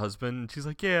see your husband? And she's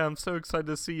like, yeah, I'm so excited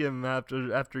to see him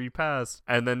after he passed.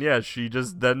 And then, yeah, she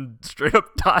just then straight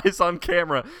up dies on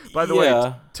camera. By the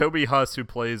way, Toby Huss, who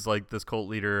plays, like, this cult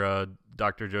leader,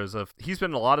 Dr. Joseph, he's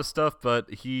been in a lot of stuff, but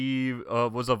he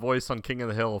was a voice on King of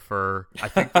the Hill for, I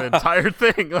think, the entire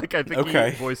thing. Like, I think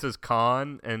he voices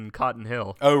Khan and Cotton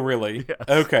Hill. Oh, really? Yes.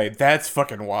 Okay, that's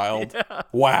fucking wild. Yeah.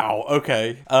 Wow,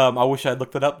 okay. I wish I'd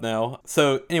looked it up now.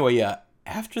 So, anyway, yeah.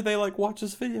 After they, like, watch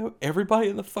this video, everybody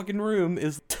in the fucking room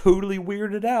is totally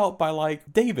weirded out by,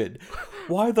 like, David,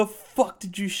 why the fuck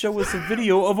did you show us a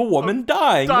video of a woman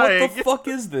dying? What the fuck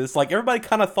is this? Like, everybody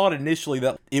kind of thought initially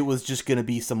that it was just gonna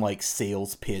be some, like,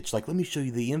 sales pitch. Like, let me show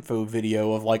you the info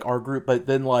video of, like, our group. But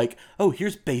then, like, oh,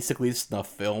 here's basically a snuff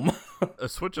film. A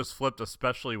switch is flipped,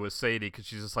 especially with Sadie, because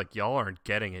she's just like, y'all aren't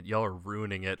getting it. Y'all are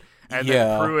ruining it. And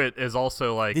then Pruitt is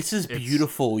also like, this is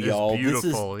beautiful, y'all.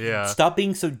 Beautiful, yeah. Stop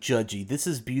being so judgy. This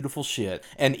is beautiful shit.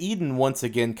 And Eden once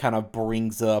again kind of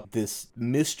brings up this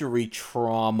mystery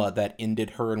trauma that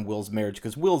ended her and Will's marriage,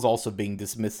 because Will's also being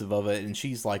dismissive of it, and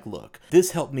she's like, look,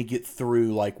 this helped me get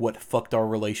through like what fucked our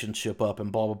relationship up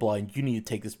and blah blah blah, and you need to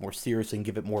take this more seriously and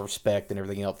give it more respect and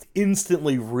everything else.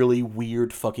 Instantly really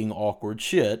weird fucking awkward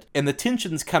shit. And the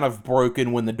tension's kind of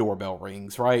broken when the doorbell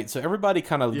rings, right? So everybody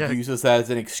kind of uses that as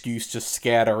an excuse to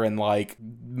scatter and like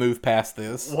move past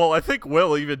this. Well, I think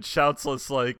Will even shouts us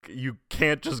like, you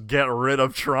can't just get rid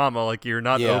of trauma, like you're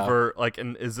not over, like,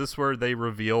 and is this where they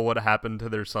reveal what happened to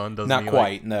their son? Doesn't not he,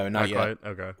 quite, like, no, not yet.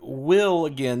 Quite? Okay. Will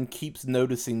again keeps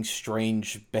noticing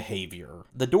strange behavior.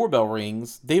 The doorbell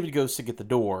rings, David goes to get the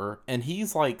door, and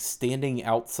he's like standing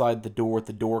outside the door at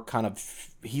the door kind of,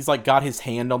 he's like got his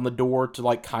hand on the door to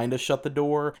like kind of shut the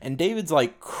door, and David's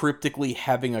like cryptically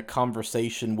having a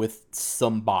conversation with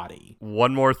somebody.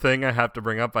 One more thing I have to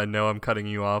bring up. I know I'm cutting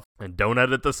you off, and don't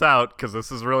edit this out because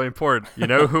this is really important. You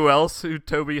know who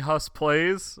Toby Huss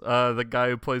plays? The guy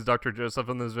who plays Dr. Joseph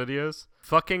in those videos?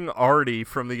 Fucking Artie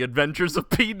from The Adventures of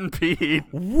Pete and Pete.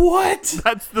 What?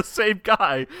 That's the same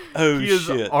guy. Oh, he is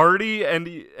shit. Artie,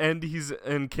 and he's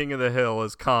in King of the Hill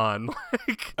as Khan.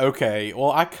 Okay,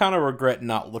 well, I kind of regret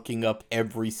not looking up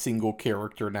every single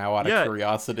character now out of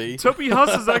curiosity. Toby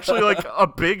Huss is actually like a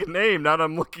big name now that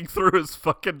I'm looking through his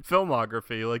fucking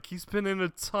filmography. Like, he's been in a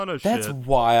ton of shit. That's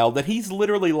wild that he's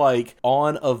literally like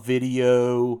on a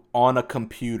video on a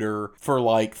computer for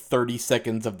like 30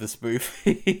 seconds of this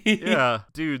movie. Yeah,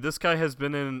 dude, this guy has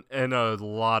been in a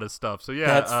lot of stuff. So yeah,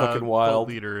 that's fucking wild. Cult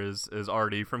leader is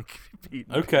Artie from Pete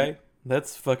and Okay. Pete.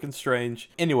 That's fucking strange.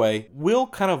 Anyway, Will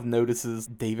kind of notices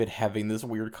David having this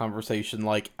weird conversation,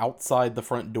 like, outside the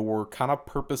front door, kind of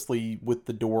purposely with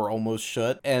the door almost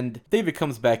shut. And David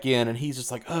comes back in, and he's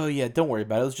just like, oh, yeah, don't worry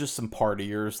about it. It was just some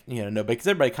partiers. You know, no, because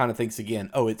everybody kind of thinks, again,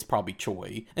 oh, it's probably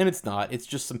Choi. And it's not. It's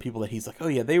just some people that he's like, oh,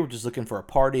 yeah, they were just looking for a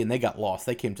party, and they got lost.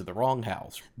 They came to the wrong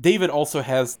house. David also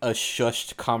has a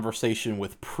shushed conversation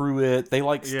with Pruitt. They,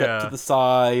 like, step to the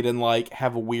side and, like,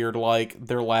 have a weird, like,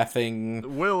 they're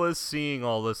laughing. Will is seeing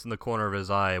all this in the corner of his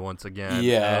eye once again.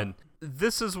 Yeah. And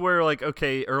this is where, like,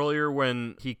 okay, earlier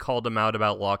when he called him out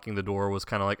about locking the door was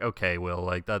kind of like, okay, Will,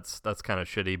 like, that's kind of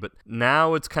shitty. But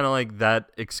now it's kind of like that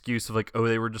excuse of, like, oh,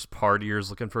 they were just partiers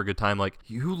looking for a good time. Like,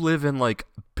 you live in, like,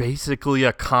 basically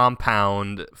a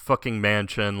compound fucking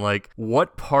mansion. Like,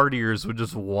 what partiers would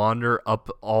just wander up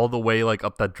all the way, like,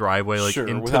 up that driveway, like,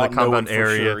 into the compound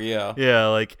area? Yeah,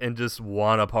 like, and just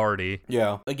want a party.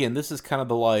 Yeah. Again, this is kind of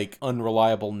the, like,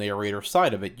 unreliable narrator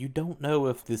side of it. You don't know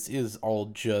if this is all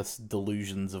just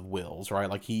delusions of Will's, right?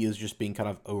 Like, he is just being kind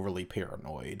of overly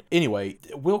paranoid. Anyway,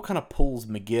 Will kind of pulls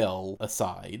Miguel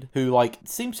aside, who, like,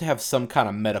 seems to have some kind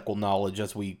of medical knowledge,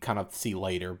 as we kind of see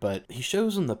later, but he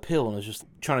shows him the pill and is just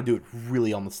trying to do it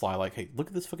really on the sly, like, hey, look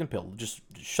at this fucking pill. Just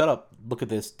shut up. Look at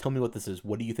this. Tell me what this is.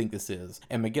 What do you think this is?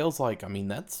 And Miguel's like, I mean,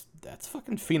 that's that's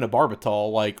fucking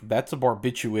phenobarbital. Like, that's a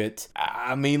barbiturate.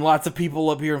 I mean, lots of people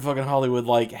up here in fucking Hollywood,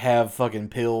 like, have fucking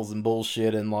pills and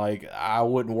bullshit, and, like, I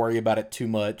wouldn't worry about it too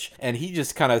much. And he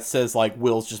just kind of says, like,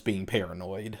 Will's just being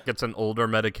paranoid. It's an older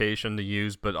medication to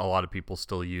use, but a lot of people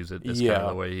still use it, is kind of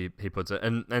the way he puts it.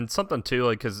 And something, too,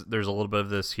 like, because there's a little bit of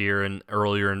this here and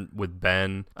earlier with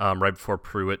Ben, right before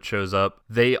Pruitt shows up,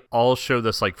 they all show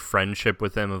this, like, friendship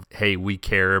with him of, hey, we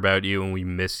care about you and we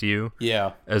miss you.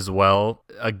 Yeah. As well.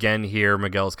 Again, here,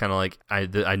 Miguel's kind of like,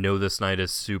 I know this night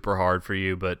is super hard for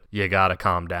you, but you gotta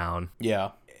calm down.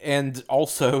 Yeah. And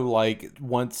also, like,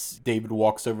 once David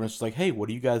walks over and is just like, hey, what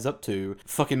are you guys up to?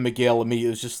 Fucking Miguel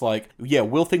immediately is just like, yeah,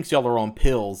 Will thinks y'all are on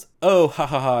pills. Oh, ha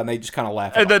ha ha. And they just kind of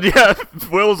laugh. And then, yeah,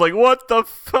 Will's like, what the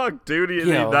fuck, dude?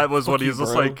 And that was when he was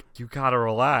just bro. like, you gotta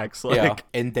relax. Like, yeah.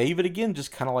 And David, again,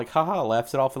 just kind of like, haha,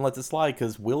 laughs it off and lets it slide,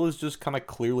 because Will is just kind of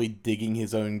clearly digging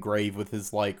his own grave with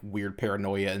his, like, weird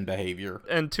paranoia and behavior.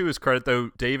 And to his credit,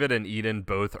 though, David and Eden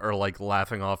both are, like,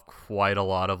 laughing off quite a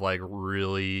lot of, like,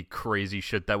 really crazy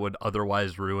shit that would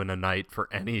otherwise ruin a night for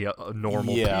any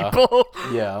normal people.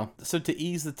 Yeah. So to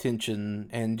ease the tension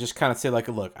and just kind of say, like,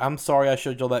 look, I'm sorry I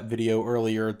showed y'all that video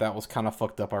earlier. That was kind of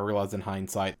fucked up. I realize in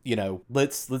hindsight, you know,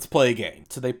 let's play a game.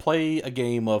 So they play a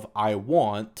game of I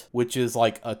Want, which is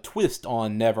like a twist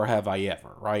on Never Have I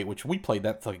Ever, right? Which we played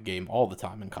that fucking game all the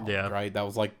time in college, right? That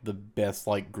was like the best,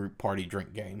 like, group party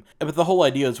drink game. But the whole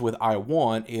idea is with I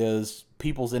Want is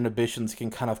people's inhibitions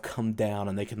can kind of come down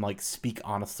and they can, like, speak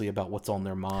honestly about what's on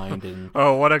their mind and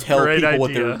what a tell great people idea.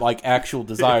 what their, like, actual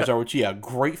desires are, which,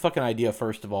 great fucking idea,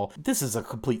 first of all. This is a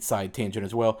complete side tangent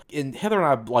as well. And Heather and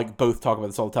I, like, both talk about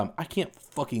this all the time. I can't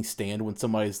fucking stand when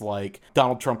somebody's like,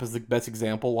 Donald Trump is the best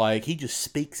example, like, he just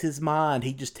speaks his mind,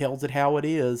 he just tells it how it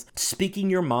is.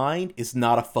 Speaking your mind is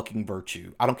not a fucking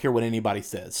virtue. I don't care what anybody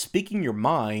says. Speaking your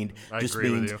mind just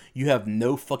means you have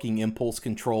no fucking impulse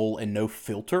control and no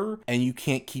filter, and you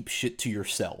can't keep shit to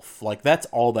yourself. Like, that's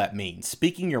all that means.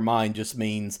 Speaking your mind just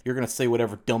means you're gonna say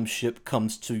whatever dumb shit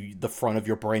comes to the front of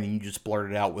your brain and you just blurt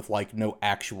it out with, like, no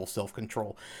actual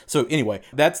self-control. So anyway,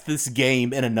 that's this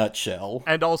game in a nutshell.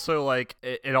 And also, like,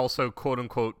 it also,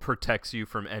 quote-unquote, protects you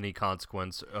from any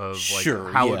consequence of,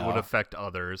 like, how it would affect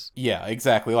others. Yeah,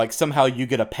 exactly. Like, somehow you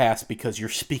get a pass because you're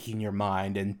speaking your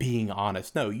mind and being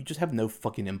honest. No, you just have no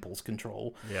fucking impulse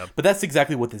control. Yeah. But that's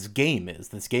exactly what this game is.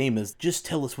 This game is just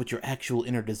tell us what your actual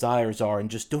inner desires are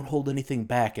and just don't hold anything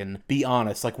back and be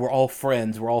honest. Like, we're all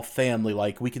friends, we're all family.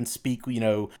 Like, we can speak, you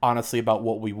know, honestly about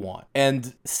what we want.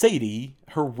 And Sadie,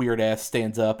 her weird ass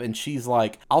stands up and she's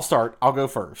like, I'll go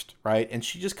first, right? And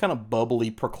she just kind of bubbly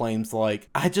proclaims, like,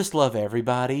 I just love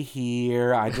everybody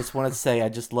here. I just want to say I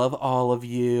just love all of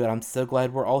you and I'm so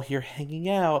glad we're all here hanging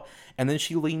out. And then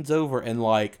she leans over and,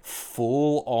 like,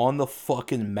 full on the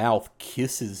fucking mouth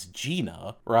kisses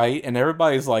Gina, right? And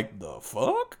everybody's like, the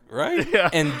fuck? Right? Yeah.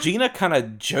 And Gina kind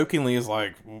of jokingly is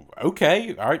like,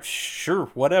 okay, all right, sure,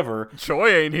 whatever.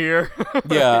 Troy ain't here.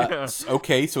 Yeah.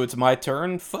 Okay, so it's my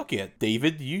turn. Fuck it.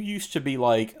 David, you used to be,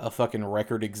 like, a fucking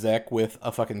record exec with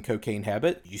a fucking cocaine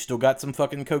habit. You still got some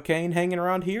fucking cocaine hanging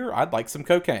around here? I'd like some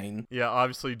cocaine. Yeah,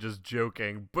 obviously just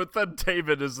joking. But then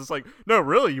David is just like, no,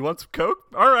 really? You want some coke?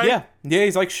 All right. Yeah,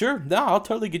 he's like, sure. No, I'll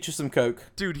totally get you some coke.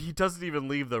 Dude, he doesn't even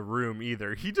leave the room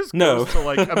either. He just goes to,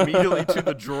 like, immediately to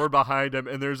the drawer behind him,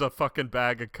 and there's a fucking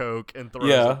bag of coke and throws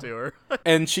it to her.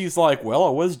 And she's like, well, I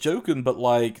was joking, but,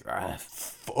 like,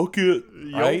 fuck it.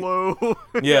 YOLO.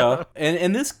 Right? Yeah.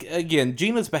 And this, again,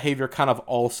 Gina's behavior kind of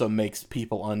also makes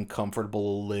people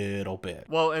uncomfortable a little bit.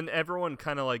 Well, and everyone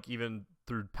kind of, like, even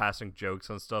through passing jokes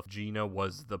and stuff, Gina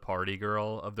was the party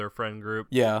girl of their friend group.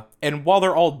 Yeah. And while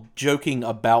they're all joking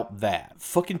about that,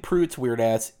 fucking Pruitt's weird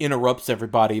ass interrupts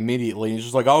everybody immediately. He's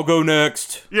just like, I'll go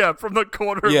next. Yeah, from the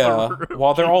corner of the room.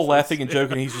 While they're all laughing and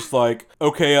joking, he's just like,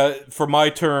 okay, for my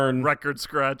turn. Record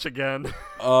scratch again.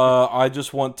 I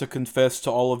just want to confess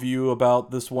to all of you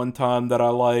about this one time that I,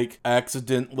 like,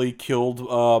 accidentally killed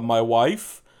my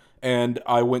wife. And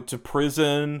I went to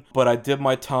prison, but I did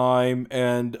my time,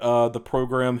 and the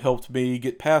program helped me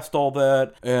get past all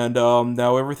that, and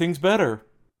now everything's better.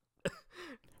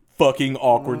 Fucking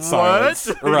awkward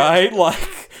silence, right?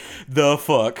 Like, the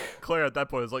fuck. Claire at that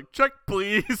point is like, check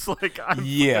please, like, I'm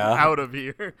out of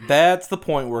here. That's the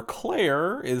point where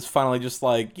Claire is finally just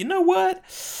like, you know what?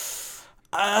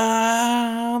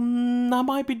 I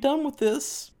might be done with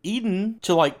this. Eden,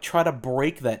 to like try to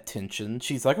break that tension,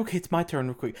 she's like, okay, it's my turn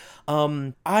real quick.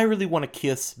 I really want to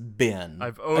kiss Ben.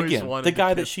 I've always wanted the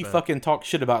guy to that she Ben. fucking talked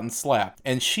shit about and slapped.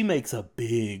 And she makes a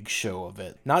big show of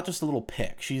it. Not just a little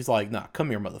peck. She's like, nah, come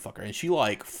here, motherfucker. And she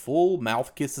like full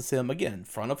mouth kisses him again in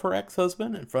front of her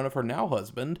ex-husband, in front of her now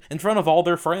husband, in front of all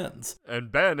their friends.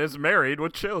 And Ben is married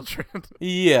with children.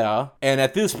 Yeah. And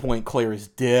at this point, Claire is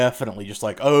definitely just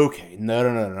like, okay, no.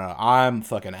 I'm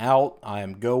fucking out. I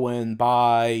am going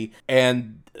by.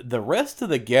 And the rest of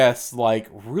the guests, like,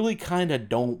 really kind of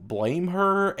don't blame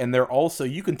her. And they're also,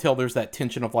 you can tell there's that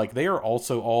tension of, like, they are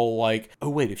also all like, oh,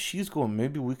 wait, if she's going,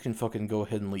 maybe we can fucking go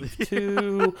ahead and leave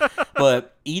too.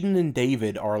 But Eden and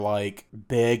David are, like,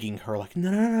 begging her, like,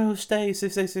 no, stay.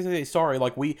 Sorry,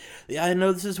 like, I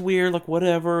know this is weird, like,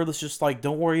 whatever. Let's just, like,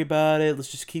 don't worry about it.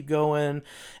 Let's just keep going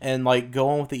and, like, go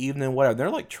on with the evening, whatever. They're,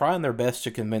 like, trying their best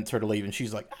to convince her to leave. And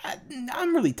she's like,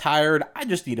 I'm really tired. I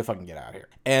just need to fucking get out of here.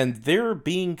 And they're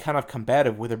being kind of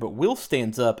combative with her, but Will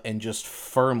stands up and just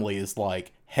firmly is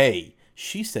like, hey,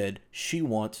 she said she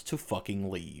wants to fucking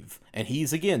leave. And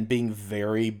he's again being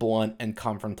very blunt and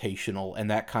confrontational, and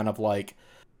that kind of like,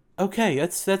 okay,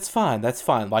 that's fine.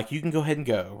 Like, you can go ahead and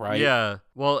go, right? Yeah.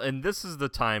 Well, and this is the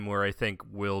time where I think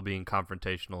Will being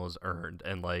confrontational is earned,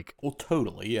 and like, well,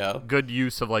 totally, yeah. Good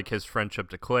use of like his friendship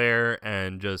to Claire,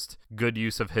 and just good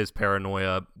use of his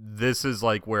paranoia. This is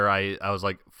like where I was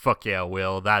like, fuck yeah,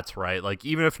 Will, that's right. Like,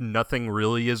 even if nothing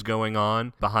really is going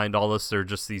on behind all this, they're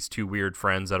just these two weird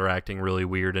friends that are acting really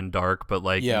weird and dark, but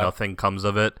like nothing comes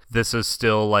of it. This is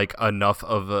still like enough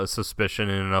of a suspicion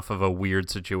and enough of a weird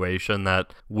situation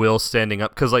that Will standing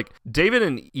up, because like David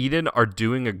and Eden are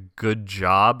doing a good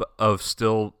job of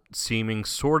still seeming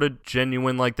sort of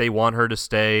genuine, like they want her to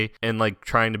stay and like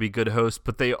trying to be good hosts,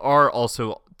 but they are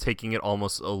also taking it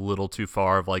almost a little too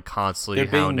far of like constantly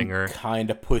hounding her. Kind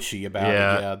of pushy about it.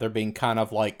 Yeah, they're being kind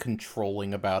of like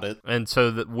controlling about it. And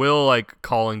so that Will like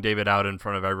calling David out in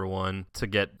front of everyone to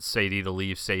get Sadie to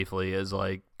leave safely is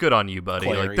like, good on you, buddy.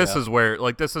 Claire, like this is where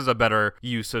like this is a better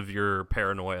use of your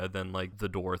paranoia than like the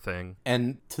door thing.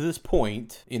 And to this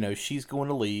point, you know, she's going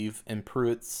to leave, and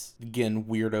Pruitt's again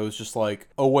weirdo's just like,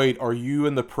 oh wait, are you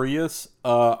in the Prius?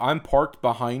 I'm parked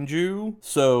behind you,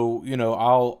 so you know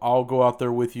I'll go out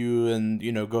there with you and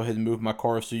you know go ahead and move my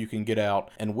car so you can get out.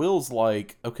 And Will's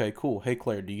like, okay, cool. Hey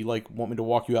Claire, do you like want me to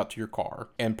walk you out to your car?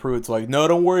 And Pruitt's like, no,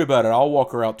 don't worry about it. I'll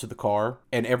walk her out to the car.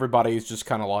 And everybody's just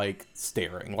kind of like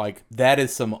staring. Like, that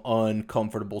is some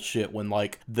uncomfortable shit when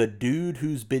like the dude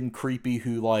who's been creepy,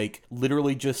 who like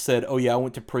literally just said, oh yeah, I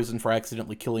went to prison for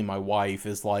accidentally killing my wife,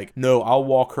 is like, no, I'll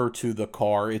walk her to the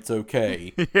car. It's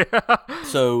okay. Yeah.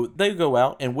 So they go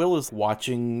out, and Will is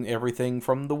watching everything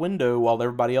from the window while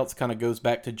everybody else kind of goes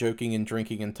back to joking and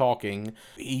drinking and talking.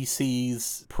 He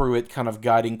sees Pruitt kind of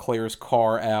guiding Claire's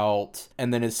car out,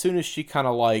 and then as soon as she kind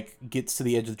of like gets to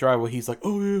the edge of the driveway, he's like,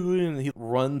 oh yeah, and he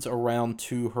runs around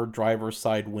to her driver's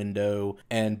side window.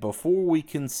 And before we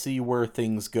can see where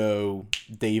things go,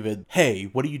 David, hey,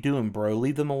 what are you doing, bro?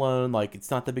 Leave them alone. Like,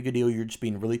 it's not that big a deal. You're just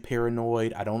being really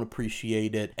paranoid. I don't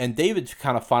appreciate it. And David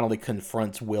kind of finally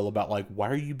confronts Will about like, why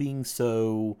are you being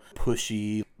so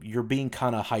pushy? You're being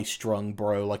kind of high-strung,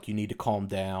 bro. Like, you need to calm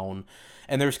down.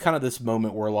 And there's kind of this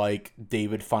moment where, like,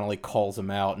 David finally calls him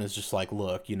out and is just like,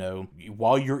 look, you know,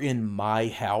 while you're in my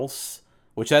house,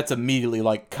 which that's immediately,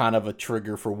 like, kind of a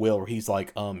trigger for Will, where he's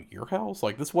like, your house?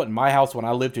 Like, this wasn't my house when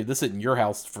I lived here. This isn't your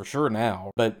house for sure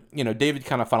now. But, you know, David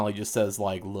kind of finally just says,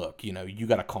 like, look, you know, you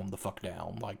gotta calm the fuck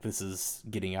down. Like, this is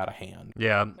getting out of hand.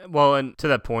 Yeah. Well, and to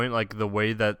that point, like, the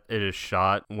way that it is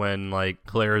shot when, like,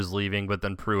 Claire is leaving, but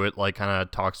then Pruitt, like, kind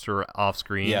of talks to her off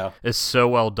screen is so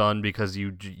well done, because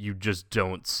you just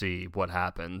don't see what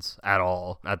happens at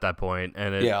all at that point.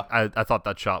 And I thought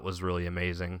that shot was really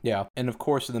amazing. Yeah. And, of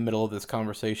course, in the middle of this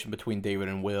conversation between David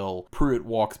and Will, Pruitt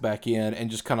walks back in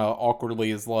and just kind of awkwardly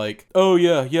is like, oh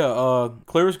yeah,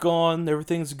 Claire's gone,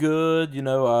 everything's good, you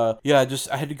know, I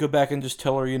had to go back and just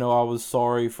tell her, you know, I was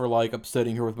sorry for like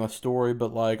upsetting her with my story,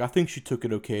 but like I think she took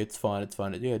it okay. It's fine.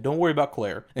 Yeah, don't worry about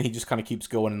Claire. And he just kind of keeps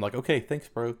going and like, okay, thanks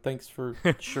bro, thanks for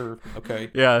sure, okay.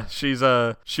 Yeah,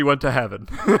 she went to heaven.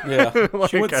 Yeah,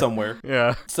 like, she went somewhere.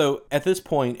 Yeah. So at this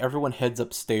point, everyone heads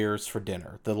upstairs for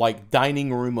dinner. The like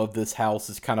dining room of this house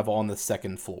is kind of on the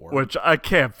second floor. Which I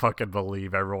can't fucking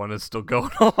believe everyone is still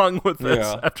going along with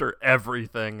this after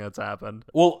everything that's happened.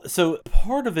 Well, so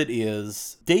part of it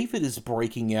is David is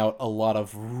breaking out a lot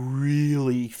of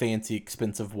really fancy,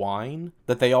 expensive wine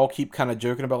that they all keep kind of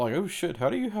joking about, like, oh shit, how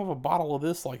do you have a bottle of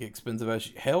this, like, expensive ass?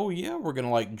 Hell yeah, we're gonna,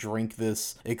 like, drink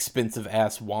this expensive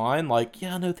ass wine. Like,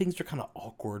 yeah, I know things are kind of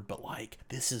awkward, but, like,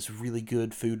 this is really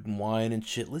good food and wine and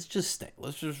shit. Let's just stay.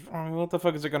 What the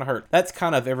fuck is it gonna hurt? That's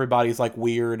kind of everybody's, like,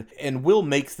 weird. And Will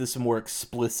makes this more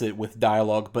explicit with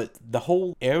dialogue, but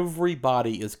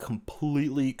everybody is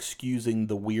completely excusing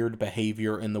the weird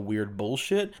behavior and the weird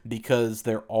bullshit because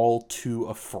they're all too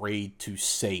afraid to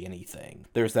say anything.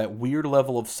 There's that weird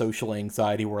level of social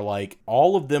anxiety where, like,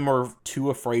 all of them are too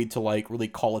afraid to, like, really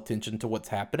call attention to what's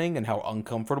happening and how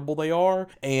uncomfortable they are,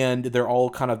 and they're all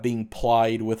kind of being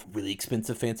plied with really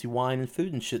expensive fancy wine and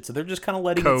food and shit, so they're just kind of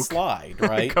letting it slide,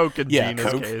 right? Coke in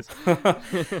Gina's case.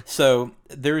 So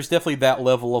there's definitely that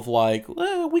level of, like,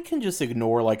 we can just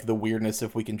ignore, like, the weirdness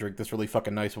if we can drink this really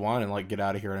fucking nice wine and, like, get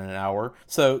out of here in an hour.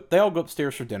 So they all go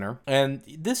upstairs for dinner, and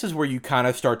this is where you kind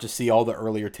of start to see all the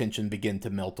earlier tension begin to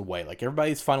melt away. Like,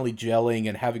 everybody's finally gelling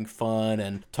and having fun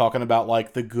and talking about,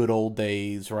 like, the good old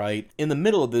days, right? In the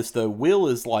middle of this, though, Will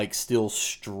is, like, still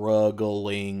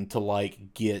struggling to,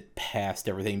 like, get past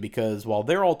everything, because while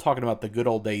they're all talking about the good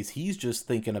old days, he's just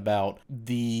thinking about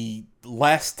the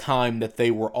last time that they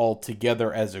were all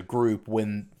together as a group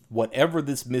when whatever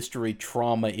this mystery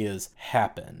trauma is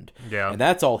happened. Yeah. And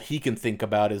that's all he can think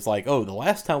about is, like, oh, the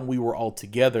last time we were all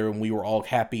together and we were all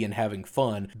happy and having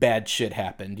fun, bad shit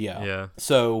happened. Yeah.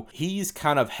 So he's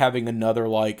kind of having another,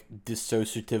 like,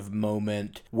 dissociative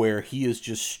moment where he is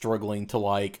just struggling to,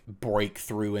 like, break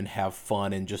through and have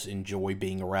fun and just enjoy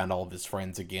being around all of his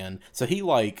friends again. So he,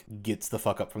 like, gets the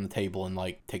fuck up from the table and,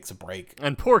 like, takes a break.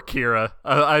 And poor Kira,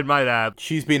 I might add.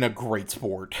 She's being a great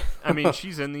sport. I mean,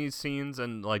 she's in these scenes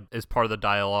and, like, is part of the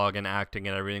dialogue and acting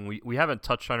and everything. We haven't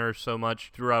touched on her so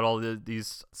much throughout all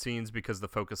these scenes because the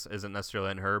focus isn't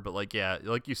necessarily on her, but, like, yeah,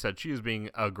 like you said, she is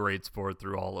being a great sport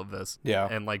through all of this. Yeah.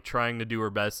 And, like, trying to do her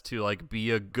best to, like,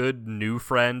 be a good new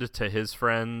friend to his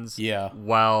friends. Yeah.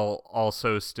 While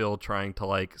also still trying to,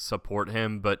 like, support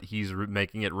him, but he's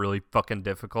making it really fucking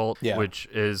difficult. Yeah. Which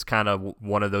is kind of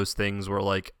one of those things where,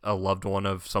 like, a loved one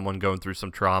of someone going through some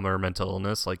trauma or mental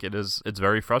illness, like, it's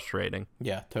very frustrating.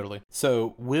 Yeah, totally.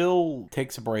 So Will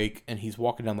takes a break and he's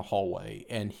walking down the hallway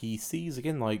and he sees,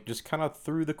 again, like, just kind of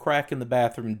through the crack in the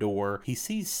bathroom door, he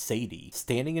sees Sadie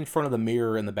standing in front of the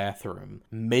mirror in the bathroom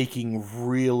making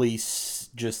really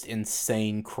just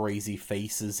insane crazy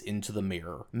faces into the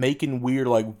mirror, making weird,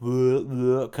 like,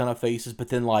 kind of faces, but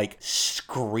then, like,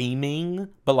 screaming,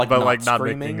 but not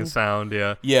screaming. Making a sound.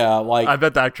 Yeah, like, I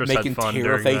bet the actress making had fun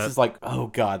terror doing faces that. like, oh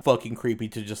god, fucking creepy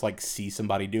to just, like, see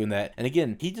somebody doing that. And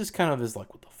again, he just kind of is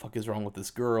like, what the fuck is wrong with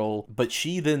this girl? But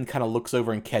she then kind of looks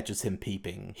over and catches him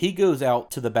peeping. He goes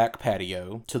out to the back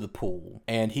patio to the pool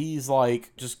and he's,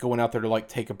 like, just going out there to, like,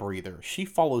 take a breather. She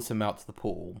follows him out to the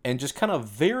pool and just kind of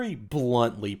very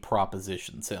bluntly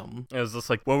propositions him. It was just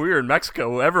like, when we were in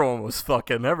Mexico, everyone was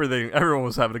fucking everything. Everyone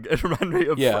was having it reminded me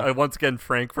of once again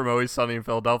Frank from Always Sunny in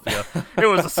Philadelphia. It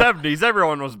was the 70s.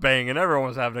 Everyone was banging. Everyone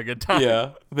was having a good time.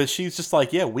 Yeah, but she's just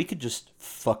like, yeah, we could just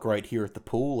fuck right here at the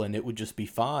pool and it would just be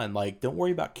fine. Like, don't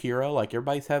worry about Kira. Like,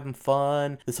 everybody's having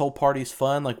fun. This whole party's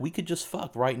fun. Like, we could just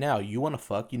fuck right now. You want to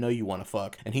fuck? You know you want to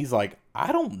fuck. And he's like,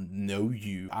 I don't know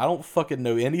you. I don't fucking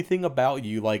know anything about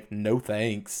you. Like, no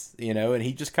thanks. You know? And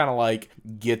he just kind of, like,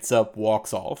 gets up,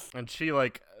 walks off. And she,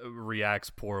 like, reacts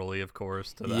poorly, of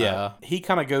course, to that. Yeah. He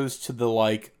kind of goes to the,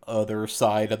 like, other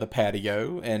side of the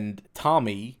patio, and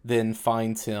Tommy then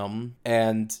finds him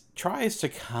and tries to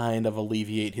kind of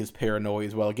alleviate his paranoia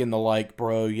as well. Again, the, like,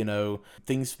 bro, you know,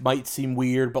 things might seem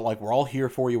weird, but, like, we're all here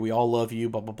for you. We all love you,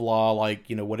 blah, blah, blah. Like,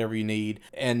 you know, whatever you need.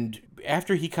 And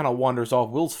after he kind of wanders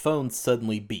off, Will's phone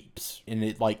suddenly beeps and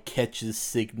it, like, catches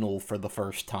signal for the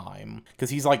first time because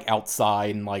he's, like,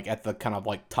 outside and, like, at the kind of,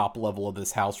 like, top level of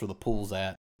this house where the pool's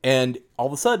at. And all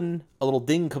of a sudden, a little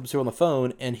ding comes through on the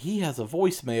phone, and he has a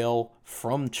voicemail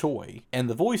from Choi. And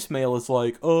the voicemail is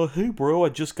like, hey bro, I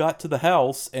just got to the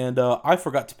house, and I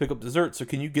forgot to pick up dessert, so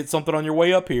can you get something on your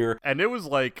way up here? And it was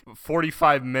like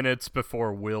 45 minutes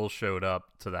before Will showed up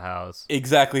to the house.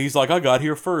 Exactly. He's like, I got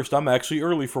here first. I'm actually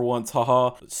early for once.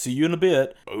 Haha. See you in a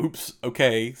bit. Oops.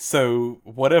 Okay. So,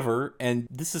 whatever. And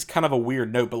this is kind of a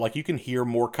weird note, but, like, you can hear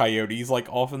more coyotes, like,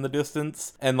 off in the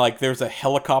distance. And, like, there's a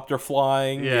helicopter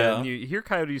flying. Yeah. And you hear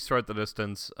coyotes throughout the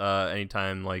distance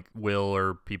anytime, like, Will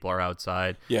or people are outside.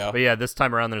 outside. Yeah. But yeah, this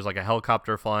time around there's like a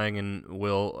helicopter flying, and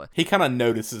Will... He kind of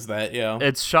notices that, yeah.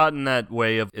 It's shot in that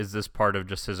way of, is this part of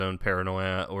just his own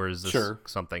paranoia, or is this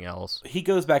something else? He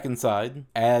goes back inside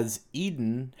as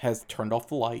Eden has turned off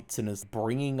the lights and is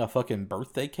bringing a fucking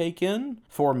birthday cake in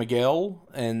for Miguel.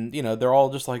 And, you know, they're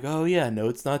all just like, oh yeah, no,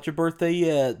 it's not your birthday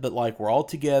yet, but like, we're all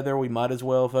together, we might as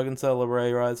well fucking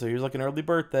celebrate, right? So here's like an early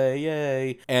birthday,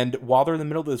 yay. And while they're in the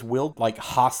middle of this, Will like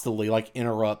hostilely like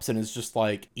interrupts and is just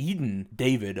like, Eden,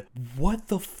 David, what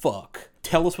the fuck?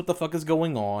 Tell us what the fuck is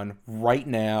going on right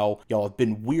now. Y'all have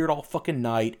been weird all fucking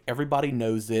night. Everybody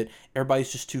knows it.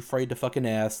 Everybody's just too afraid to fucking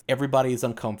ask. Everybody is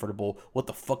uncomfortable. What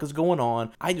the fuck is going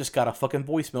on? I just got a fucking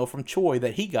voicemail from Choi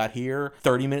that he got here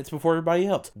 30 minutes before everybody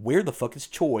else. Where the fuck is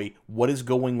Choi? What is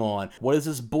going on? What is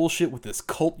this bullshit with this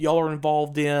cult y'all are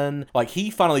involved in? Like, he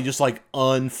finally just like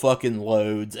unfucking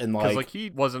loads and like... Because like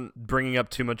he wasn't bringing up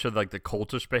too much of like the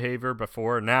cultish behavior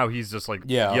before. Now he's just like,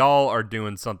 yeah, y'all are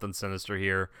doing something sinister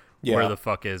here. Yeah. Where the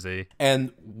fuck is he?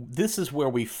 And this is where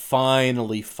we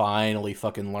finally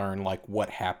fucking learn, like,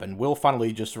 what happened. Will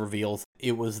finally just reveals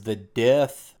it was the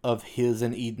death of his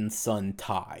and Eden's son,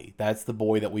 Ty. That's the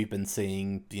boy that we've been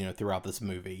seeing, you know, throughout this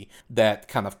movie that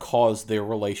kind of caused their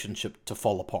relationship to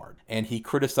fall apart. And he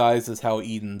criticizes how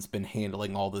Eden's been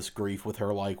handling all this grief with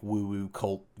her, like, woo-woo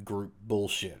cult group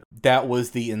bullshit. That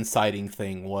was the inciting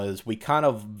thing, was we kind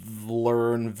of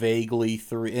learn vaguely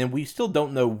through, and we still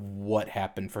don't know what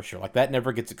happened for sure. Like, that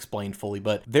never gets explained fully,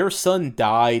 but their son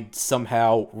died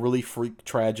somehow really freak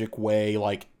tragic way,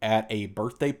 like at a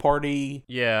birthday party.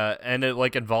 Yeah, and it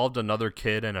like involved another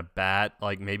kid and a bat,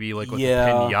 like maybe like with a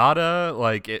pinata.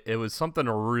 Like it was something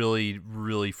really,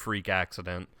 really freak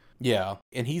accident. Yeah,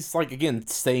 and he's like, again,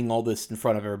 saying all this in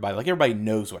front of everybody. Like, everybody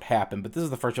knows what happened, but this is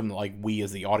the first time that, like, we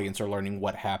as the audience are learning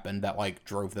what happened that, like,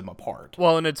 drove them apart.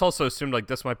 Well, and it's also assumed, like,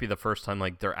 this might be the first time,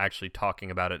 like, they're actually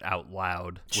talking about it out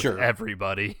loud with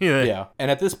everybody. Yeah, and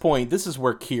at this point, this is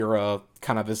where Kira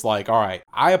kind of is like, all right,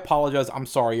 I apologize, I'm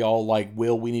sorry, y'all, like,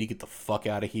 Will, we need to get the fuck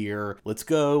out of here. Let's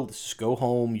just go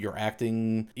home. You're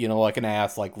acting, you know, like an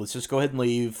ass. Like, let's just go ahead and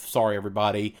leave. Sorry,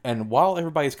 everybody. And while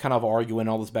everybody's kind of arguing,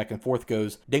 all this back and forth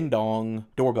goes, ding dong,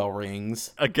 doorbell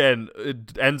rings. Again,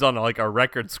 it ends on like a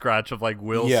record scratch of like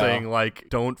Will saying like,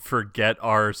 don't forget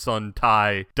our son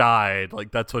Ty died.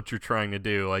 Like, that's what you're trying to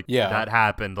do. Like, that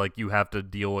happened. Like, you have to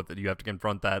deal with it. You have to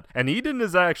confront that. And Eden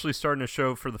is actually starting to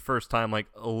show for the first time like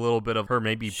a little bit of her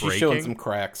maybe breaking. She's showing some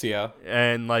cracks,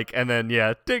 and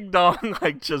then ding dong,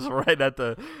 like just right at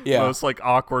the most like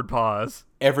awkward pause.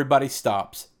 Everybody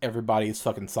stops. Everybody is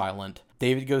fucking silent.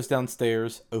 David goes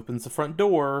downstairs, opens the front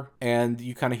door, and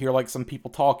you kind of hear like some people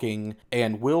talking,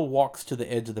 and Will walks to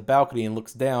the edge of the balcony and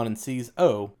looks down and sees,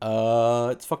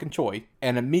 it's fucking Choi.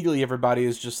 And immediately everybody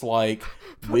is just like,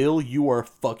 Will, you are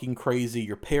fucking crazy.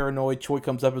 You're paranoid. Choi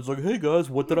comes up and is like, hey guys,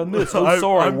 what did I miss? Oh,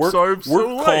 sorry. Work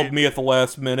called me at the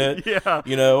last minute. Yeah.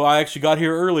 You know, I actually got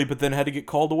here early, but then had to get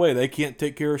called away. They can't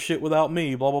take care of shit without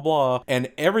me, blah, blah, blah.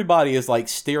 And everybody is like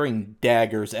staring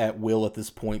daggers at Will at this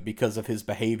point because of his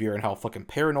behavior and how fucking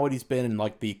paranoid he's been and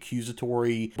like the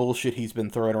accusatory bullshit he's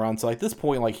been throwing around. So at this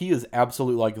point, like, he is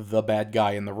absolutely like the bad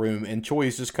guy in the room, and Choi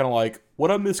is just kind of like, what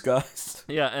I miss, guys.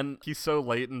 Yeah, and he's so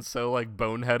late and so like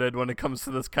boneheaded when it comes to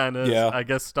this kind of I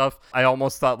guess stuff. I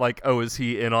almost thought like, oh, is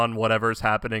he in on whatever's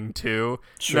happening too?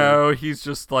 Sure. No, he's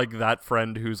just like that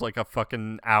friend who's like a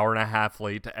fucking hour and a half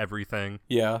late to everything.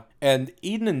 Yeah. And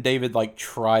Eden and David like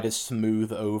try to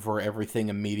smooth over everything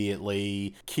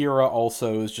immediately. Kira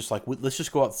also is just like, let's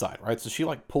just go outside, right? So she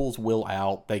like pulls Will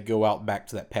out. They go out back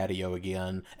to that patio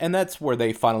again. And that's where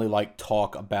they finally like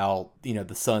talk about, you know,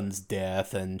 the son's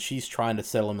death, and she's trying to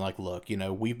settle him like, look, you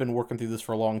know, we've been working through this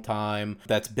for a long time.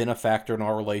 That's been a factor in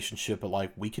our relationship, but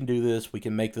like, we can do this. We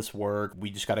can make this work. We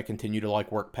just got to continue to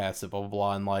like work past it, blah, blah,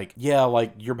 blah. And like, yeah,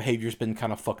 like your behavior's been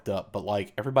kind of fucked up, but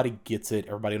like everybody gets it.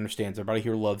 Everybody understands. Everybody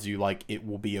here loves you. Like, it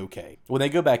will be okay. When they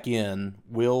go back in,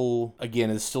 Will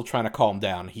again is still trying to calm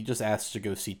down. He just asks to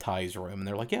go see Ty's room, and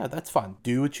they're like, yeah, that's fine.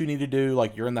 Do what you need to do.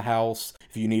 Like, you're in the house.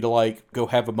 If you need to like go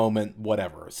have a moment,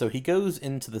 whatever. So he goes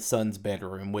into the son's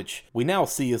bedroom, which we now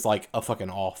see is like a fucking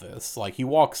office. Like, he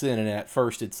walks in and at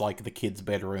first it's like the kid's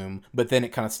bedroom, but then it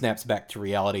kind of snaps back to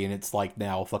reality and it's like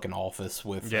now a fucking office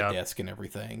with a desk and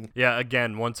everything. Yeah,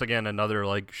 once again, another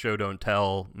like show don't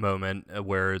tell moment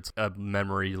where it's a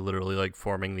memory literally like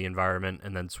forming the environment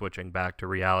and then switching back to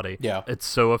reality. Yeah. It's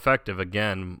so effective.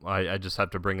 Again, I just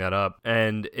have to bring that up.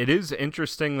 And it is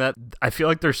interesting that I feel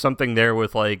like there's something there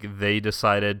with like they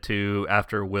decided to,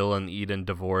 after Will and Eden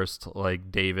divorced,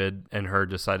 like David and her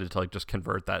decided to like just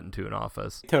convert that into into an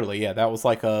office. Totally, yeah. That was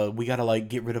like we gotta like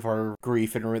get rid of our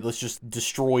grief and let's just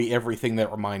destroy everything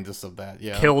that reminds us of that.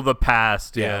 Yeah. Kill the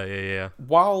past. Yeah.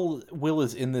 While Will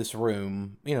is in this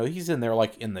room, he's in there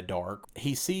like in the dark.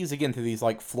 He sees again through these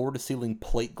like floor to ceiling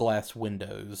plate glass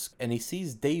windows, and he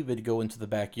sees David go into the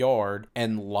backyard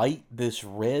and light this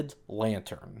red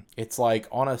lantern. It's like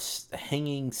on a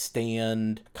hanging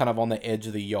stand kind of on the edge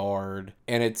of the yard,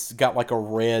 and it's got like a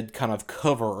red kind of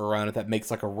cover around it that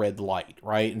makes like a red light,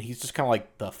 right? And he's just kind of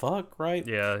like, the fuck, right?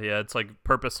 Yeah, it's like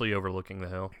purposely overlooking the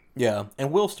hill. Yeah,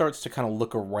 and Will starts to kind of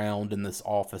look around in this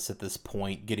office at this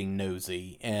point, getting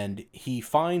nosy, and he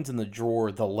finds in the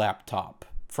drawer the laptop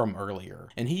from earlier.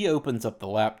 And he opens up the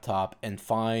laptop and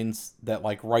finds that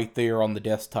like right there on the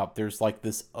desktop there's like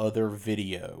this other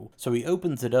video. So he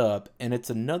opens it up and it's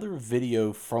another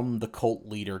video from the cult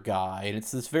leader guy, and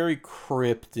it's this very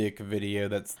cryptic video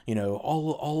that's,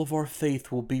 all of our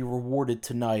faith will be rewarded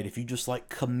tonight if you just like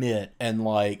commit and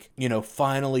like,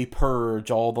 finally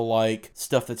purge all the like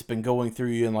stuff that's been going through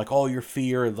you and like all your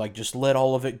fear, like just let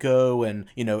all of it go and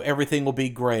everything will be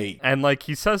great. And like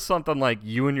he says something like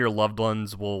you and your loved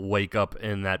ones will wake up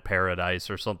in that paradise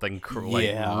or something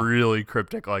really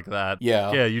cryptic like that.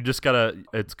 Yeah, you just gotta,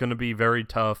 it's gonna be very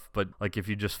tough, but like if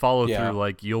you just follow through,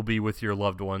 like you'll be with your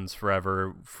loved ones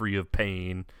forever, free of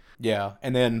pain. Yeah,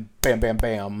 and then bam, bam,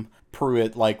 bam,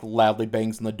 Pruitt like loudly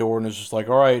bangs on the door and is just like,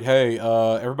 all right, hey,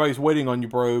 everybody's waiting on you,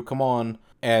 bro, come on.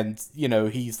 And,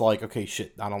 he's like, okay,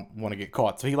 shit, I don't want to get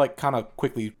caught. So he, like, kind of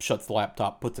quickly shuts the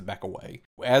laptop, puts it back away.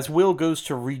 As Will goes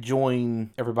to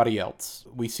rejoin everybody else,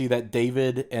 we see that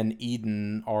David and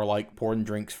Eden are, like, pouring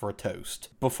drinks for a toast.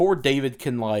 Before David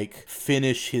can, like,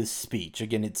 finish his speech,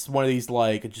 again, it's one of these,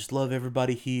 like, I just love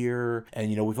everybody here, and,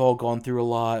 we've all gone through a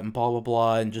lot, and blah, blah,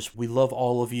 blah, and just, we love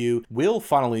all of you. Will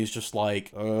finally is just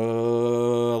like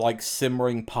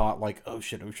simmering pot, like, oh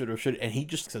shit, and he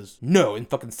just says, no, and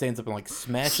fucking stands up and, like,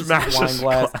 smashes the wine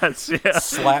glass,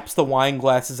 slaps the wine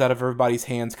glasses out of everybody's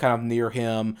hands kind of near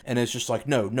him, and is just like,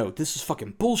 no, this is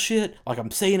fucking bullshit. Like,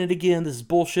 I'm saying it again, this is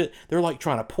bullshit. They're like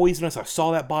trying to poison us. I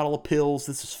saw that bottle of pills.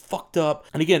 This is fucked up.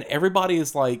 And again, everybody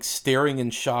is like staring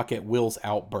in shock at Will's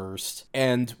outburst.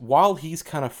 And while he's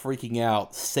kind of freaking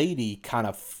out, Sadie kind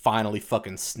of finally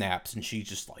fucking snaps, and she's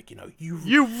just like,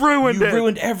 you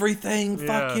ruined everything. Yeah.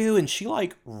 Fuck you. And she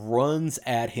like runs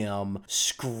at him,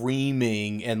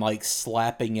 screaming and like slapping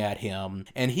at him,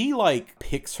 and he like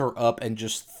picks her up and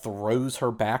just throws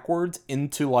her backwards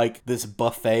into like this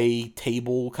buffet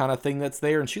table kind of thing that's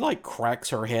there, and she like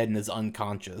cracks her head and is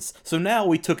unconscious. So now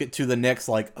we took it to the next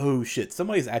like, oh shit,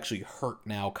 somebody's actually hurt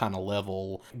now kind of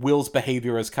level. Will's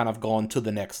behavior has kind of gone to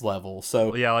the next level.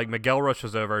 So yeah, like Miguel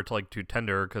rushes over to like to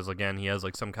Tender because again he has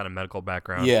like some kind of medical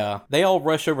background. Yeah, they all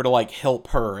rush over to like help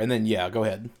her, and then go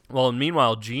ahead. Well, and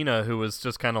meanwhile Gina, who was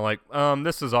just kind of like,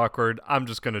 this is awkward, I'm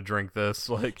just gonna drink this.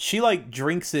 Like she like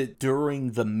drinks it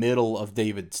during the middle of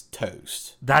David's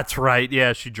toast. That's right.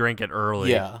 Yeah, she drank it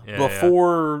early. Yeah,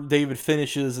 before David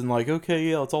finishes and like, okay,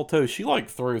 yeah, it's all toast. She like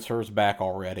throws hers back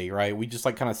already, right? We just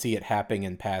like kind of see it happening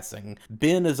in passing.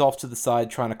 Ben is off to the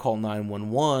side trying to call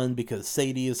 911 because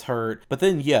Sadie is hurt. But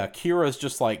then Kira's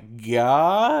just like,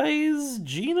 guys,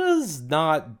 Gina's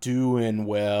not doing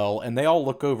well, and they all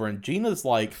look over and Gina's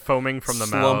like foaming from the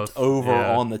slumped mouth over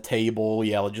on the table,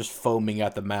 just foaming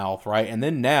at the mouth, right? And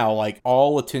then now like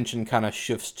all attention kind of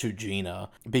shifts to Gina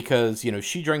because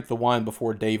she drank the wine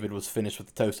before David was finished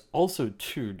with the toast. Also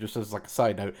too, just as like a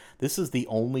side note, this is the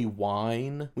only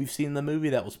wine we've seen in the movie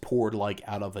that was poured like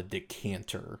out of a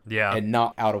decanter, and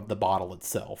not out of the bottle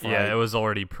itself, right? It was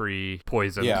already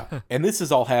pre-poisoned. And this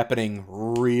is all happening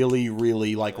really,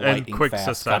 really like lightning quick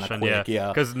fast, succession.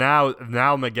 Because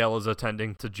now Miguel is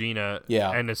attending to Gina,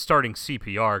 and is starting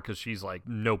CPR because she's like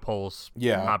no pulse,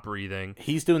 not breathing.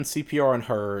 He's doing CPR on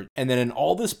her, and then in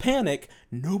all this panic,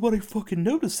 nobody fucking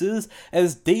notices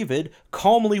as David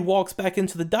calmly walks back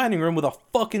into the dining room with a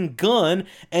fucking gun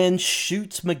and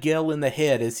shoots Miguel in the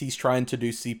head as he's trying to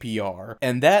do CPR.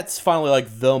 And that's finally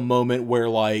like the moment where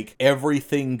like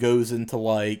everything goes into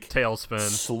like tailspin,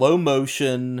 slow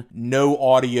motion, no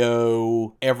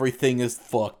audio, everything is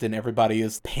fucked, and everybody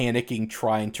is panicking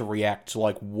trying to react to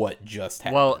like what just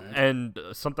happened. Well, and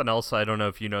something else I don't know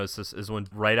if you noticed this is when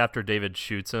right after David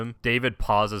shoots him, David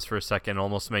pauses for a second,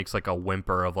 almost makes like a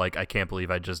whimper of like, I can't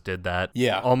believe I just did that.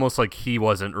 Yeah. Almost like he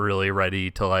wasn't really ready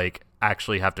to like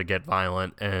actually have to get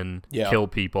violent and kill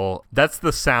people. That's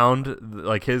the sound,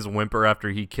 like his whimper after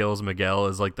he kills Miguel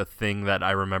is like the thing that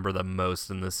I remember the most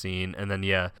in the scene. And then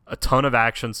a ton of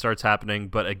action starts happening,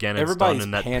 but again, it's done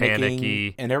in that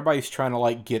panicky, and everybody's trying to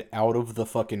like get out of the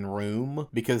fucking room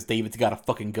because David's got a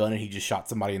fucking gun and he just shot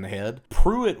somebody in the head.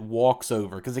 Pruitt walks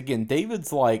over because again,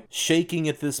 David's like shaking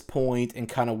at this point and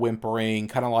kind of whimpering,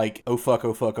 kind of like, oh fuck,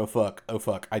 oh fuck, oh fuck, oh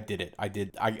fuck, I did it.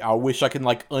 I wish I can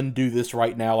like undo this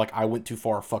right now. Like I went too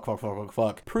far. Fuck, fuck, fuck, fuck,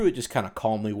 fuck. Pruitt just kind of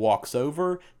calmly walks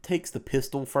over, takes the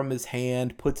pistol from his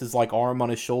hand, puts his like arm on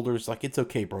his shoulders, like, it's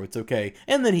okay, bro, it's okay.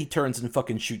 And then he turns and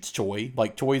fucking shoots Choi.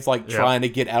 Like Choi's like trying to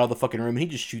get out of the fucking room and he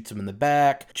just shoots him in the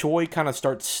back. Choi kind of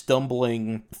starts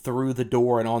stumbling through the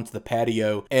door and onto the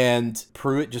patio, and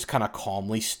Pruitt just kind of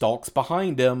calmly stalks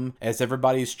behind him as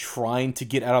everybody's trying to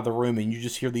get out of the room, and you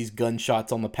just hear these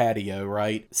gunshots on the patio,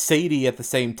 right? Sadie at the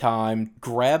same time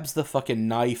grabs the fucking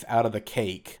knife out of the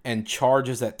cake and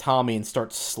charges at Tommy and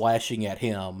starts slashing at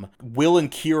him. Will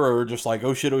and Kira are just like,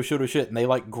 oh shit, oh shit, oh shit, and they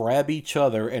like grab each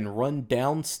other and run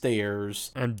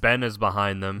downstairs. And Ben is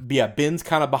behind them. Yeah, Ben's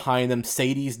kind of behind them.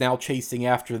 Sadie's now chasing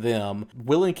after them.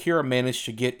 Will and Kira manage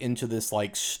to get into this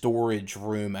like storage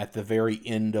room at the very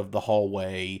end of the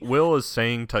hallway. Will is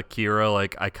saying to Kira,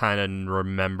 like, I kind of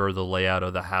remember the layout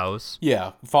of the house.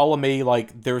 Yeah, follow me,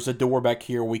 like, there's a door back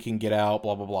here, we can get out,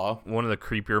 blah, blah, blah. One of the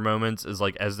creepier moments is,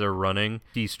 like, as they're running,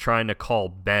 he's trying to call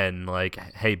Ben, like,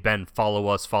 hey, Ben, follow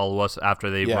us, after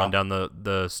they run down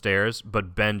the stairs,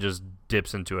 but Ben just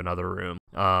dips into another room,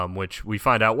 which we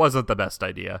find out wasn't the best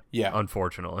idea. Yeah.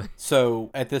 Unfortunately.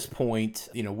 So at this point,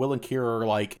 Will and Kira are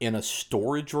like in a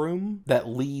storage room that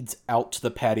leads out to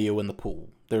the patio and the pool.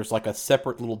 There's like a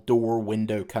separate little door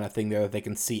window kind of thing there that they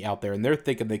can see out there. And they're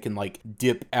thinking they can like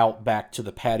dip out back to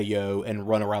the patio and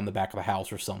run around the back of the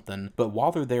house or something. But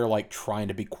while they're there like trying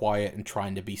to be quiet and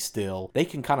trying to be still, they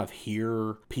can kind of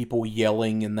hear people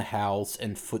yelling in the house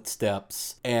and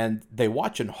footsteps. And they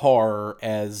watch in horror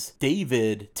as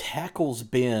David tackles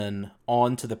Ben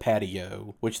onto the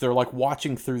patio, which they're like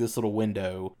watching through this little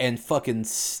window, and fucking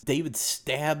David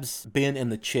stabs Ben in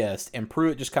the chest, and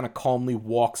Pruitt just kind of calmly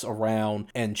walks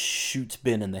around and shoots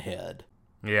Ben in the head.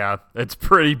 Yeah, it's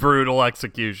pretty brutal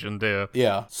execution too.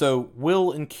 Yeah, so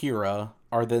Will and Kira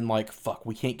are then like, fuck,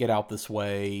 we can't get out this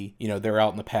way. They're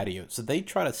out in the patio. So they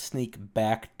try to sneak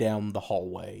back down the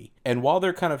hallway. And while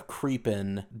they're kind of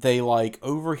creeping, they like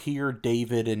overhear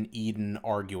David and Eden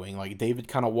arguing. Like David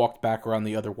kind of walked back around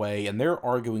the other way, and they're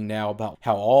arguing now about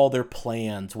how all their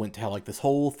plans went to hell. Like this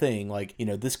whole thing, like,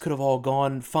 this could have all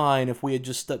gone fine if we had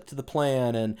just stuck to the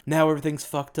plan, and now everything's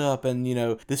fucked up, and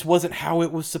this wasn't how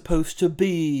it was supposed to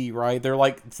be, right? They're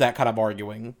like, it's that kind of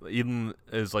arguing. Eden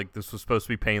is like, this was supposed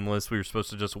to be painless. We were supposed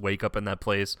to just wake up in that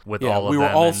place with all of them. We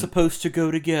were all supposed to go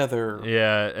together.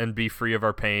 Yeah, and be free of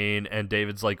our pain. And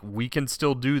David's like, we can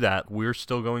still do that. We're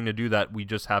still going to do that. We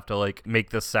just have to like make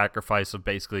this sacrifice of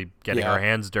basically getting our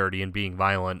hands dirty and being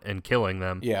violent and killing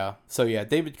them. Yeah. So yeah,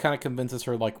 David kind of convinces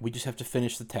her like, we just have to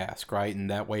finish the task, right? And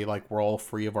that way like we're all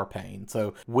free of our pain.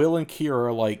 So Will and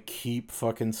Kira like keep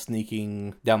fucking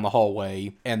sneaking down the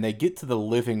hallway, and they get to the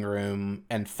living room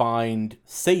and find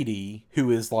Sadie, who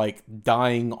is like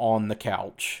dying on the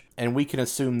couch. And we can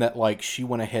assume that, like, she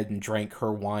went ahead and drank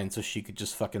her wine so she could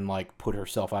just fucking, like, put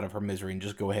herself out of her misery and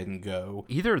just go ahead and go.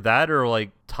 Either that or,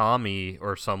 like, Tommy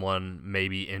or someone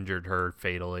maybe injured her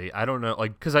fatally. I don't know,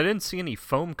 like, because I didn't see any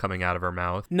foam coming out of her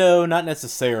mouth. No, not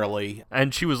necessarily.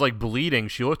 And she was, like, bleeding.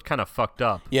 She looked kind of fucked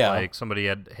up. Yeah. Like, somebody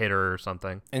had hit her or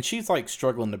something. And she's, like,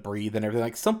 struggling to breathe and everything.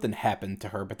 Like, something happened to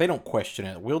her, but they don't question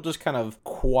it. Will just kind of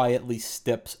quietly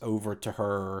steps over to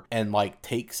her and, like,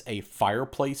 takes a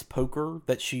fireplace poker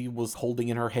that she was holding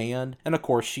in her hand, and of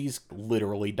course she's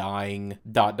literally dying ...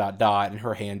 and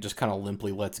her hand just kind of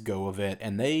limply lets go of it,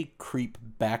 and they creep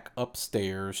back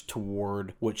upstairs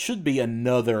toward what should be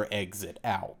another exit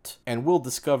out. And Will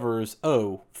discovers,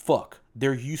 oh fuck,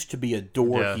 there used to be a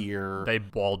door here. They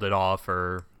walled it off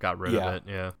or got rid of it.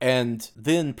 Yeah. And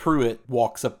then Pruitt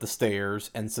walks up the stairs,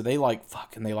 and so they like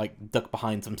fuck, and they like duck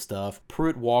behind some stuff.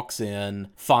 Pruitt walks in,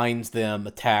 finds them,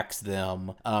 attacks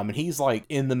them, and he's like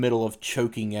in the middle of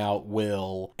choking out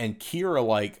Will, and Kira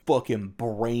like fucking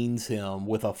brains him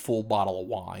with a full bottle of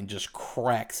wine, just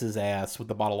cracks his ass with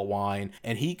the bottle of wine,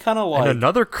 and he kind of like, and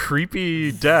another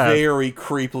creepy death, very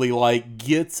creepily, like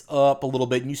gets up a little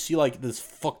bit, and you see like this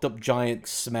fucked up giant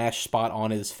smash spot on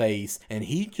his face, and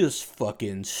he just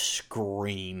fucking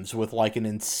screams with like an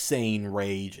insane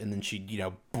rage, and then she,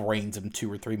 brains him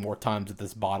 2 or 3 more times with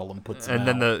this bottle and puts him out.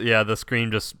 And then the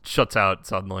scream just shuts out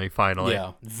suddenly, finally.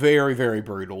 Yeah, very, very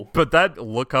brutal. But that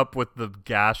look up with the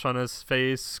gash on his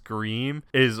face scream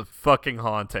is fucking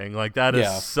haunting. Like, that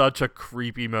is such a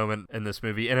creepy moment in this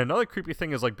movie. And another creepy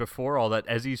thing is, like, before all that,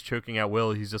 as he's choking out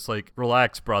Will, he's just like,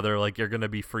 relax, brother. Like, you're going to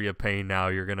be free of pain now.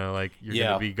 You're going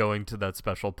to be going to that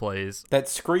special place. That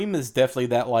scream is definitely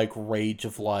that, like, rage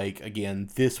of, like, again,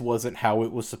 this wasn't how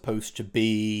it was supposed to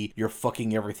be. You're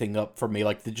fucking everything up for me.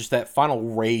 Like, just that final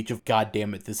rage of, God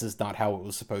damn it, this is not how it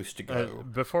was supposed to go.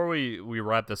 Before we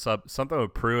wrap this up, something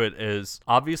with Pruitt is,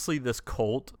 obviously this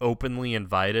cult openly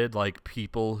invited, like,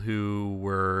 people who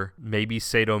were maybe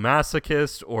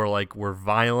sadomasochist or, like, were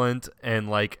violent, and,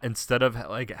 like, instead of,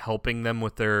 like, helping them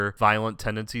with their violent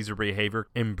tendencies or behavior,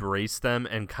 embraced them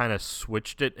and kind of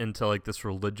switched it into, like, this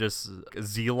religious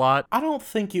zealot. I don't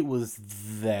think it was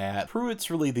that. Pruitt's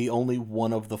really the only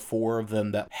one of the 4 of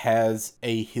them that has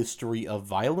a history of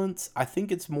violence. I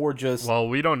think it's more just... Well,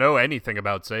 we don't know anything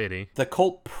about Sadie. The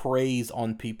cult preys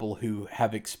on people who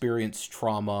have experienced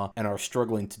trauma and are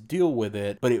struggling to deal with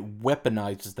it, but it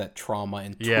weaponizes that trauma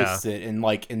and twists it and,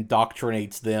 like,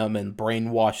 indoctrinates them and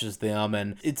brainwashes them,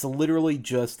 and it's literally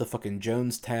just the fucking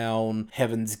Jonestown,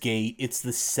 Heaven's Gate. It's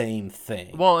the same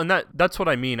thing. Well, and that's what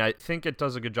I mean. I think it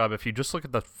does a good job if you just look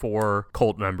at the 4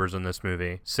 cult members in this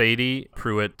movie. Sadie,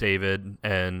 Pruitt, David,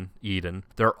 and Eden.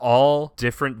 They're all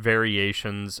different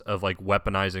variations of, like,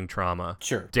 weaponizing trauma.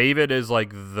 Sure. David is,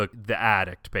 like, the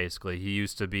addict, basically. He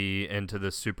used to be into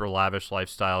this super lavish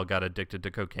lifestyle, got addicted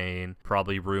to cocaine,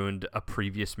 probably ruined a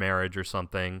previous marriage or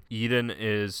something. Eden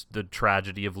is the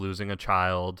tragedy of losing a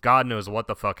child. God knows what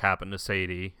the fuck happened to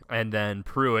Sadie. And then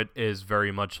Pruitt is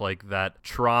very much like that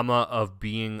trauma of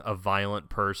being a violent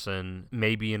person,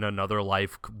 maybe in another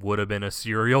life would have been a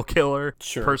serial killer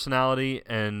personality,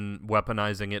 and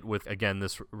weaponizing it with, again,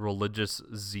 this religious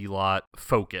zealot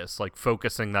focus, like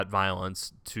focusing that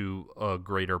violence to a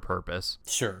greater purpose.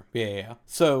 Sure. Yeah.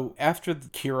 So after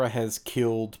Kira has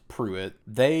killed Pruitt,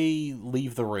 they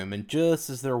leave the room, and just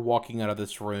as they're walking out of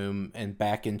this room and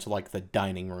back into, like, the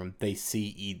dining room, they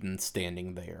see Eden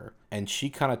standing there. And she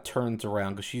kind of turns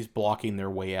around because she's blocking their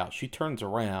way out. She turns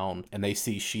around and they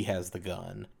see she has the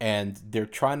gun. And they're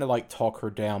trying to, like, talk her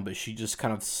down, but she just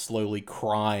kind of slowly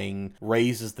crying,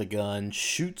 raises the gun,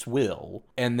 shoots Will,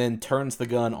 and then turns the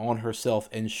gun on herself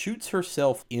and shoots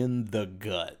herself in the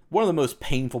gut. One of the most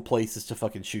painful places to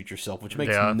fucking shoot yourself, which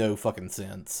makes no fucking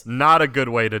sense. Not a good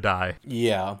way to die.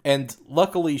 Yeah. And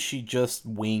luckily she just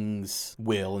wings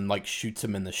Will and, like, shoots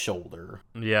him in the shoulder.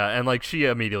 Yeah, and, like, she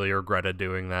immediately regretted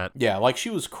doing that. Yeah, like, she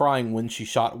was crying when she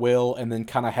shot Will, and then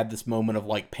kind of had this moment of,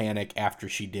 like, panic after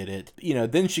she did it.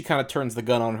 Then she kind of turns the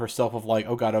gun on herself of, like,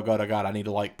 oh god, I need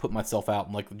to, like, put myself out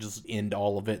and, like, just end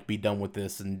all of it, be done with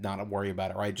this, and not worry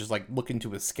about it, right? Just, like, looking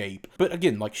to escape. But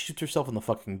again, like, shoots herself in the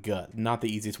fucking gut. Not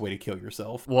the easiest way to kill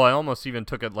yourself. Well, I almost even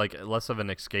took it, like, less of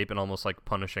an escape and almost, like,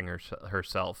 punishing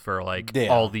herself for, like,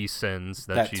 all these sins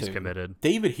that she's committed.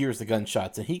 David hears the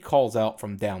gunshots, and he calls out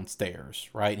from downstairs,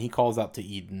 right? And he calls out to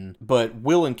Eden. But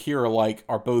Will and Kira, like,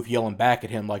 are both yelling back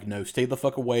at him, like, no, stay the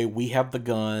fuck away. We have the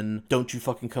gun. Don't you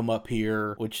fucking come up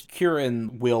here. Which Kira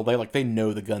and Will, they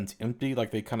know the gun's empty. Like,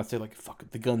 they kind of say, like, fuck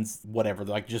it, the gun's whatever.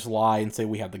 They, like, just lie and say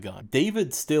we have the gun.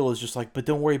 David still is just like, but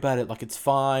don't worry about it. Like, it's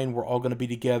fine. We're all gonna be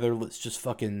together. Let's just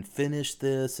fucking finish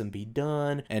this and be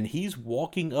done. And he's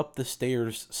walking up the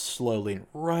stairs slowly, and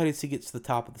right as he gets to the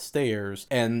top of the stairs,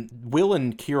 and Will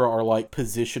and Kira are, like,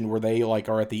 positioned where they, like,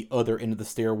 are at the other end of the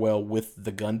stairwell with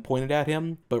the gun pointed at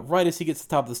him. But right as he gets to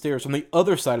the top of the stairs, on the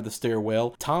other side of the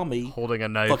stairwell, Tommy, holding a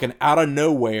knife, fucking out of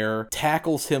nowhere,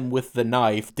 tackles him with the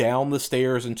knife down the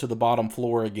stairs into the bottom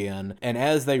floor again. And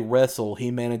as they wrestle,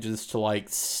 he manages to, like,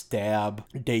 stab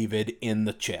David in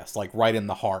the chest, like, right in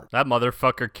the heart. That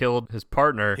motherfucker killed his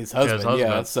partner. His husband.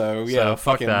 Yeah, so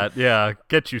fuck that. Yeah,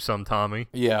 get you some, Tommy.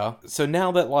 Yeah. So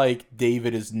now that, like,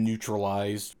 David is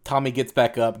neutralized, Tommy gets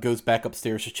back up, goes back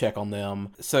upstairs to check on them.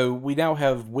 So we now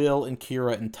have Will and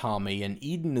Kira and Tommy, and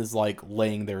Eden is, like,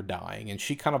 laying there dying, and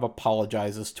she kind of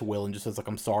apologizes to Will and just says, like,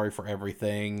 I'm sorry for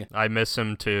everything. I miss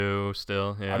him too,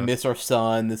 still. Yeah. I miss our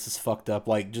son. This is fucked up.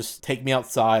 Like, just take me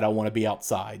outside. I want to be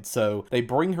outside. So they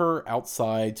bring her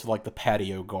outside to, like, the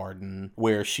patio garden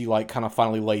where she, like, kind of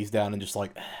finally lays down and just,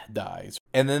 like, dies.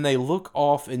 And then they look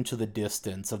off into the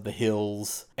distance of the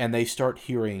hills, and they start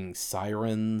hearing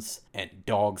sirens and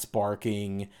dogs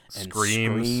barking and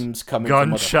screams coming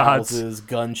gunshots, from other houses,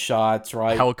 gunshots,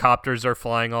 right? Helicopters are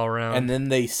flying all around. And then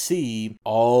they see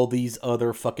all these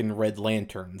other fucking red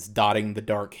lanterns dotting the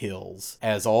dark hills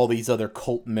as all these other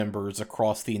cult members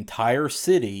across the entire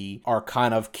city are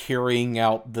kind of carrying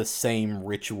out the same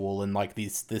ritual and like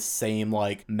this same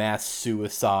like mass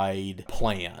suicide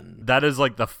plan. That is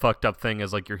like the fucked up thing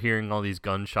is like you're hearing all these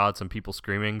gunshots and people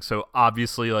screaming. So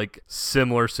obviously like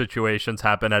similar situations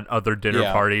happen at other dinner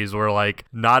parties where like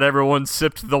not everyone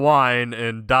sipped the wine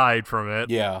and died from it.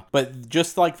 Yeah, but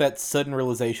just like that sudden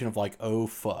realization of like, oh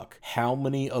fuck, how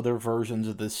many other versions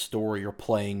of this story are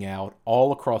playing out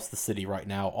all across the city right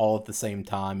now, all at the same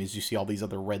time as you see all these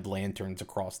other red lanterns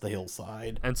across the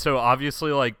hillside. And so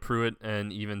obviously like Pruitt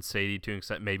and even Sadie to an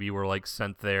extent maybe were like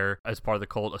sent there as part of the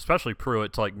cult, especially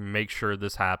Pruitt, to like make sure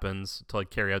this happens, to like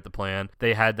carry out the plan.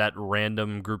 They had that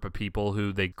random group of people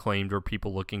who they claimed were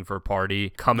people looking for a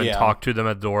party come and talk to them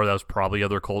at the door. That was probably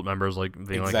other cult members like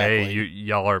being like, hey,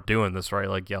 y'all are doing this, right?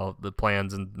 Like y'all, the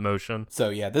plan's in motion. So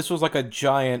yeah, this was like a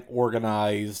giant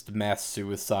organized mass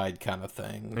suicide kind of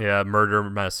thing. Yeah, murder,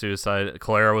 mass suicide.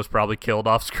 Clara was probably killed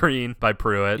off screen by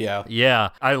Pruitt. Yeah,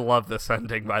 I love this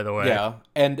ending, by the way. Yeah,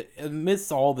 and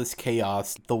amidst all this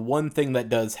chaos, the one thing that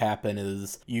does happen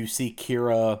is you see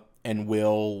Kira and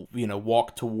Will, you know,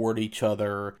 walk toward each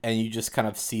other, and you just kind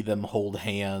of see them hold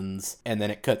hands, and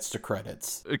then it cuts to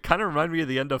credits. It kind of reminded me of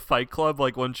the end of Fight Club,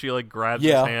 like when she like grabs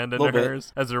his hand into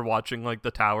hers as they're watching like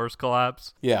the towers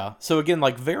collapse. Yeah, so again,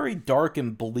 like very dark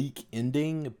and bleak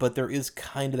ending, but there is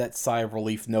kind of that sigh of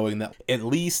relief knowing that at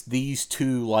least these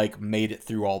two like made it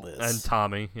through all this. And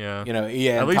Tommy, yeah. You know,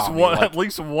 yeah, at least Tommy, one, like, at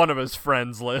least one of his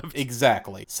friends lived.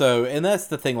 Exactly. So, and that's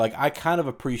the thing, like I kind of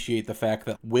appreciate the fact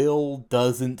that Will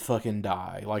doesn't fucking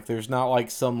die. Like there's not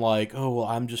like some like, oh well,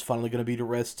 I'm just finally gonna be to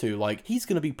rest too. Like he's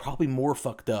gonna be probably more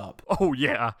fucked up. Oh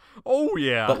yeah.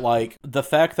 But like the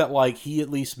fact that like he at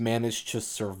least managed to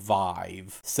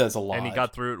survive says a lot. And he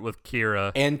got through it with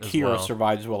Kira. And Kira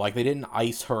survived as well. Like they didn't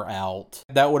ice her out.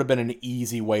 That would have been an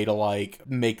easy way to like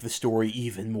make the story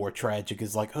even more tragic.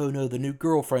 Is like, oh no, the new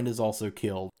girlfriend is also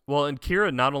killed. Well, and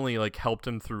Kira not only like helped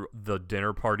him through the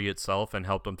dinner party itself and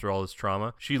helped him through all his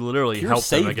trauma, she literally helped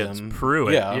him against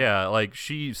Pruitt. Yeah, like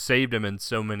she saved him in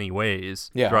so many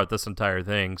ways throughout this entire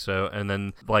thing. So, and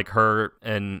then like her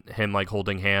and him like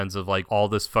holding hands of like all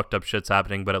this fucked up shit's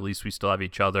happening, but at least we still have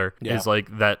each other is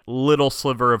like that little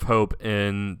sliver of hope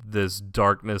in this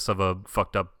darkness of a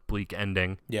fucked up bleak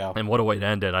ending. Yeah. And what a way to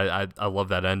end it. I love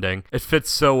that ending. It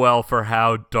fits so well for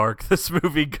how dark this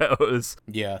movie goes.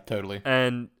 Yeah, totally.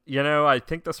 And you know, I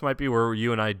think this might be where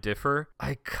you and I differ.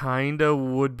 I kind of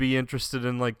would be interested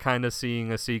in like kind of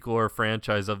seeing a sequel or a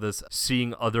franchise of this,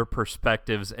 seeing other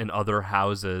perspectives in other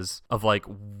houses of like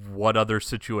what other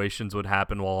situations would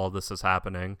happen while all this is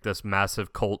happening. This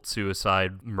massive cult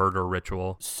suicide murder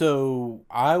ritual. So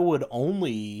I would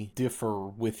only differ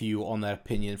with you on that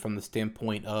opinion from the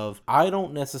standpoint of I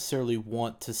don't necessarily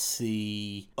want to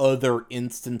see other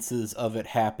instances of it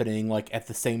happening like at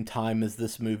the same time as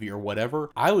this movie or whatever.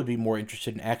 I would be more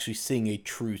interested in actually seeing a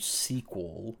true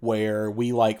sequel where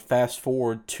we like fast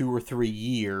forward 2 or 3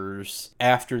 years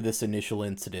after this initial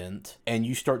incident and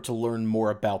you start to learn more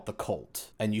about the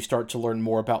cult and you start to learn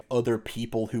more about other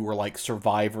people who were like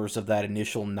survivors of that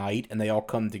initial night and they all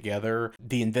come together.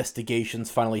 The investigation's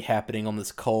finally happening on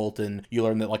this cult and you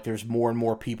learn that like there's more and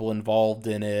more people involved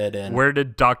in it. And where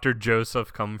did Dr.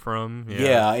 Joseph come from?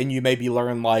 Yeah, and you maybe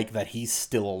learn like that he's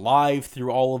still alive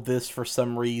through all of this for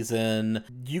some reason.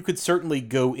 You could certainly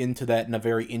go into that in a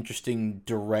very interesting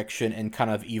direction and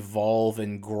kind of evolve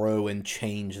and grow and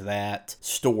change that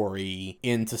story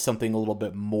into something a little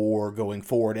bit more going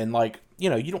forward. And like, you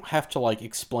know, you don't have to like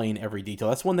explain every detail.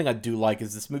 That's one thing I do like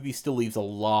is this movie still leaves a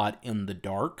lot in the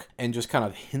dark and just kind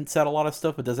of hints at a lot of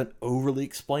stuff but doesn't overly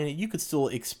explain it. You could still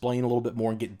explain a little bit more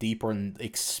and get deeper and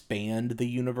expand the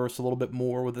universe a little bit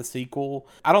more with a sequel.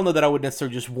 I don't know that I would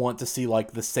necessarily just want to see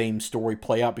like the same story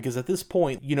play out because at this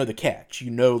point, you know the catch.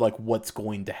 You know like what's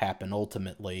going to happen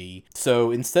ultimately. So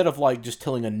instead of like just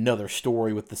telling another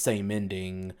story with the same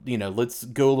ending, you know, let's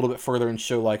go a little bit further and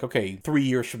show like, okay, 3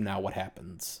 years from now what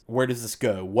happens? Where does the this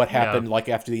go? What happened like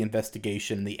after the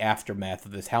investigation, the aftermath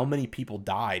of this? How many people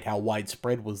died? How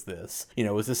widespread was this? You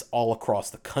know, was this all across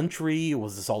the country?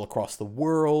 Was this all across the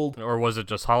world? Or was it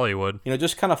just Hollywood? You know,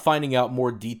 just kind of finding out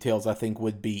more details, I think,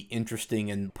 would be interesting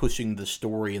in pushing the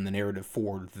story and the narrative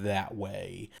forward that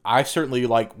way. I certainly,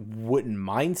 like, wouldn't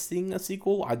mind seeing a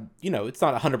sequel. It's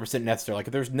not 100% necessary. Like,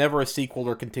 if there's never a sequel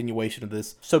or continuation of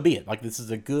this, so be it. Like, this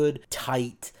is a good,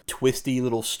 tight, twisty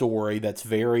little story that's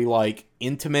very, like,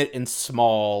 intimate and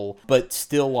small, but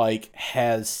still, like,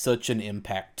 has such an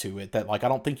impact to it that, like, I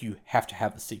don't think you have to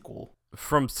have a sequel.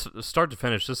 From start to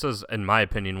finish, this is, in my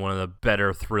opinion, one of the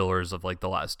better thrillers of like the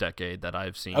last decade that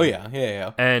I've seen. Oh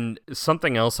yeah. And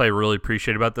something else I really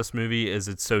appreciate about this movie is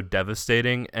it's so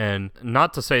devastating. And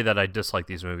not to say that I dislike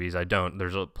these movies, I don't.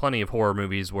 There's plenty of horror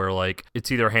movies where like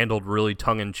it's either handled really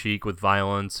tongue-in-cheek with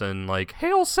violence and like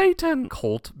Hail Satan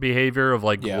cult behavior of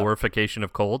like glorification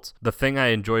of cults. The thing I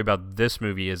enjoy about this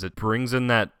movie is it brings in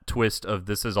that twist of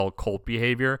this is all cult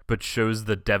behavior, but shows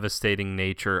the devastating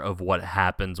nature of what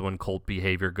happens when cult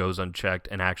behavior goes unchecked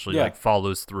and actually like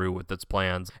follows through with its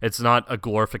plans. It's not a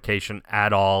glorification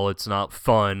at all. It's not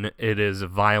fun. It is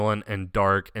violent and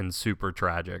dark and super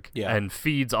tragic and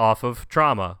feeds off of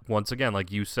trauma. Once again,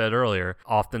 like you said earlier,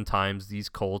 oftentimes these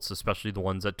cults, especially the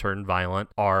ones that turn violent,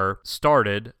 are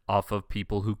started off of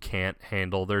people who can't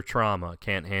handle their trauma,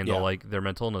 can't handle like their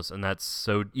mental illness. And that's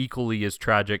so equally as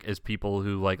tragic as people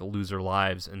who like lose their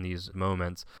lives in these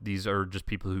moments. These are just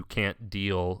people who can't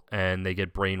deal and they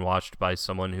get brainwashed by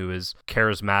someone who is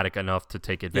charismatic enough to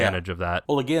take advantage of that.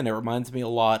 Well, again, it reminds me a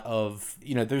lot of,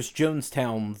 there's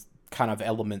Jonestown kind of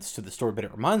elements to the story, but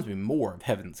it reminds me more of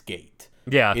Heaven's Gate.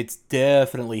 Yeah. It's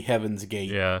definitely Heaven's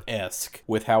Gate-esque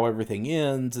with how everything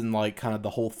ends and like kind of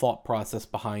the whole thought process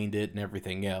behind it and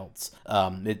everything else.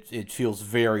 It feels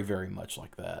very, very much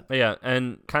like that. Yeah,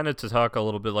 and kind of to talk a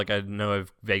little bit, like I know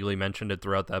I've vaguely mentioned it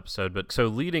throughout the episode, but so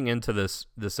leading into this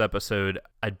episode,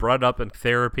 I brought it up in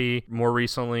therapy more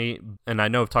recently, and I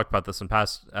know I've talked about this in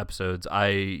past episodes. I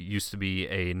used to be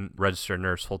a registered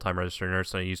nurse, full-time registered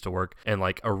nurse, and I used to work in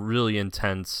like a really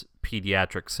intense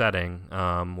pediatric setting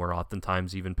where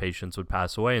oftentimes even patients would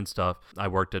pass away and stuff. I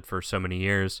worked it for so many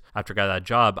years. After I got that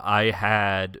job, I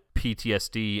had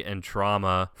PTSD and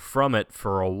trauma from it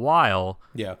for a while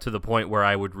to the point where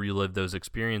I would relive those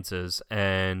experiences,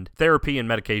 and therapy and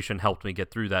medication helped me get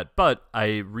through that. But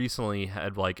I recently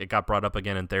had it got brought up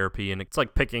again in therapy, and it's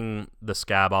like picking the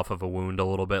scab off of a wound a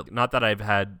little bit. Not that I've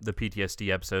had the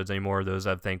PTSD episodes anymore, those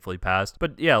I've thankfully passed,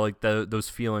 but yeah, like those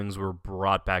feelings were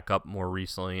brought back up more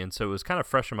recently, and so it was kind of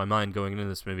fresh in my mind going into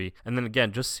this movie. And then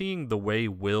again, just seeing the way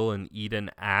Will and Eden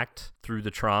act through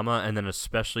the trauma, and then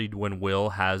especially when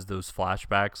Will has those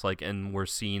flashbacks, like, and where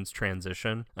scenes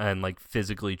transition and like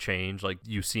physically change, like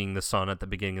you seeing the son at the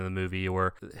beginning of the movie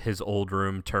or his old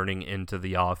room turning into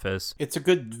the office. It's a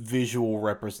good visual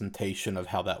representation of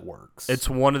how that works. It's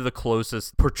one of the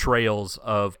closest portrayals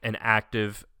of an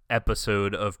active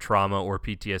episode of trauma or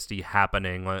PTSD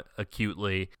happening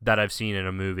acutely that I've seen in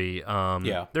a movie.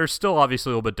 They're still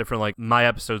obviously a little bit different. Like my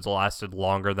episodes lasted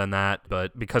longer than that,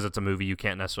 but because it's a movie, you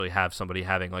can't necessarily have somebody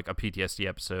having like a PTSD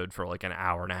episode for like an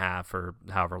hour and a half or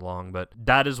however long. But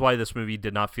that is why this movie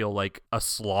did not feel like a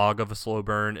slog of a slow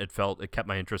burn. It kept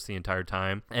my interest the entire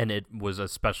time, and it was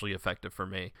especially effective for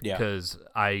me because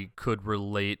I could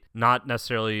relate, not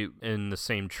necessarily in the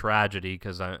same tragedy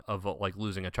of like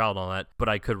losing a child and all that, but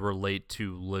I could relate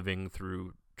to living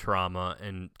through trauma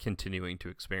and continuing to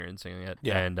experiencing it.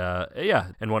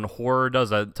 And when horror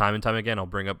does that time and time again, I'll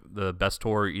bring up the best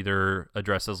horror either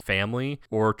addresses family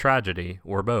or tragedy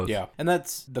or both. And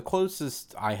that's the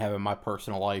closest I have in my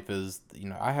personal life is,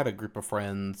 I had a group of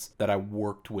friends that I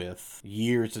worked with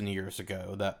years and years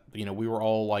ago that, we were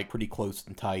all like pretty close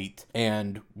and tight,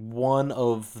 and one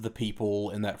of the people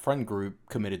in that friend group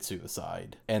committed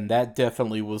suicide, and that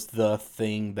definitely was the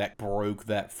thing that broke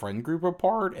that friend group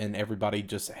apart, and everybody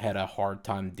just had a hard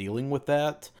time dealing with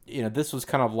that. This was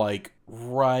kind of like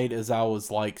right as I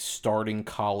was like starting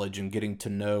college and getting to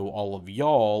know all of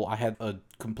y'all. I had a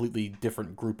completely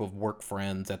different group of work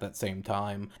friends at that same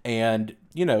time, and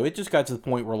it just got to the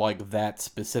point where like that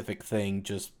specific thing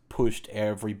just pushed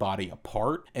everybody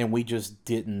apart, and we just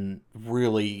didn't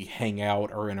really hang out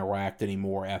or interact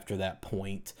anymore after that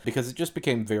point because it just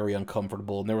became very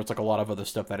uncomfortable, and there was like a lot of other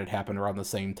stuff that had happened around the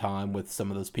same time with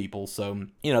some of those people. So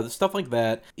the stuff like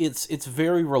that, it's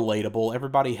very relatable.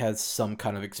 Everybody has some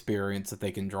kind of experience that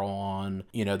they can draw on,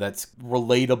 that's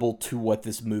relatable to what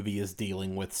this movie is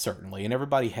dealing with, certainly, and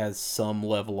everybody has some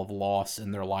level of loss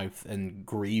in their life and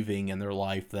grieving in their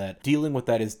life that dealing with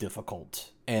that is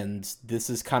difficult. And this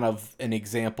is kind of an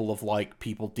example of, like,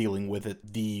 people dealing with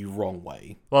it the wrong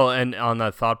way. Well, and on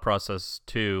that thought process,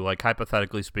 too, like,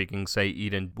 hypothetically speaking, say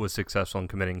Eden was successful in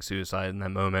committing suicide in that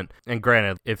moment. And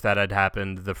granted, if that had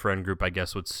happened, the friend group, I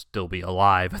guess, would still be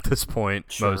alive at this point,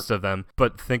 Sure. most of them.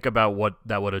 But think about what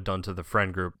that would have done to the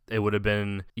friend group. It would have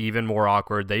been even more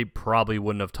awkward. They probably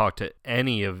wouldn't have talked to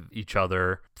any of each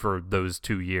other for those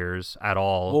 2 years at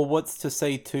all. Well, what's to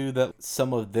say, too, that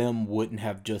some of them wouldn't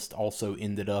have just also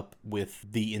ended up with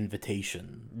the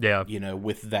invitation? Yeah. You know,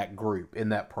 with that group in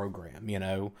that program, you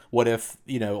know? What if,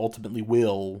 you know, ultimately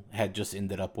Will had just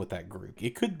ended up with that group?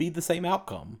 It could be the same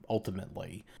outcome,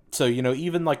 ultimately. So, you know,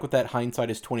 even like with that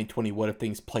hindsight is 2020, what if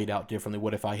things played out differently?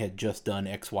 What if I had just done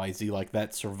XYZ, like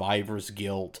that survivor's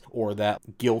guilt, or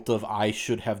that guilt of I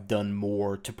should have done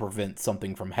more to prevent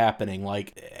something from happening?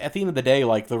 Like, at the end of the day,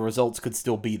 like, the results could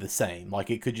still be the same. Like,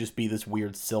 it could just be this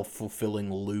weird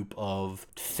self-fulfilling loop of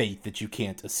fate that you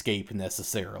can't escape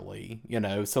necessarily, you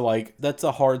know? So, like, that's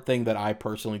a hard thing that I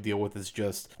personally deal with, is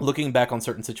just looking back on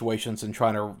certain situations and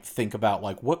trying to think about,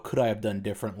 like, what could I have done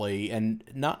differently? And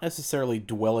not necessarily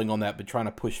dwelling on that, but trying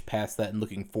to push past that and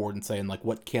looking forward and saying, like,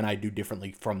 what can I do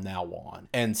differently from now on?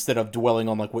 And instead of dwelling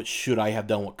on, like, what should I have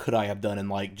done, what could I have done, and,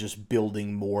 like, just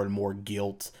building more and more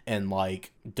guilt and,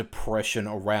 like, depression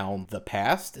around the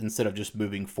past, instead of just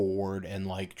moving forward and,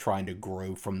 like, trying to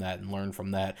grow from that and learn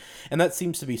from that. And that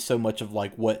seems to be so much of,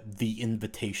 like, what the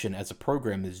invitation as a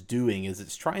program is doing, is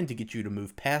it's trying to get you to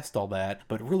move past all that,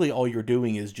 but really all you're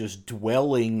doing is just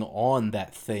dwelling on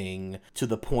that thing to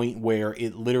the point where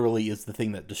it literally is the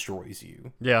thing that destroys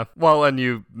you. Yeah. Well, and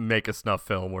you make a snuff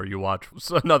film where you watch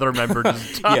another member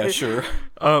just die. Yeah, sure.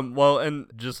 Well, and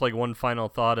just like one final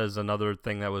thought is another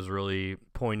thing that was really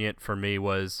poignant for me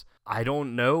was, I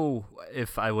don't know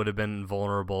if I would have been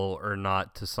vulnerable or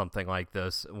not to something like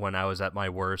this when I was at my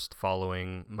worst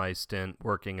following my stint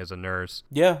working as a nurse.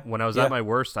 Yeah. When I was at my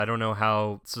worst, I don't know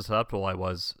how susceptible I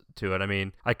was to it. I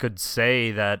mean, I could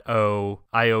say that, oh,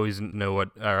 I always know what,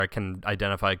 or I can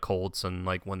identify cults and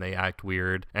like when they act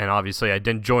weird. And obviously I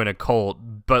didn't join a cult,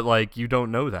 but like, you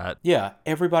don't know that. Yeah,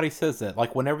 everybody says that.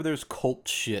 Like, whenever there's cult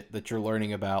shit that you're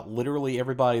learning about, literally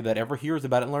everybody that ever hears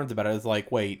about it and learns about it is like,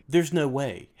 wait, there's no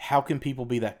way. How can people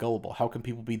be that gullible? How can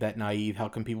people be that naive? How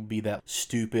can people be that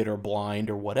stupid or blind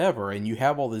or whatever? And you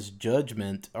have all this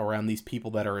judgment around these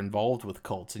people that are involved with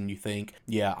cults, and you think,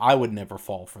 yeah, I would never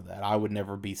fall for that. I would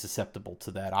never be susceptible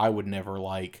to that. I would never,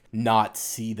 like, not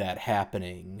see that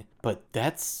happening. But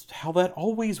that's how that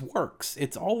always works.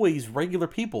 It's always regular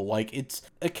people. Like, it's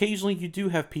occasionally you do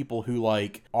have people who,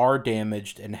 like, are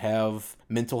damaged and have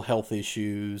mental health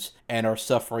issues and are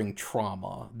suffering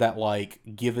trauma that, like,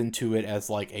 give into it as,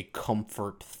 like, a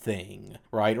comfort thing,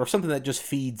 right? Or something that just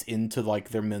feeds into, like,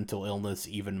 their mental illness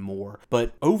even more.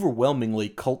 But overwhelmingly,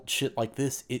 cult shit like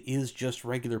this, it is just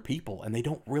regular people, and they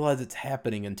don't realize it's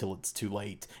happening until it's too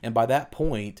late. And by that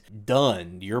point,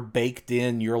 done. You're baked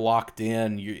in, you're locked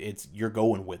in, you're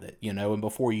going with it, you know? And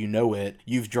before you know it,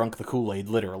 you've drunk the Kool-Aid,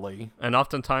 literally. And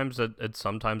oftentimes, it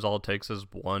sometimes all it takes is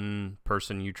one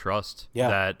person you trust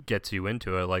that gets you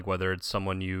into it, like whether it's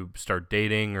someone you start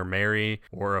dating or marry,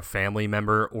 or a family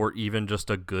member, or even just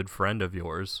a good friend of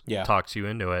yours talks you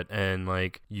into it, and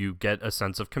like you get a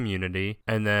sense of community.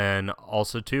 And then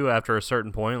also too, after a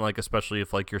certain point, like especially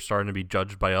if like you're starting to be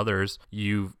judged by others,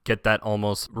 you get that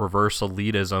almost reverse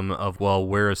elitism of, well,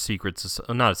 we're a secret,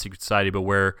 not a secret society, but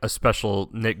we're a special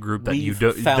knit group that you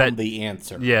don't found the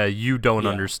answer. Yeah, you don't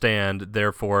understand.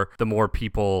 Therefore, the more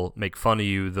people make fun of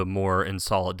you, the more in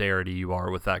solidarity you are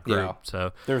with that group. Yeah.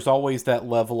 So there's always that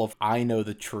level of, I know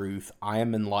the truth, I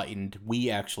am enlightened, we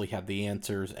actually have the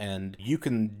answers, and you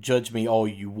can judge me all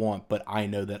you want, but I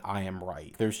know that I am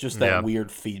right. There's just that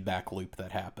weird feedback loop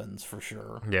that happens, for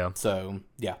sure. Yeah. So,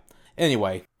 yeah.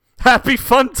 Anyway. Happy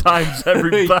fun times,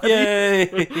 everybody.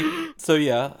 Yay! So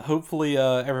yeah, hopefully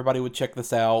everybody would check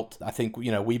this out. I think,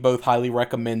 you know, we both highly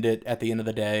recommend it at the end of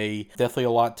the day. Definitely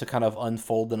a lot to kind of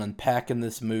unfold and unpack in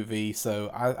this movie, so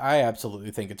I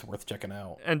absolutely think it's worth checking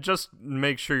out. And just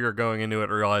make sure you're going into it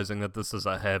realizing that this is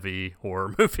a heavy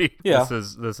horror movie. Yeah.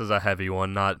 This is a heavy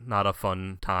one, not a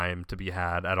fun time to be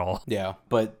had at all. Yeah,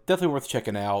 but definitely worth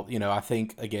checking out. You know, I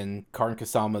think, again, Karyn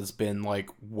Kusama's been,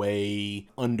 like, way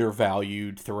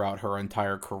undervalued throughout throughout her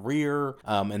entire career.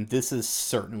 And this is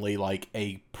certainly like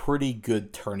a pretty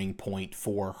good turning point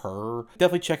for her.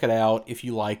 Definitely check it out if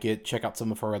you like it. Check out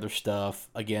some of her other stuff.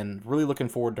 Again, really looking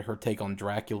forward to her take on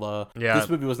Dracula. Yeah. This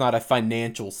movie was not a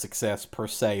financial success per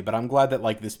se, but I'm glad that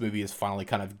like this movie is finally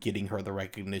kind of getting her the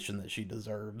recognition that she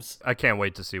deserves. I can't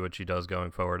wait to see what she does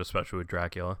going forward, especially with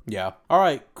Dracula. Yeah. All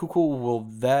right. Cool. Well,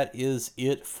 that is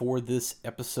it for this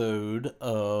episode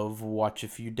of Watch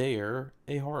If You Dare,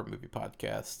 a horror movie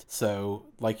podcast. So,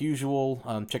 like usual,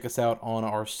 check us out on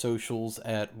our socials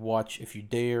at Watch If You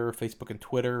Dare, Facebook and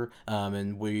Twitter,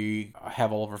 and we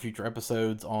have all of our future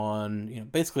episodes on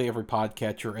basically every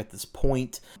podcatcher at this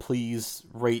point. Please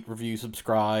rate, review,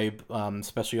 subscribe,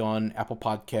 especially on Apple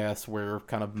Podcasts where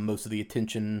kind of most of the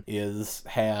attention is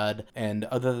had. And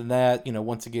other than that,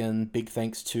 once again, big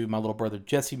thanks to my little brother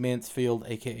Jesse Mansfield,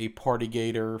 aka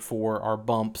Partygator, for our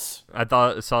bumps. I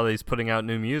saw that he's putting out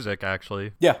new music,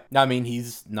 actually. Yeah, I mean,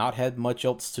 he's not had much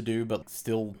else to do, but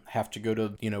still have to go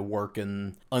to, work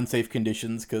in unsafe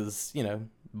conditions because,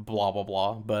 blah, blah,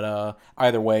 blah. But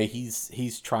either way,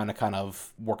 he's trying to kind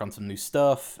of work on some new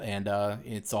stuff, and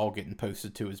it's all getting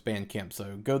posted to his Bandcamp.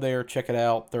 So go there, check it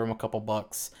out, throw him a couple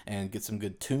bucks, and get some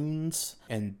good tunes.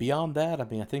 And beyond that, I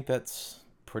mean, I think that's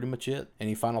pretty much it.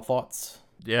 Any final thoughts?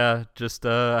 Yeah, just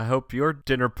I hope your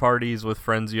dinner parties with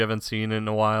friends you haven't seen in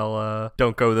a while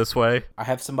don't go this way. I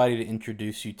have somebody to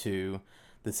introduce you to.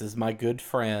 This is my good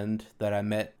friend that I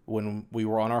met when we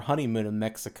were on our honeymoon in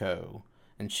Mexico,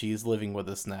 and she's living with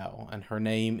us now, and her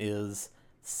name is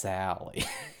Sally.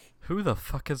 Who the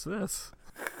fuck is this?